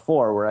about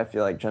before, where I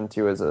feel like Gen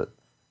 2 is a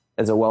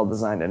well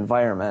designed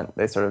environment.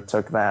 They sort of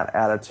took that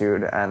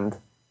attitude and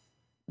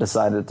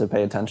decided to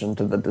pay attention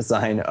to the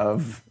design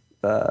of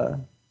the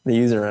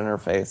user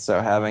interface.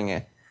 So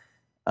having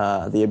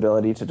the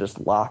ability to just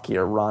lock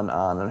your run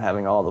on and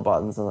having all the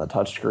buttons on the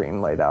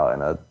touchscreen laid out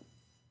in a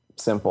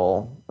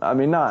simple, I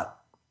mean, not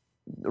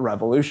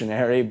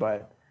revolutionary,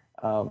 but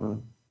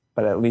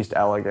at least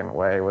elegant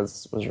way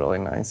was really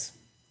nice.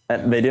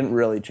 And they didn't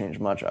really change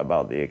much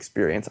about the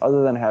experience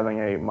other than having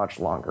a much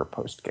longer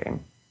post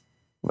game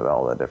with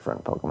all the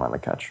different Pokemon to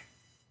catch.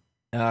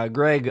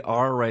 Greg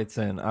R writes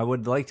in, I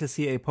would like to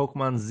see a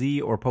Pokemon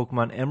Z or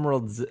Pokemon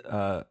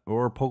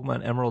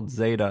Emerald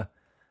Zeta.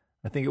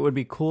 I think it would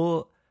be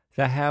cool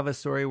to have a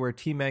story where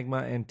Team Magma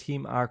and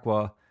Team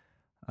Aqua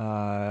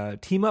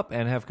team up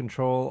and have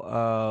control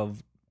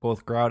of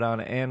both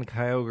Groudon and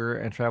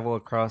Kyogre and travel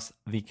across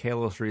the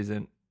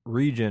Kalos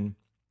region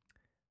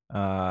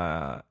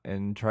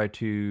and try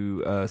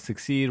to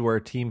succeed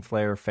where Team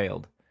Flare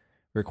failed.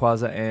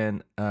 Rayquaza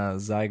and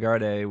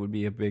Zygarde would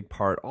be a big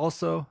part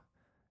also.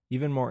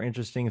 Even more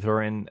interesting,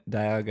 throw in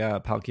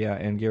Dialga, Palkia,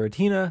 and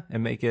Giratina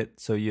and make it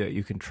so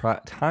you can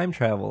time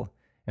travel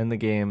in the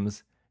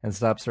games and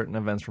stop certain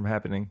events from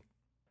happening.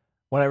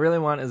 What I really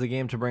want is a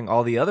game to bring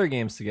all the other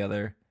games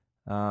together.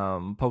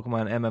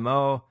 Pokemon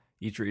MMO,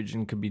 each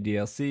region could be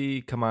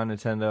DLC. Come on,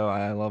 Nintendo,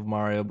 I love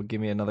Mario, but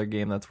give me another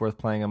game that's worth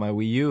playing on my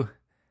Wii U.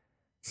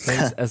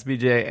 Thanks,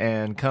 SBJ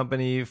and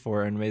company,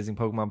 for an amazing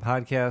Pokemon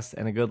podcast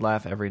and a good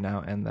laugh every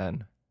now and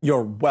then.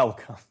 You're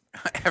welcome.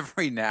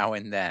 Every now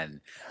and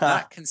then.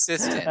 Not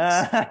consistent.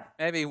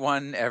 Maybe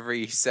one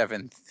every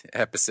 7th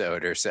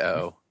episode or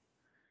so.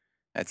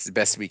 That's the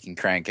best we can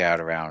crank out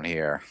around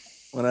here.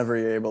 Whenever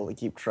you're able to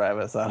keep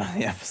Travis out of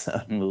the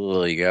episode.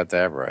 Well, you got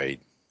that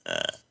right.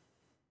 I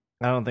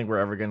don't think we're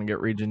ever going to get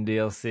region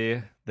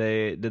DLC.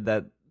 They did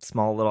that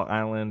small little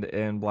island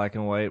in Black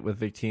and White with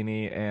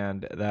Victini,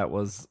 and that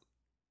was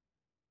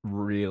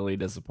really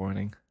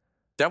disappointing.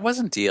 That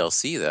wasn't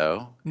DLC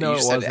though. No,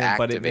 it wasn't.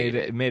 But it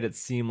made it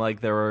seem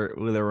like there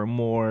were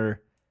more,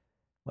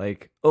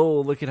 like,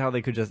 oh, look at how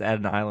they could just add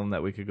an island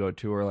that we could go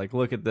to, or like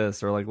look at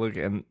this, or like look,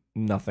 and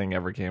nothing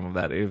ever came of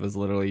that. It was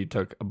literally you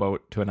took a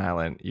boat to an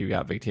island, you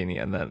got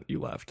Victini, and then you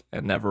left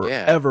and never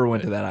ever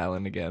went to that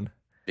island again.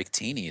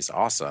 Victini is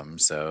awesome,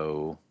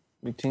 so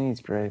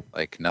Victini's great.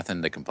 Like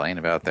nothing to complain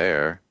about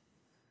there.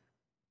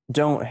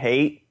 Don't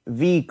hate,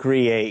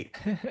 V-create.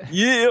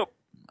 Yep.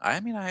 I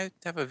mean, I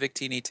have a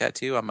Victini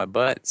tattoo on my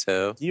butt,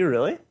 so... Do you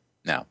really?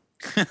 No.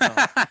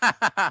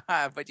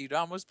 Oh. But you'd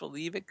almost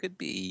believe it could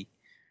be.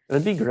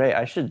 That'd be great.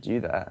 I should do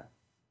that.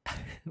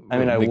 I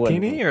mean, I would.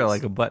 Victini or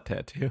like a butt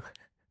tattoo?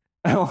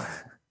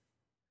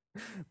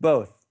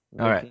 Both.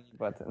 All right.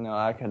 But no,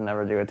 I could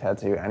never do a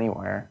tattoo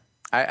anywhere.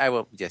 I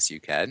will. Yes, you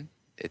can.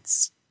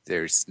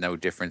 There's no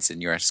difference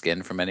in your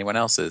skin from anyone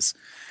else's.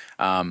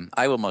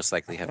 I will most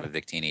likely have a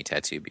Victini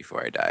tattoo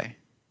before I die.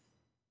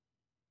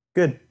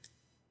 Good.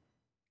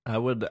 I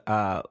would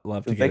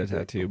love to get a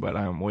tattoo, but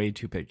I'm way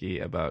too picky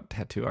about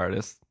tattoo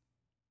artists.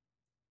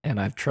 And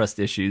I have trust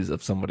issues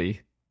of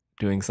somebody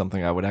doing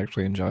something I would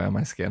actually enjoy on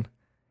my skin.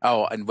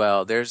 Oh, and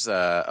well, there's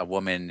a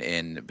woman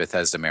in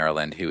Bethesda,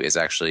 Maryland, who is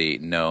actually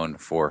known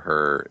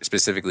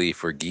specifically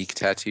for geek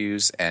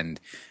tattoos and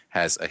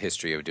has a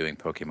history of doing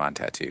Pokemon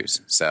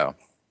tattoos. So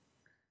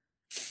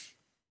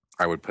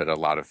I would put a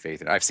lot of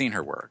faith in I've seen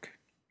her work.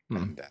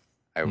 And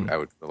I would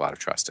put a lot of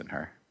trust in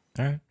her.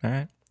 All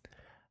right.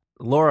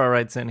 Laura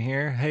writes in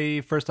here,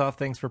 hey, first off,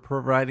 thanks for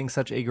providing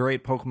such a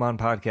great Pokemon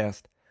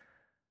podcast.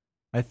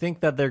 I think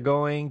that they're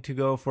going to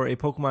go for a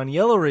Pokemon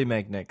Yellow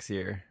remake next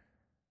year.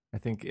 I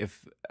think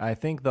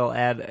they'll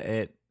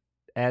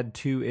add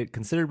to it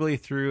considerably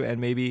through and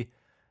maybe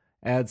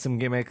add some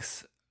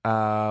gimmicks.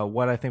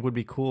 What I think would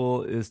be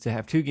cool is to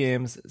have two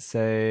games,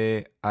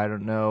 say, I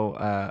don't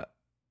know,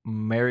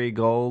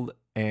 Marigold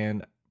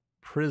and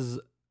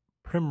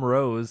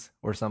Primrose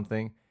or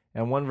something.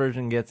 And one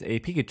version gets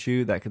a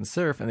Pikachu that can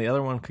surf, and the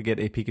other one could get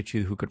a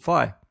Pikachu who could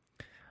fly.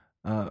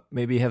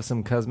 Maybe have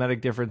some cosmetic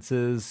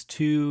differences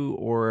too,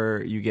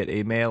 or you get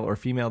a male or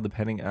female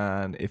depending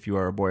on if you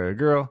are a boy or a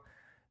girl.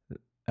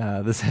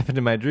 This happened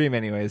in my dream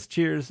anyways.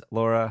 Cheers,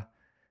 Laura.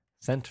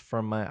 Sent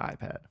from my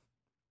iPad.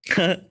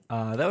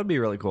 That would be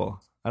really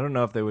cool. I don't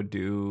know if they would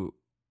do...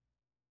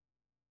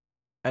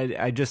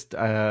 I just,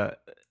 at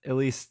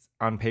least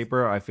on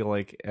paper, I feel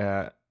like...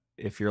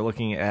 if you're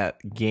looking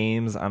at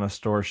games on a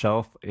store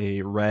shelf,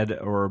 a red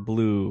or a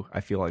blue, I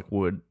feel like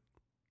would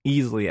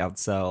easily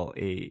outsell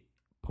a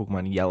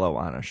Pokemon Yellow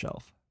on a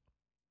shelf.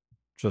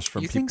 Just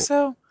from people. You think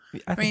so?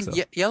 I mean, so.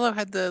 Yellow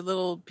had the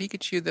little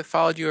Pikachu that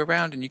followed you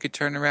around, and you could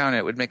turn around and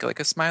it would make like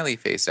a smiley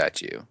face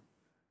at you.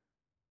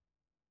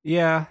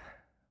 Yeah.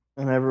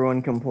 And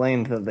everyone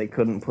complained that they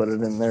couldn't put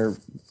it in their...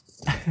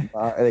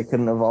 they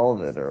couldn't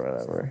evolve it or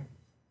whatever.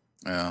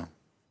 Oh.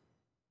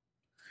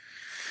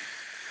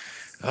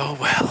 Oh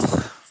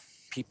well,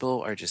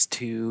 people are just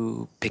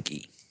too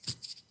picky.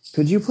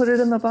 Could you put it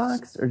in the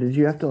box, or did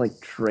you have to like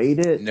trade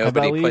it?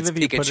 Nobody believe puts if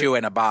you put Pikachu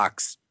in a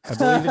box. I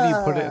believe if you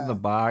put it in the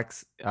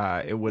box,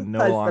 it would no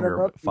I set him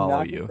longer up, you follow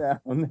knock it you.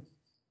 down.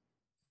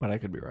 But I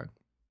could be wrong.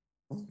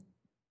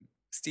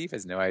 Steve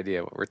has no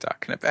idea what we're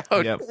talking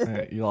about.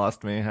 Yep, you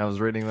lost me. I was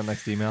reading the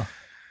next email.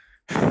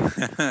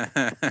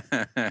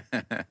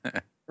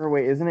 Or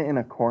wait, isn't it in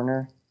a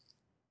corner?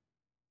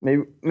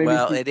 Maybe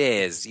Well, it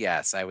is.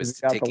 Yes, I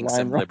was got the taking line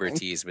some wrong.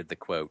 liberties with the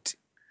quote.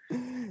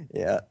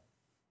 Yeah.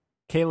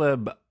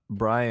 Caleb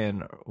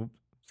Bryan, oops,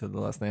 said the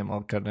last name.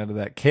 I'll cut into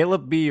that.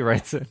 Caleb B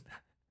writes in.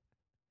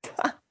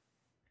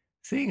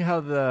 Seeing how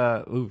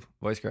the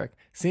voice crack.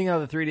 Seeing how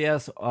the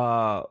 3DS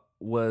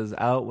was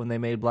out when they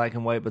made Black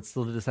and White, but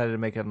still decided to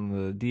make it on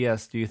the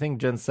DS. Do you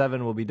think Gen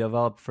 7 will be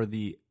developed for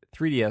the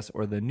 3DS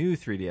or the new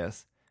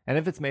 3DS? And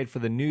if it's made for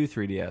the new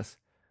 3DS,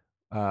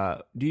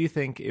 do you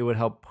think it would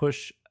help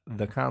push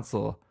the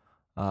console?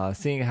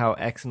 Seeing how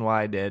X and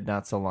Y did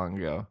not so long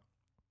ago.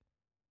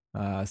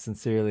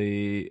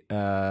 Sincerely,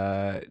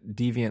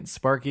 Deviant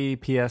Sparky.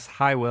 P.S.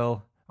 Hi,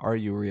 Will. Are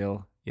you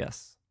real?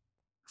 Yes.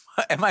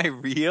 Am I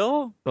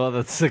real? Well,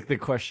 that's like the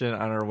question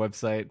on our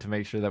website to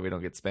make sure that we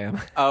don't get spam.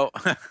 Oh.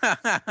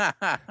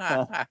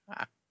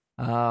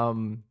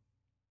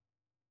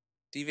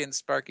 Deviant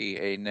Sparky,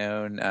 a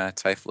known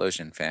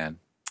Typhlosion fan.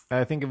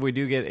 I think if we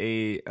do get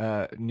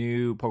a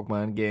new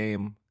Pokemon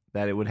game,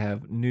 that it would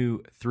have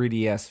new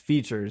 3DS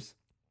features,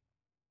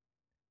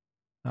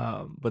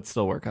 but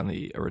still work on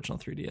the original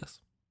 3DS.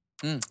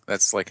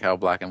 That's like how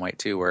Black and White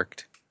 2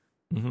 worked.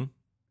 Mm-hmm.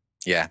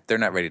 Yeah, they're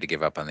not ready to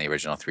give up on the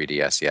original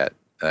 3DS yet.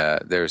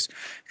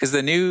 Because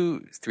the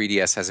new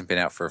 3DS hasn't been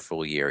out for a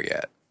full year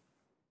yet.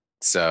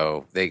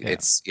 So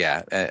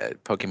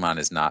Pokemon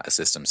is not a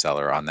system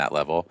seller on that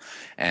level.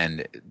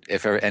 And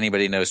if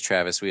anybody knows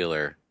Travis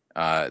Wheeler,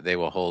 they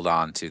will hold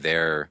on to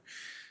their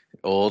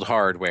old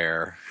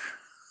hardware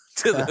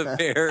to the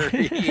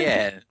very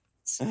end.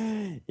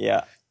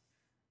 Yeah.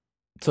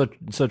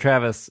 So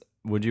Travis,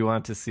 would you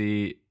want to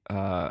see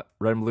Red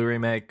and Blue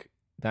remake,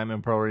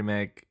 Diamond Pearl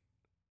remake,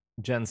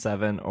 Gen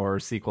 7,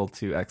 or sequel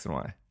to X and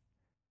Y?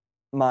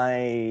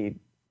 My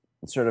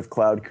sort of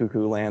Cloud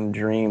Cuckoo Land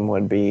dream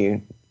would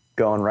be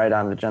going right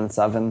on to Gen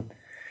 7,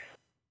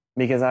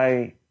 because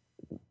I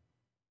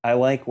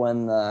like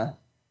when the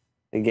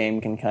game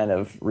can kind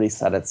of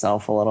reset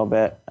itself a little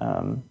bit.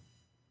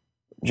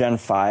 Gen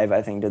 5,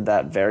 I think, did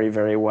that very,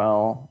 very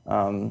well.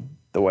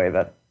 The way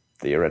that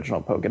the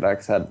original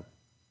Pokedex had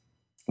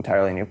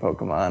entirely new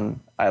Pokemon.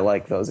 I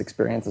like those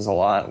experiences a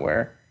lot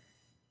where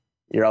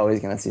you're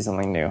always going to see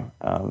something new.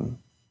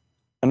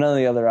 None of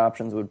the other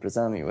options would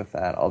present me with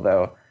that,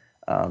 although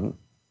I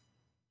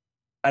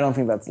don't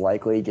think that's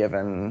likely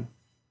given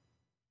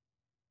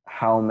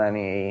how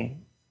many,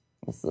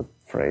 what's the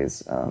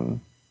phrase?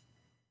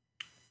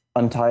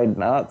 Untied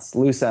knots,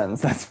 loose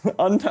ends. That's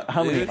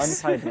how many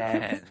untied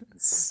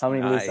knots, how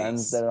many loose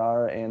ends there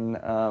are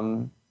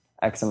in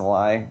X and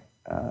Y,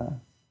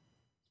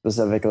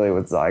 specifically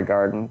with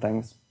Zygarde and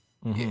things.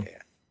 Mm-hmm.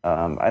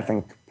 Yeah. I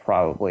think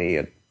probably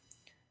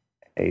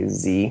a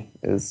Z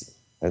is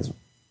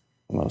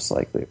most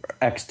likely.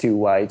 X2,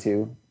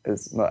 Y2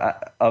 is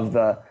of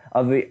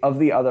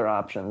the other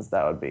options.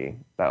 That would be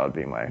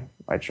my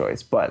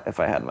choice. But if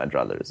I had my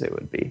druthers, it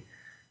would be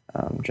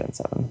Gen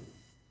 7.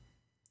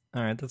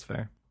 All right, that's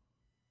fair.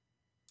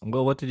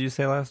 Well, what did you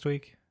say last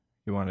week?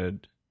 You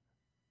wanted?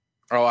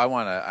 Oh, I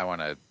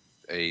want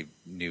a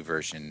new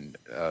version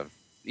of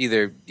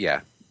either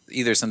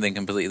something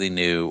completely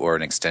new or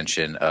an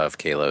extension of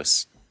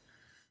Kalos.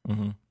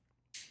 Mm-hmm.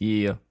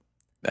 Yeah.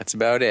 That's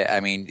about it. I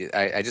mean,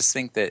 I just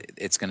think that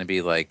it's going to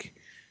be like,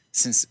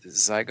 since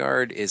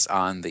Zygarde is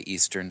on the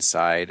eastern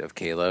side of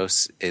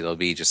Kalos, it'll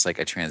be just like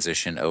a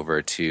transition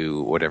over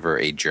to whatever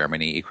a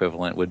Germany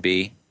equivalent would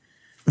be.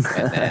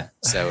 And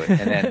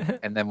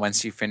then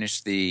once you finish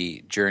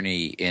the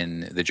journey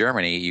in the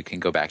Germany, you can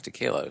go back to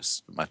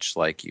Kalos, much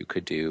like you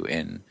could do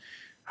in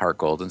Heart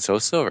Gold and Soul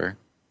Silver,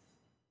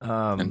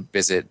 and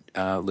visit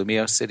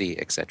Lumio City,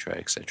 etc.,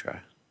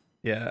 etc.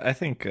 Yeah, I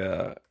think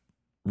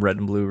Red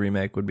and Blue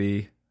remake would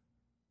be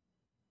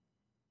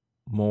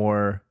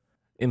more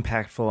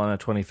impactful on a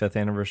 25th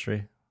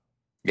anniversary.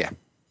 Yeah.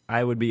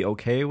 I would be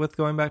okay with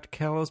going back to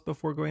Kalos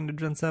before going to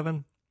Gen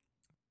 7,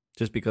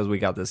 just because we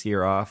got this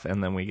year off,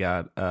 and then we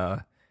got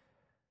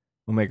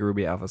Omega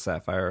Ruby Alpha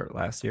Sapphire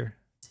last year.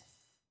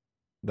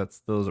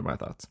 Those are my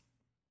thoughts.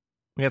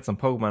 We got some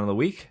Pokemon of the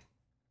Week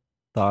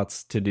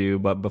thoughts to do,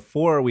 but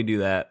before we do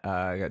that,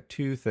 I got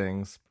two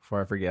things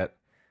before I forget.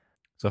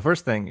 So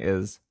first thing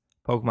is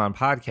Pokemon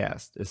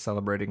Podcast is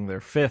celebrating their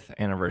 5th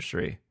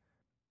anniversary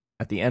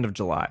at the end of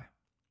July.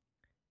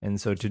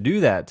 And so to do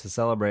that, to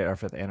celebrate our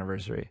 5th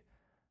anniversary,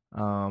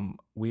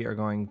 we are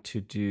going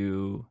to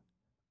do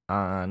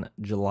on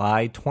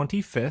July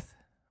 25th,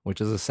 which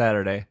is a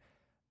Saturday,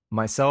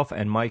 myself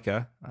and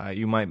Micah,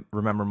 you might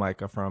remember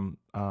Micah from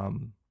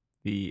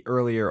the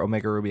earlier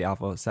Omega Ruby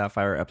Alpha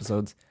Sapphire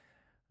episodes.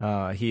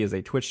 He is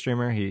a Twitch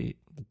streamer.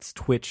 It's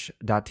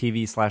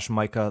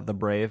twitch.tv/Micah the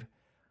Brave.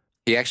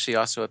 He actually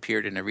also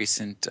appeared in a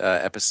recent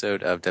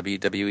episode of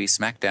WWE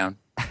SmackDown,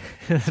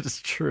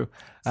 That's true.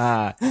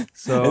 Is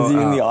he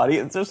in the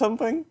audience or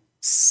something?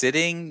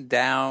 sitting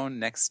down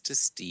next to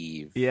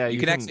Steve. Yeah, You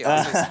you can can- actually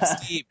also see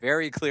Steve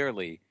very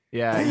clearly.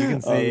 Yeah, you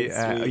can see.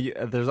 that's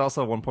sweet. There's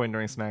also one point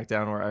during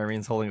SmackDown where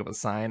Irene's holding up a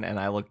sign, and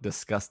I look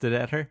disgusted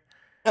at her.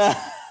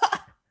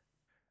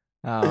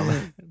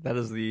 That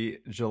is the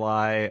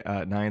July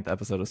 9th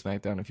episode of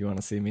SmackDown. If you want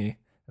to see me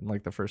in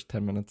like the first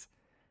 10 minutes.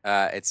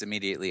 It's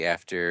immediately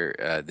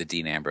after the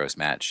Dean Ambrose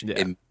match.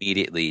 Yeah.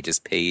 Immediately,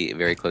 just pay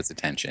very close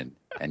attention,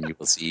 and you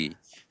will see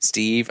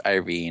Steve,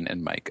 Irene,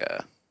 and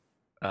Micah.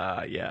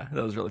 Yeah,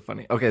 that was really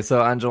funny. Okay,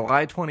 so on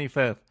July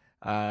 25th,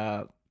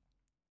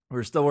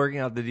 we're still working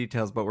out the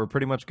details, but we're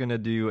pretty much going to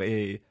do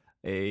a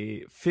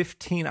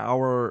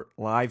 15-hour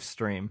live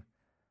stream.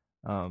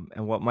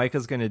 And what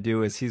Micah's going to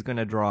do is he's going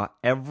to draw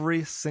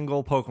every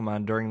single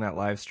Pokemon during that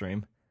live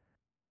stream.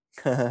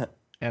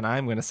 And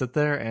I'm going to sit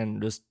there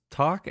and just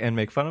talk and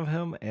make fun of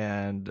him.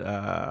 And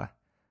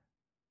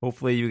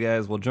hopefully you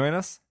guys will join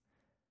us.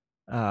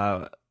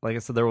 Like I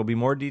said, there will be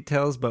more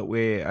details, but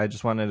I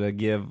just wanted to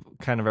give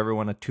kind of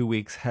everyone a 2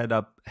 weeks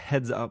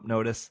heads up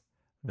notice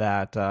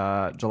that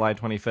July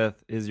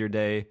 25th is your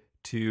day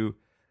to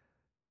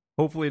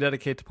hopefully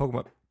dedicate to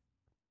Pokemon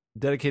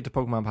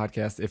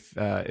podcast if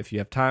you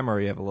have time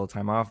or you have a little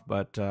time off.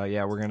 But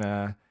yeah, we're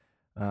gonna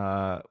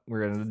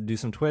do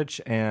some Twitch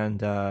and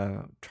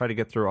try to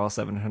get through all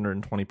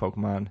 720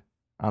 Pokemon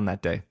on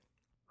that day.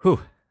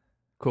 Whew,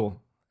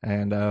 cool.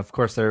 And of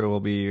course, there will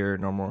be your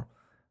normal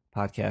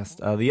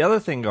podcast. The other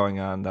thing going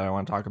on that I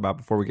want to talk about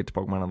before we get to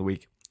Pokemon of the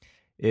Week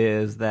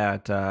is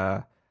that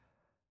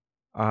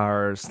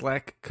our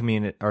Slack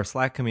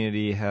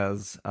community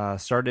has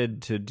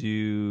started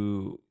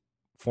to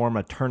form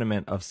a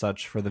tournament of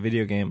such for the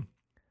video game.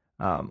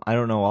 I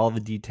don't know all the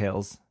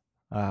details,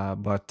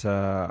 but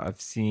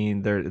I've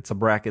seen it's a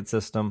bracket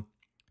system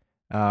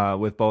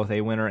with both a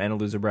winner and a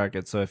loser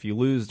bracket. So if you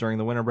lose during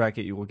the winner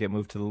bracket, you will get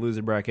moved to the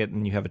loser bracket,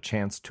 and you have a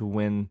chance to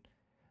win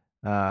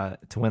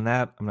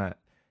that.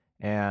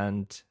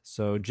 And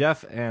so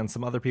Jeff and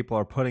some other people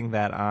are putting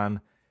that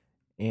on.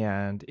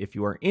 And if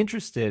you are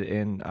interested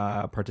in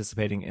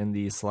participating in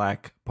the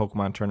Slack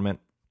Pokemon tournament,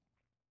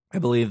 I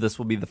believe this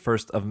will be the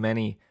first of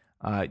many.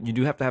 You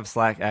do have to have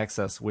Slack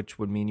access, which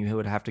would mean you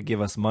would have to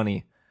give us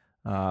money,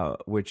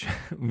 which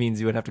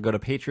means you would have to go to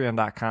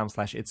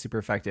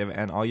patreon.com/itssupereffective,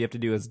 and all you have to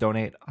do is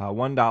donate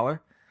 $1,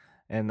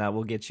 and that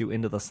will get you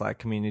into the Slack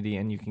community,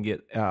 and you can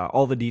get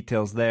all the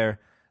details there.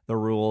 The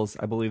rules,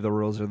 I believe the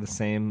rules are the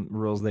same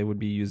rules they would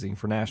be using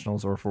for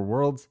Nationals or for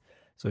Worlds.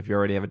 So if you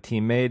already have a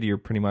team made, you're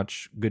pretty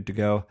much good to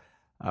go.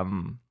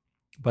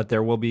 But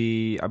there will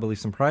be, I believe,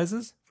 some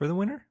prizes for the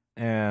winner.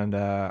 And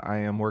I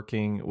am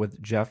working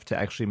with Jeff to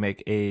actually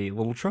make a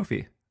little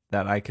trophy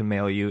that I can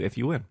mail you if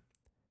you win.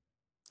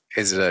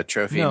 Is it a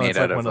trophy made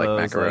out of like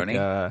macaroni?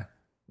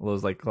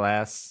 Those like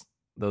glass.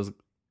 Those.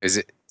 Is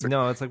it?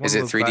 No, it's like one is of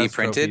it those 3D glass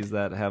printed? trophies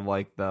that have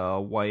like the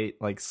white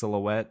like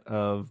silhouette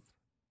of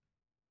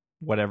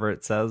whatever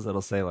it says.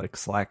 It'll say like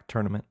Slack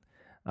tournament.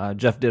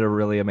 Jeff did a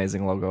really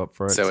amazing logo up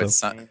for it. So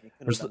it's Man, you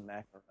could have done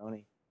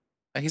macaroni.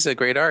 He's a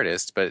great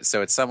artist, but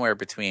so it's somewhere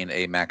between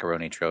a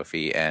macaroni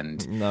trophy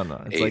and no,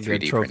 it's a like a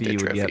 3D trophy printed you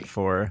would trophy. get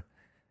for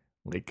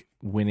like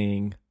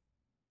winning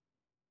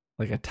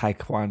like a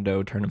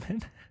taekwondo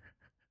tournament.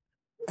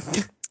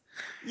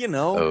 You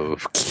know,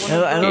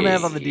 Okay. I don't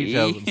have all the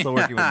details. I'm still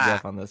working with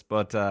Jeff on this,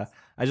 but I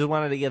just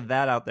wanted to get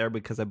that out there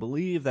because I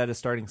believe that is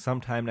starting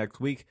sometime next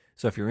week.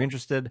 So if you're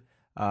interested,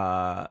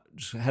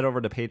 just head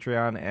over to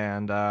Patreon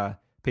and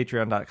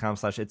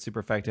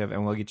patreon.com/itssupereffective,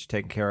 and we'll get you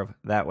taken care of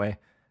that way.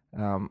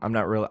 I'm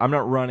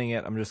not running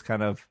it. I'm just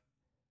kind of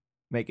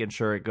making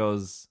sure it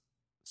goes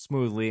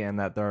smoothly and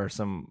that there are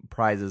some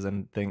prizes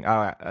and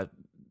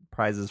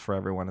prizes for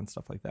everyone and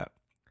stuff like that.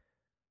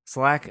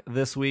 Slack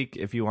this week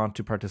if you want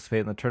to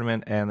participate in the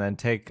tournament, and then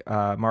take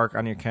mark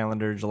on your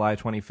calendar. July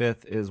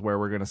 25th is where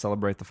we're going to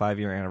celebrate the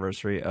 5-year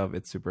anniversary of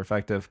It's Super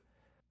Effective.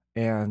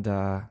 And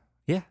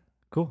yeah,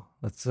 cool.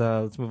 Let's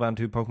move on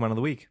to Pokemon of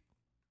the Week.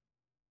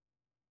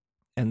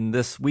 And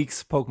this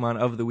week's Pokemon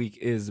of the Week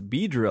is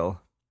Beedrill,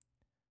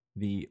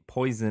 the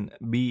Poison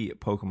Bee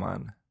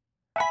Pokemon.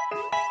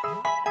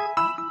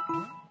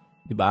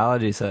 The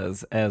biology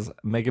says, as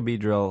Mega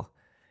Beedrill,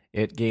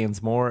 it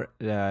gains more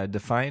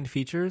defined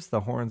features.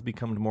 The horns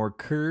become more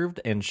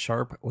curved and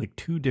sharp, like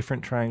two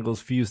different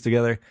triangles fused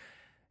together,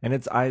 and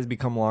its eyes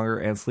become longer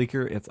and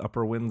sleeker. Its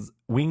upper wings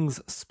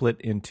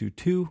split into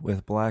two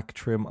with black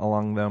trim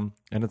along them,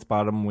 and its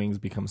bottom wings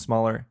become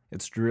smaller.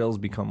 Its drills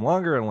become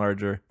longer and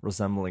larger,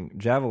 resembling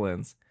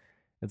javelins.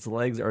 Its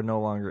legs are no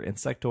longer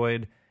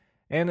insectoid,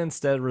 and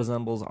instead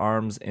resembles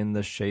arms in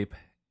the shape.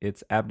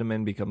 Its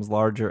abdomen becomes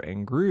larger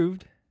and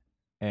grooved,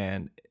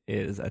 and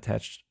is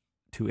attached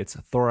to its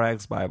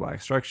thorax by a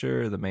black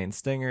structure. The main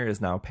stinger is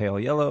now pale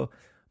yellow.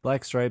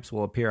 Black stripes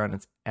will appear on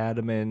its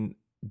abdomen,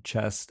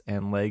 chest,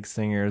 and leg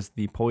stingers.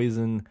 The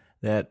poison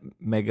that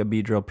Mega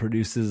Beedrill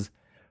produces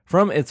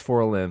from its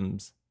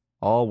forelimbs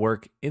all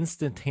work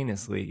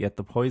instantaneously, yet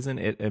the poison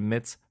it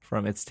emits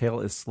from its tail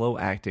is slow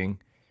acting.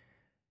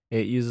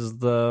 It uses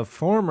the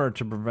former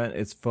to prevent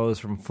its foes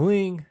from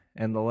fleeing,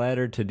 and the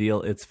latter to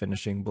deal its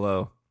finishing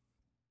blow.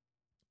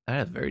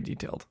 That is very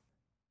detailed.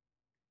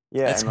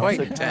 Yeah, That's and quite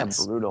also intense.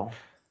 kind of brutal.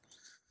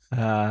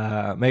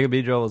 Mega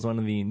Beedrill was one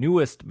of the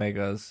newest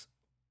megas,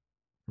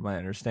 from my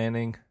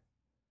understanding,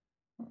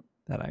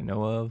 that I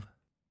know of.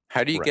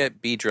 How do you Right.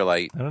 get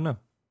Beedrillite? I don't know.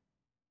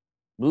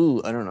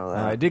 Ooh, I don't know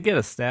that. I did get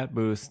a stat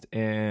boost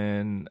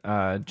in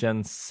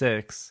Gen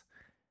 6.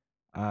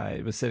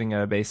 It was sitting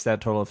at a base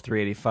stat total of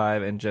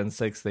 385, and Gen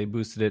 6 they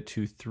boosted it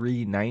to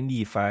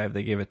 395.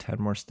 They gave it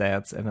 10 more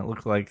stats, and it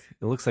looks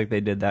like they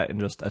did that in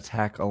just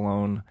attack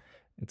alone.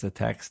 Its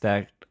attack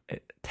stat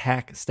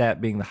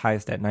being the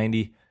highest at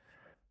 90.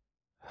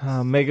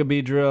 Mega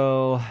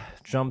Beedrill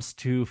jumps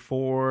to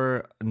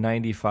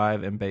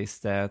 495 in base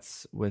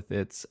stats, with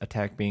its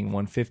attack being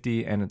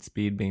 150 and its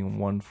speed being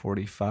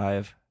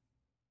 145.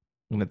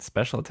 And its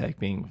special attack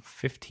being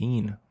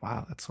 15.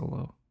 Wow, that's so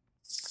low.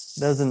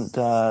 Doesn't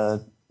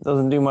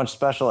do much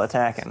special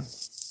attacking.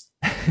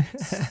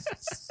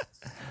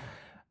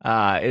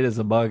 It is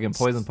a bug in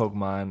poison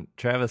Pokemon.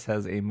 Travis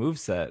has a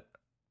moveset.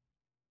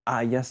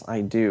 Yes,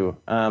 I do.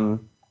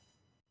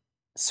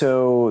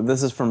 So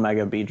this is from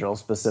Mega Beedrill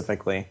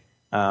specifically.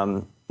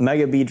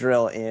 Mega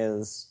Beedrill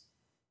is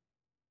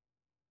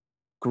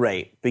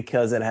great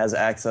because it has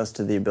access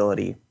to the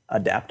ability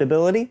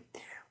Adaptability,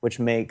 which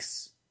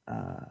increases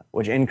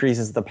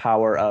the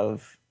power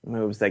of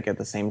moves that get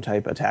the same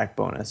type attack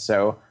bonus.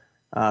 So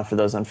for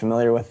those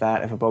unfamiliar with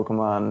that, if a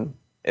Pokemon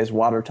is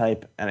water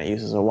type and it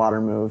uses a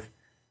water move,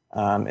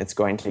 it's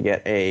going to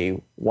get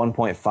a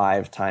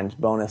 1.5 times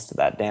bonus to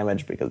that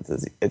damage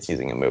because it's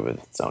using a move of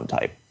its own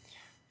type.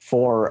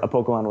 For a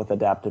Pokemon with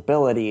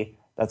adaptability,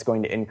 that's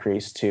going to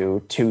increase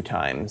to 2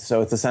 times.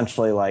 So it's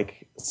essentially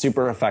like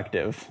super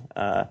effective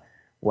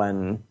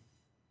when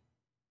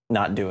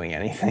not doing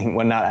anything,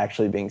 when not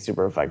actually being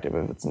super effective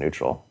if it's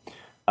neutral.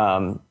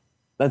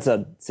 That's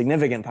a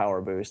significant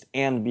power boost,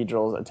 and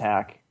Beedrill's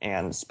attack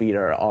and speed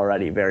are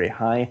already very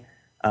high.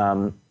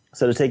 So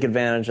to take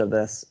advantage of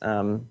this,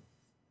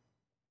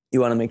 you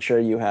want to make sure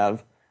you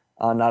have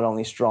not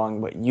only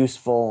strong but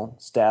useful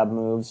stab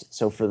moves.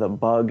 So for the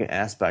bug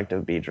aspect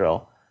of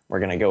Beedrill, we're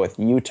going to go with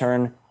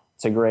U-Turn.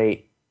 It's a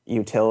great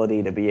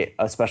utility to be,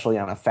 especially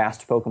on a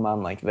fast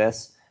Pokemon like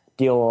this,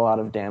 deal a lot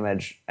of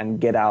damage and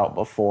get out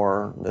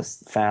before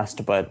this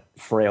fast but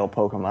frail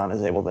Pokemon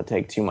is able to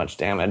take too much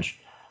damage.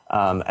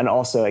 And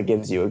also it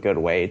gives you a good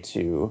way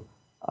to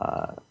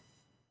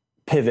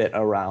pivot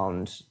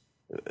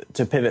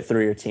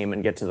through your team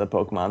and get to the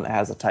Pokemon that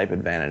has a type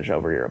advantage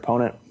over your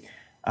opponent.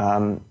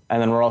 And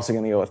then we're also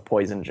going to go with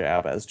Poison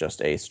Jab as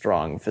just a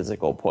strong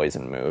physical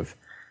poison move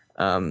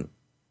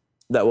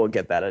that will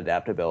get that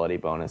adaptability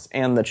bonus,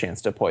 and the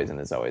chance to poison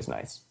is always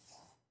nice.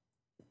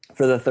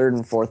 For the third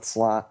and fourth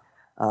slot,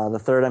 the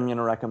third I'm going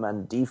to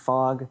recommend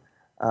Defog,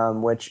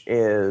 which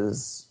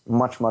is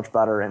much, much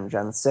better in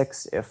Gen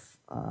 6 if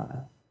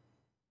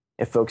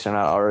folks are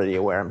not already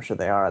aware. I'm sure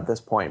they are at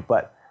this point,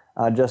 but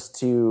just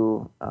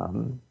to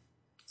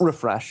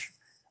refresh,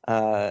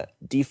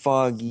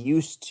 Defog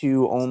used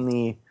to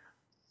only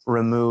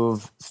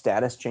remove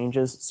status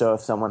changes. So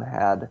if someone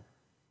had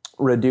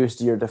reduced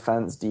your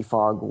defense,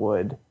 Defog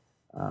would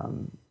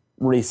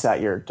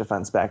reset your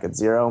defense back at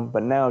 0.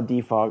 But now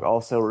Defog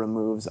also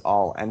removes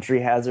all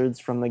entry hazards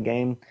from the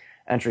game.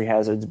 Entry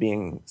hazards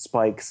being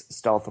spikes,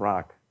 stealth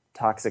rock,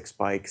 toxic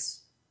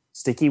spikes,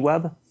 sticky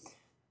web.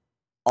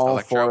 All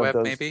Electro four Web,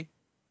 of those. maybe?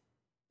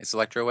 Is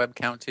Electro Web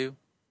count too?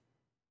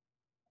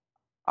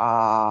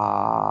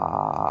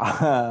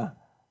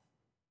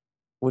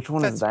 Which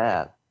one is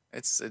that?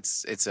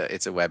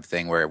 It's a web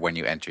thing where when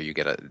you enter you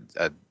get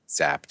a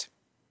zapped.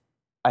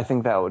 I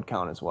think that would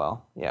count as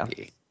well. Yeah.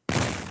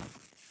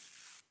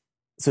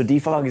 So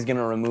Defog is going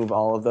to remove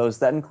all of those.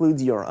 That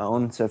includes your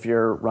own. So if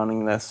you're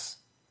running this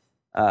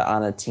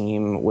on a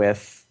team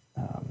with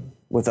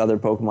other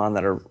Pokemon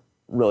that are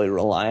really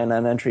reliant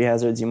on entry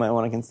hazards, you might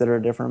want to consider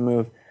a different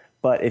move.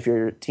 But if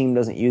your team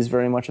doesn't use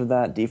very much of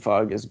that,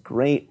 Defog is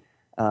great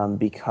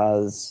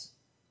because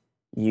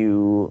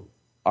you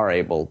are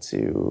able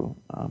to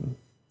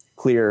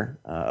clear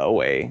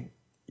away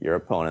your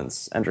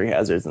opponent's entry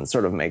hazards and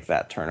sort of make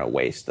that turn a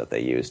waste that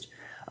they used.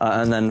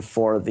 And then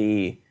for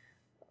the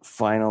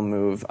final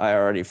move, I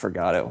already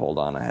forgot it. Hold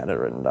on, I had it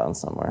written down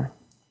somewhere.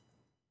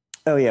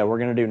 Oh yeah, we're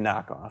going to do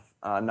Knockoff.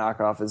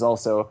 Knockoff is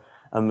also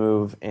a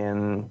move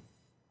in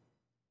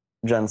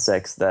Gen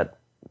 6 that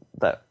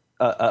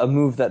a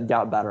move that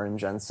got better in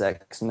Gen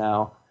 6.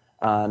 Now,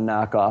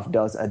 Knockoff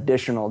does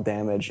additional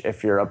damage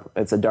if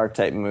it's a dark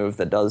type move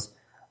that does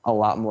a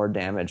lot more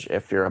damage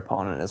if your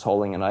opponent is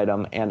holding an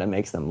item, and it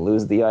makes them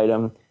lose the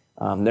item.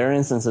 There are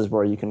instances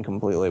where you can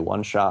completely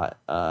one-shot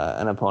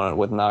an opponent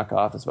with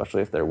Knockoff,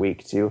 especially if they're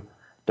weak to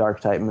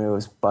dark-type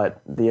moves, but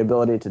the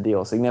ability to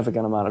deal a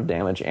significant amount of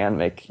damage and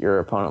make your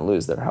opponent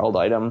lose their held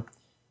item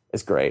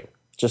is great.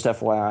 Just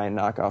FYI,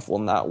 Knockoff will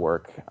not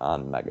work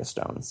on Mega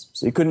Stones,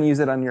 so you couldn't use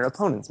it on your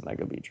opponent's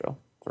Mega Beedrill.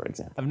 for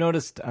example. I've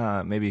noticed,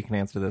 maybe you can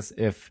answer this,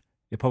 if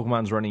a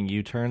Pokemon's running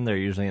U-turn, they're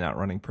usually not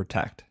running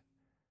Protect.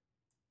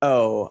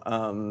 Oh,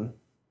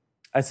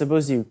 I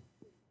suppose you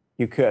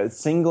could.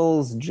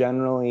 Singles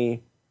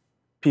generally,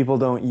 people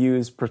don't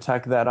use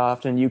Protect that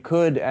often. You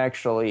could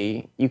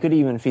even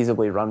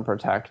feasibly run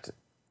Protect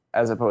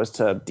as opposed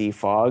to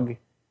Defog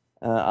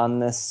on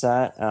this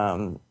set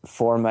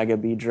for Mega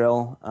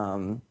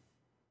Beedrill.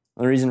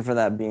 The reason for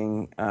that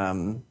being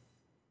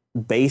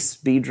base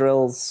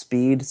Beedrill's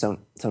speed, so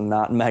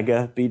not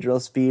Mega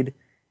Beedrill speed,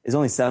 is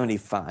only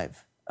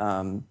 75.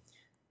 And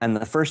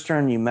the first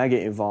turn you Mega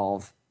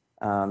Evolve,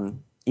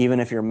 even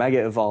if you're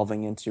Mega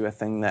Evolving into a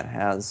thing that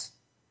has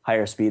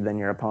higher speed than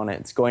your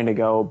opponent, it's going to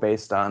go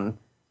based on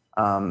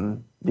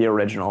the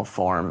original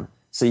form.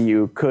 So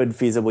you could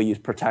feasibly use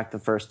Protect the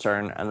first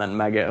turn and then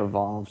Mega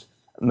Evolve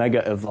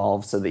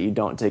so that you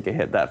don't take a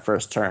hit that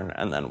first turn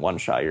and then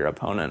one-shot your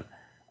opponent.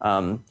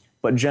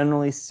 But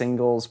generally,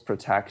 singles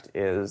Protect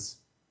is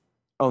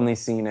only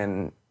seen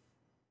in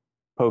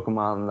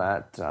Pokemon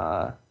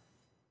that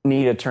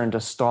need a turn to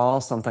stall,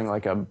 something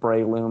like a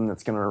Breloom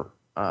that's going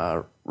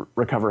to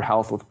recover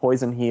health with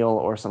Poison Heal,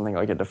 or something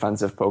like a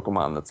defensive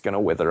Pokemon that's going to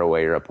wither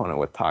away your opponent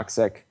with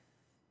Toxic.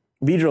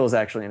 Beedrill is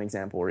actually an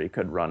example where you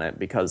could run it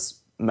because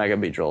Mega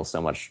Beedrill is so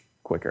much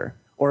quicker.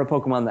 Or a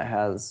Pokemon that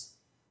has,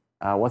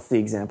 what's the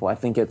example? I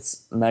think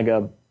it's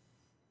Mega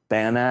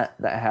Banat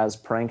that has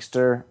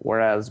Prankster,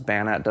 whereas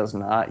Banat does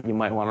not. You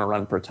might want to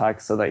run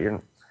Protect so that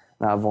you're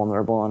not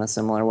vulnerable in a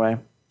similar way.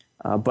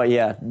 But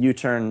yeah,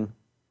 U-turn,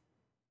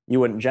 you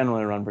wouldn't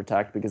generally run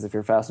Protect because if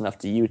you're fast enough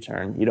to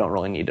U-turn, you don't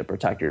really need to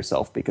protect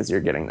yourself because you're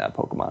getting that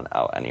Pokemon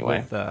out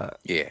anyway.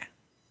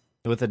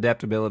 With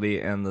adaptability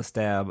and the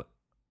stab,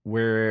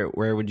 where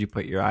would you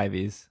put your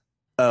Ivies?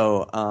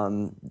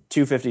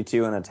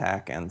 252 in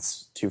attack and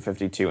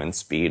 252 in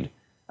speed.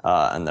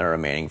 And the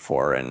remaining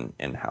 4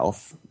 in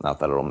health. Not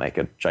that it'll make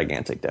a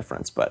gigantic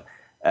difference, but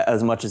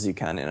as much as you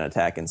can in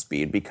attack and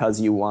speed,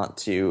 because you want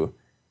to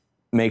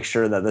make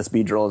sure that this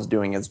Beedrill is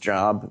doing its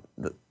job,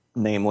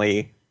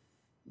 namely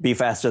be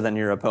faster than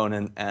your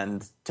opponent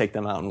and take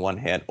them out in one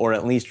hit, or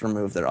at least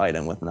remove their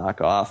item with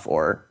knockoff,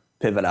 or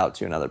pivot out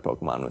to another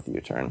Pokemon with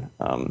U-turn.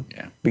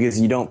 Because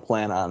you don't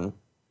plan on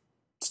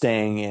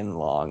staying in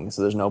long,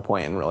 so there's no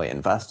point in really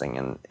investing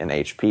in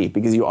HP,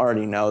 because you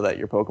already know that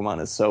your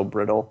Pokemon is so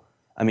brittle.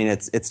 I mean,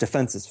 its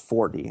defense is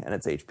 40 and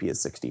its HP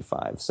is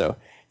 65, so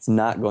it's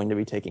not going to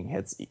be taking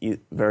hits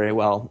very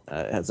well.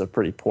 It has a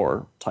pretty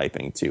poor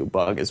typing too.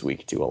 Bug is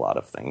weak to a lot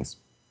of things.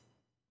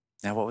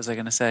 Now, what was I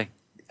going to say?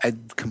 I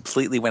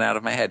completely went out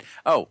of my head.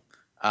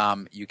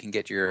 You can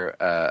get your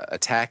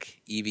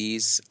attack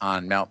EVs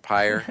on Mount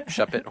Pyre,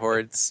 Shuppet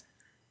Hordes,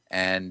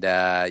 and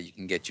you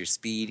can get your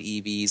speed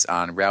EVs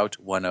on Route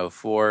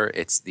 104.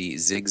 It's the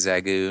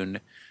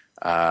Zigzagoon.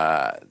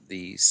 Not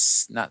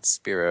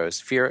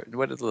Spearows.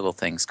 What are the little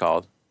things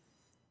called?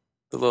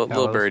 The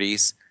little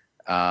birdies.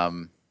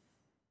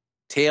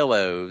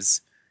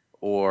 Talos,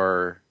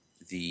 or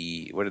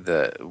what are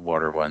the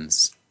water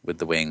ones with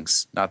the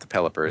wings? Not the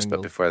Pelipers,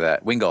 but before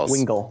that, Wingulls.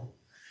 Wingull.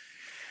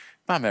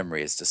 My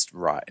memory is just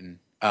rotten.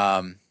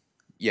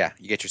 Yeah,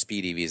 you get your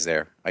speed EVs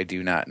there. I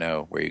do not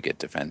know where you get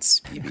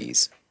defense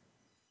EVs.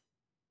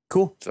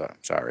 Cool. So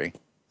sorry.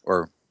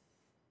 Or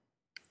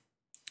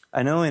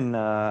I know in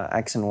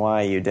X and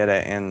Y you did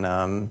it in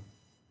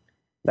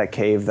that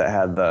cave that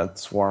had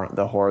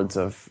the hordes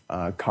of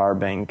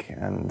Carbink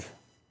and.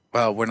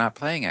 Well, we're not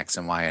playing X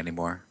and Y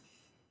anymore.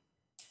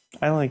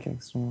 I like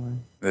X and Y.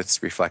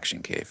 That's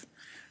Reflection Cave.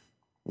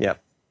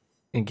 Yep.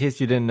 In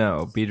case you didn't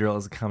know, Beedrill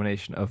is a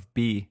combination of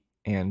bee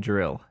and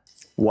drill.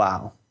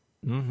 Wow.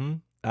 Mm-hmm.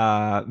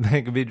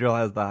 Mega Beedrill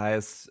has the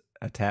highest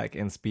attack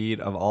and speed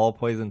of all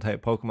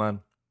poison-type Pokemon.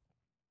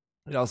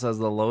 It also has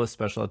the lowest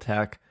special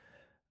attack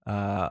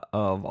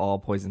of all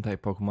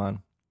poison-type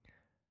Pokemon.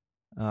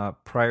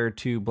 Prior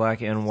to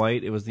Black and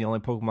White, it was the only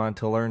Pokemon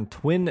to learn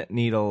Twin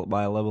Needle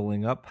by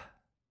leveling up.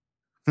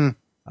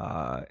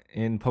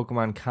 In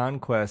Pokemon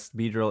Conquest,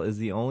 Beedrill is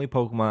the only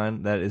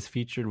Pokemon that is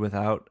featured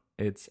without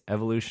its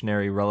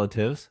evolutionary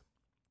relatives.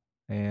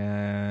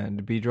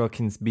 And Beedrill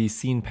can be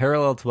seen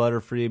parallel to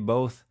Butterfree.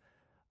 Both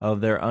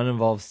of their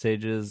uninvolved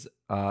stages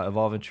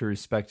evolve into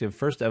respective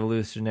first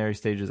evolutionary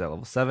stages at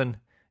level 7,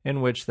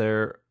 in which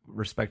their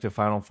respective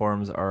final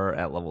forms are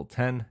at level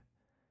 10.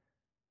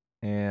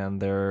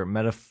 And their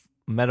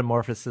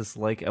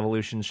metamorphosis-like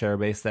evolutions share a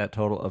base stat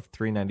total of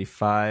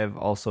 395.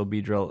 Also,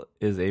 Beedrill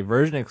is a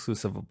version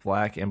exclusive of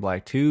Black and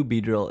Black 2.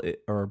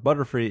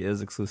 Butterfree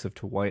is exclusive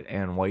to White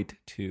and White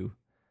 2.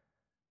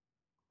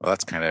 Well,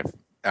 that's kind of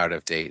out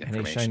of date information.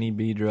 And a shiny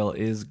Beedrill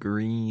is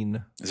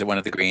green. Is it one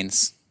of the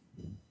greens?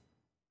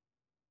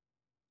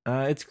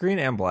 It's green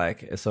and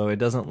black, so it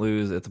doesn't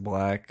lose its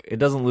black. It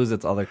doesn't lose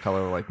its other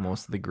color like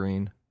most of the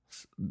green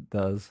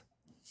does.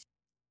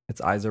 Its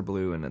eyes are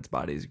blue and its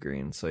body's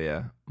green. So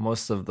yeah,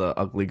 most of the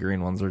ugly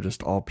green ones are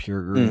just all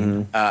pure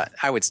green.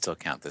 I would still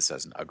count this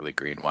as an ugly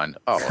green one.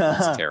 Oh,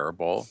 that's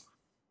terrible.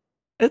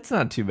 It's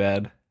not too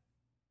bad.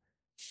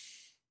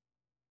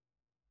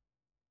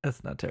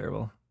 It's not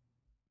terrible.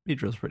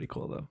 Beedrill's pretty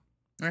cool though.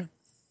 Yeah.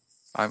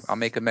 I'll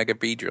make a Mega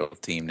Beedrill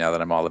team now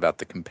that I'm all about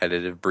the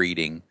competitive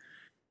breeding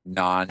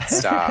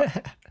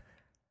nonstop.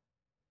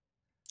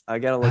 I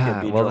gotta look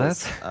at well,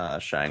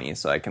 Beedrill's shiny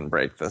so I can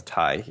break the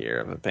tie here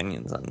of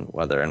opinions on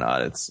whether or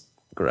not it's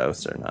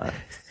gross or not.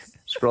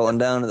 Scrolling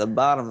down to the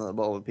bottom of the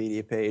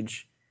Bulbapedia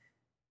page.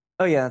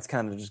 Oh yeah, it's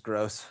kind of just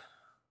gross.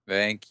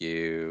 Thank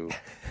you.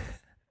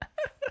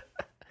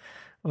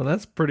 Well,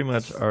 that's pretty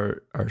much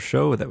our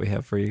show that we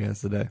have for you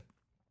guys today.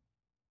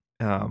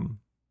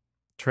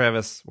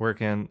 Travis, where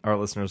can our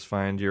listeners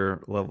find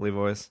your lovely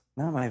voice?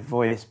 Not my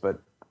voice,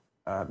 but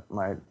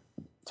my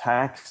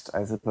text,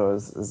 I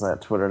suppose, is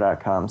at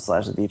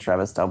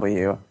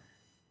twitter.com/thetravisw.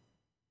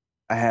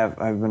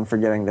 I've been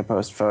forgetting to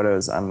post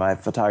photos on my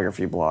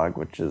photography blog,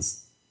 which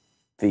is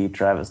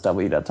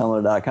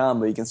thetravisw.tumblr.com,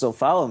 but you can still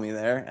follow me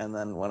there, and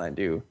then when I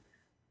do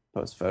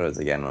post photos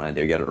again, when I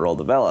do get it roll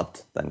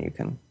developed, then you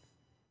can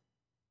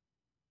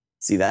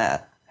see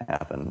that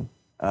happen.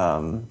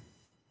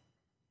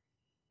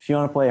 If you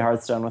want to play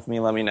Hearthstone with me,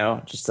 let me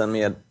know. Just send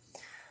me a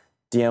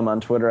DM on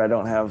Twitter. I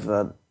don't have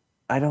the...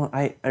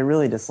 I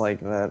really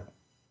dislike that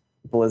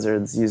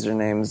Blizzard's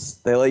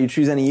usernames. They let you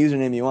choose any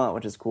username you want,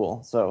 which is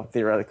cool. So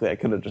theoretically, I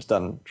could have just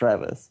done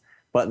Travis.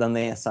 But then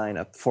they assign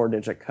a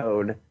 4-digit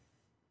code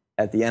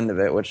at the end of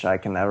it, which I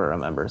can never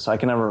remember. So I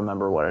can never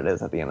remember what it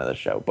is at the end of the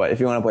show. But if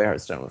you want to play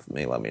Hearthstone with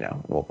me, let me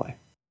know, and we'll play.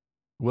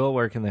 Will,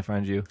 where can they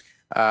find you?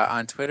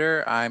 On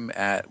Twitter, I'm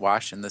at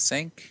Wash in the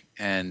Sink,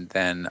 and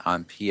then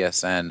on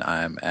PSN,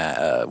 I'm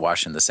at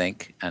Wash in the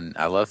Sink, and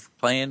I love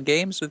playing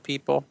games with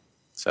people,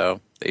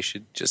 so they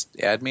should just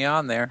add me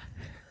on there.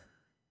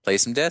 Play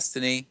some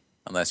Destiny,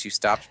 unless you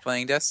stopped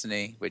playing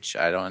Destiny, which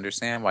I don't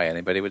understand why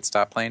anybody would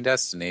stop playing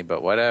Destiny,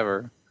 but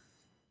whatever.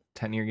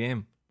 10-year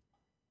game.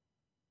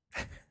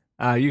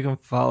 You can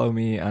follow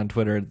me on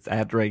Twitter. It's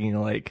at Dragging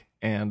a Lake,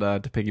 and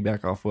to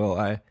piggyback off Will,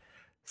 I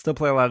still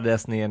play a lot of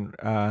Destiny, and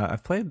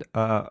I've played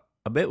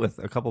a bit with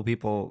a couple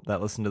people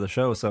that listen to the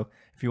show. So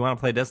if you want to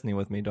play Destiny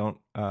with me, don't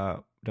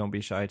be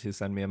shy to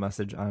send me a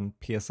message on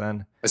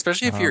PSN.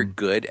 Especially if you're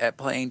good at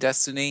playing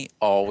Destiny,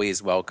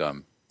 always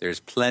welcome. There's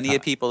plenty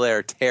of people that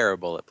are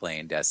terrible at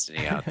playing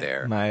Destiny out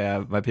there.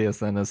 My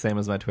PSN is the same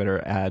as my Twitter,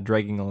 at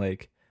Dragging a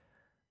Lake.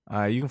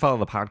 You can follow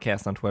the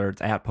podcast on Twitter.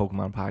 It's at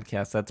Pokemon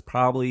Podcast. That's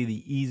probably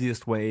the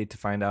easiest way to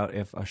find out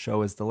if a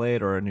show is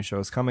delayed or a new show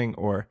is coming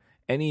or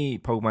any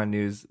Pokemon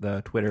news.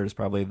 The Twitter is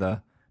probably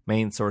the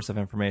main source of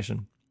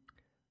information.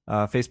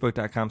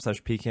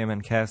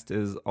 Facebook.com/PKMNcast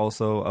is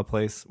also a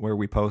place where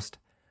we post.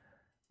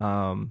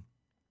 We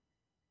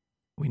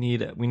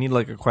need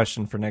like a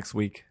question for next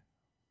week,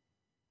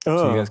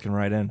 so you guys can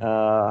write in.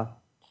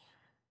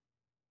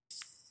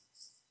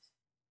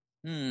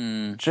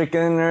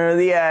 Chicken or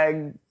the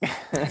egg?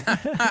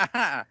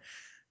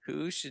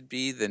 Who should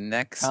be the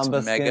next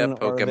Combuskin Mega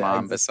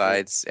Pokemon the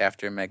besides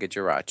after Mega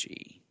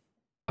Jirachi?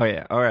 Oh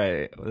yeah, all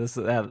right. This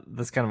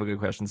is kind of a good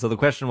question. So the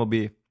question will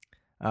be,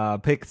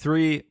 pick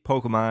 3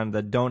 Pokemon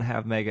that don't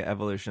have Mega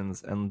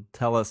Evolutions and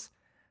tell us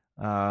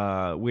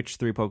which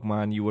 3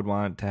 Pokemon you would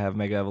want to have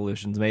Mega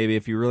Evolutions. Maybe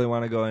if you really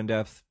want to go in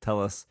depth,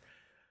 tell us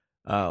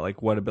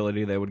like what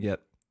ability they would get.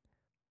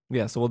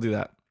 Yeah, so we'll do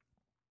that.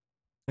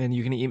 And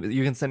you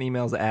can send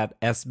emails at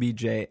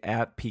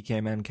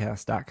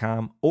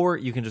sbj@pkmncast.com, or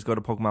you can just go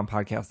to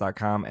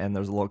PokemonPodcast.com and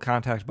there's a little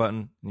contact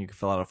button and you can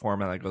fill out a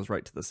form and that goes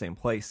right to the same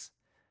place.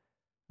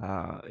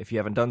 If you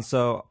haven't done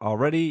so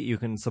already, you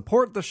can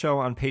support the show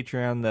on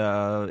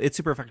Patreon. It's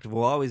Super Effective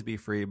will always be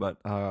free,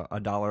 but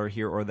 $1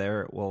 here or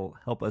there will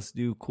help us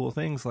do cool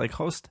things like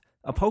host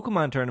a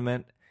Pokemon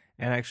tournament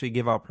and actually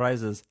give out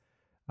prizes.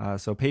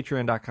 So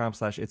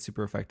patreon.com/It's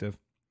Super Effective.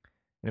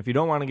 And if you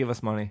don't want to give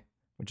us money,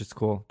 which is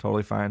cool,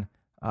 totally fine,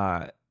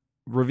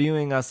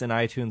 reviewing us in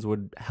iTunes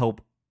would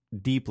help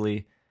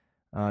deeply.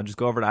 Just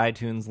go over to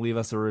iTunes, leave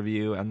us a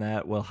review, and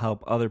that will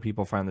help other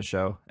people find the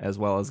show, as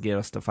well as get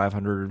us to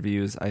 500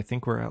 reviews. I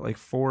think we're at like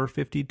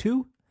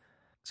 452.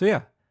 So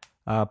yeah,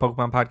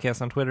 Pokemon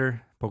Podcast on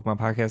Twitter,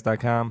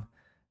 PokemonPodcast.com.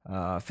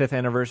 5th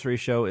anniversary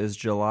show is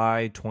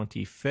July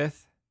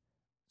 25th.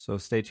 So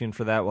stay tuned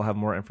for that. We'll have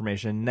more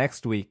information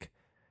next week.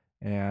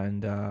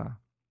 And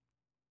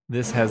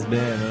this has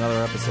been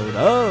another episode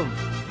of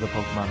the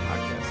Pokemon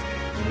Podcast.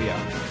 Here we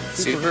are.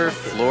 Super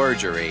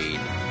Florgerade.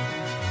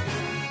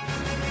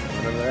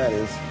 Whatever that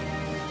is.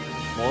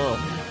 Whoa.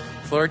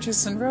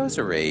 Florges and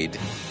Roserade.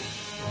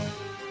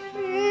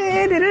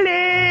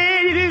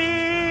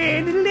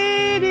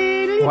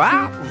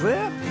 Wow.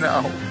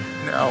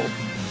 No.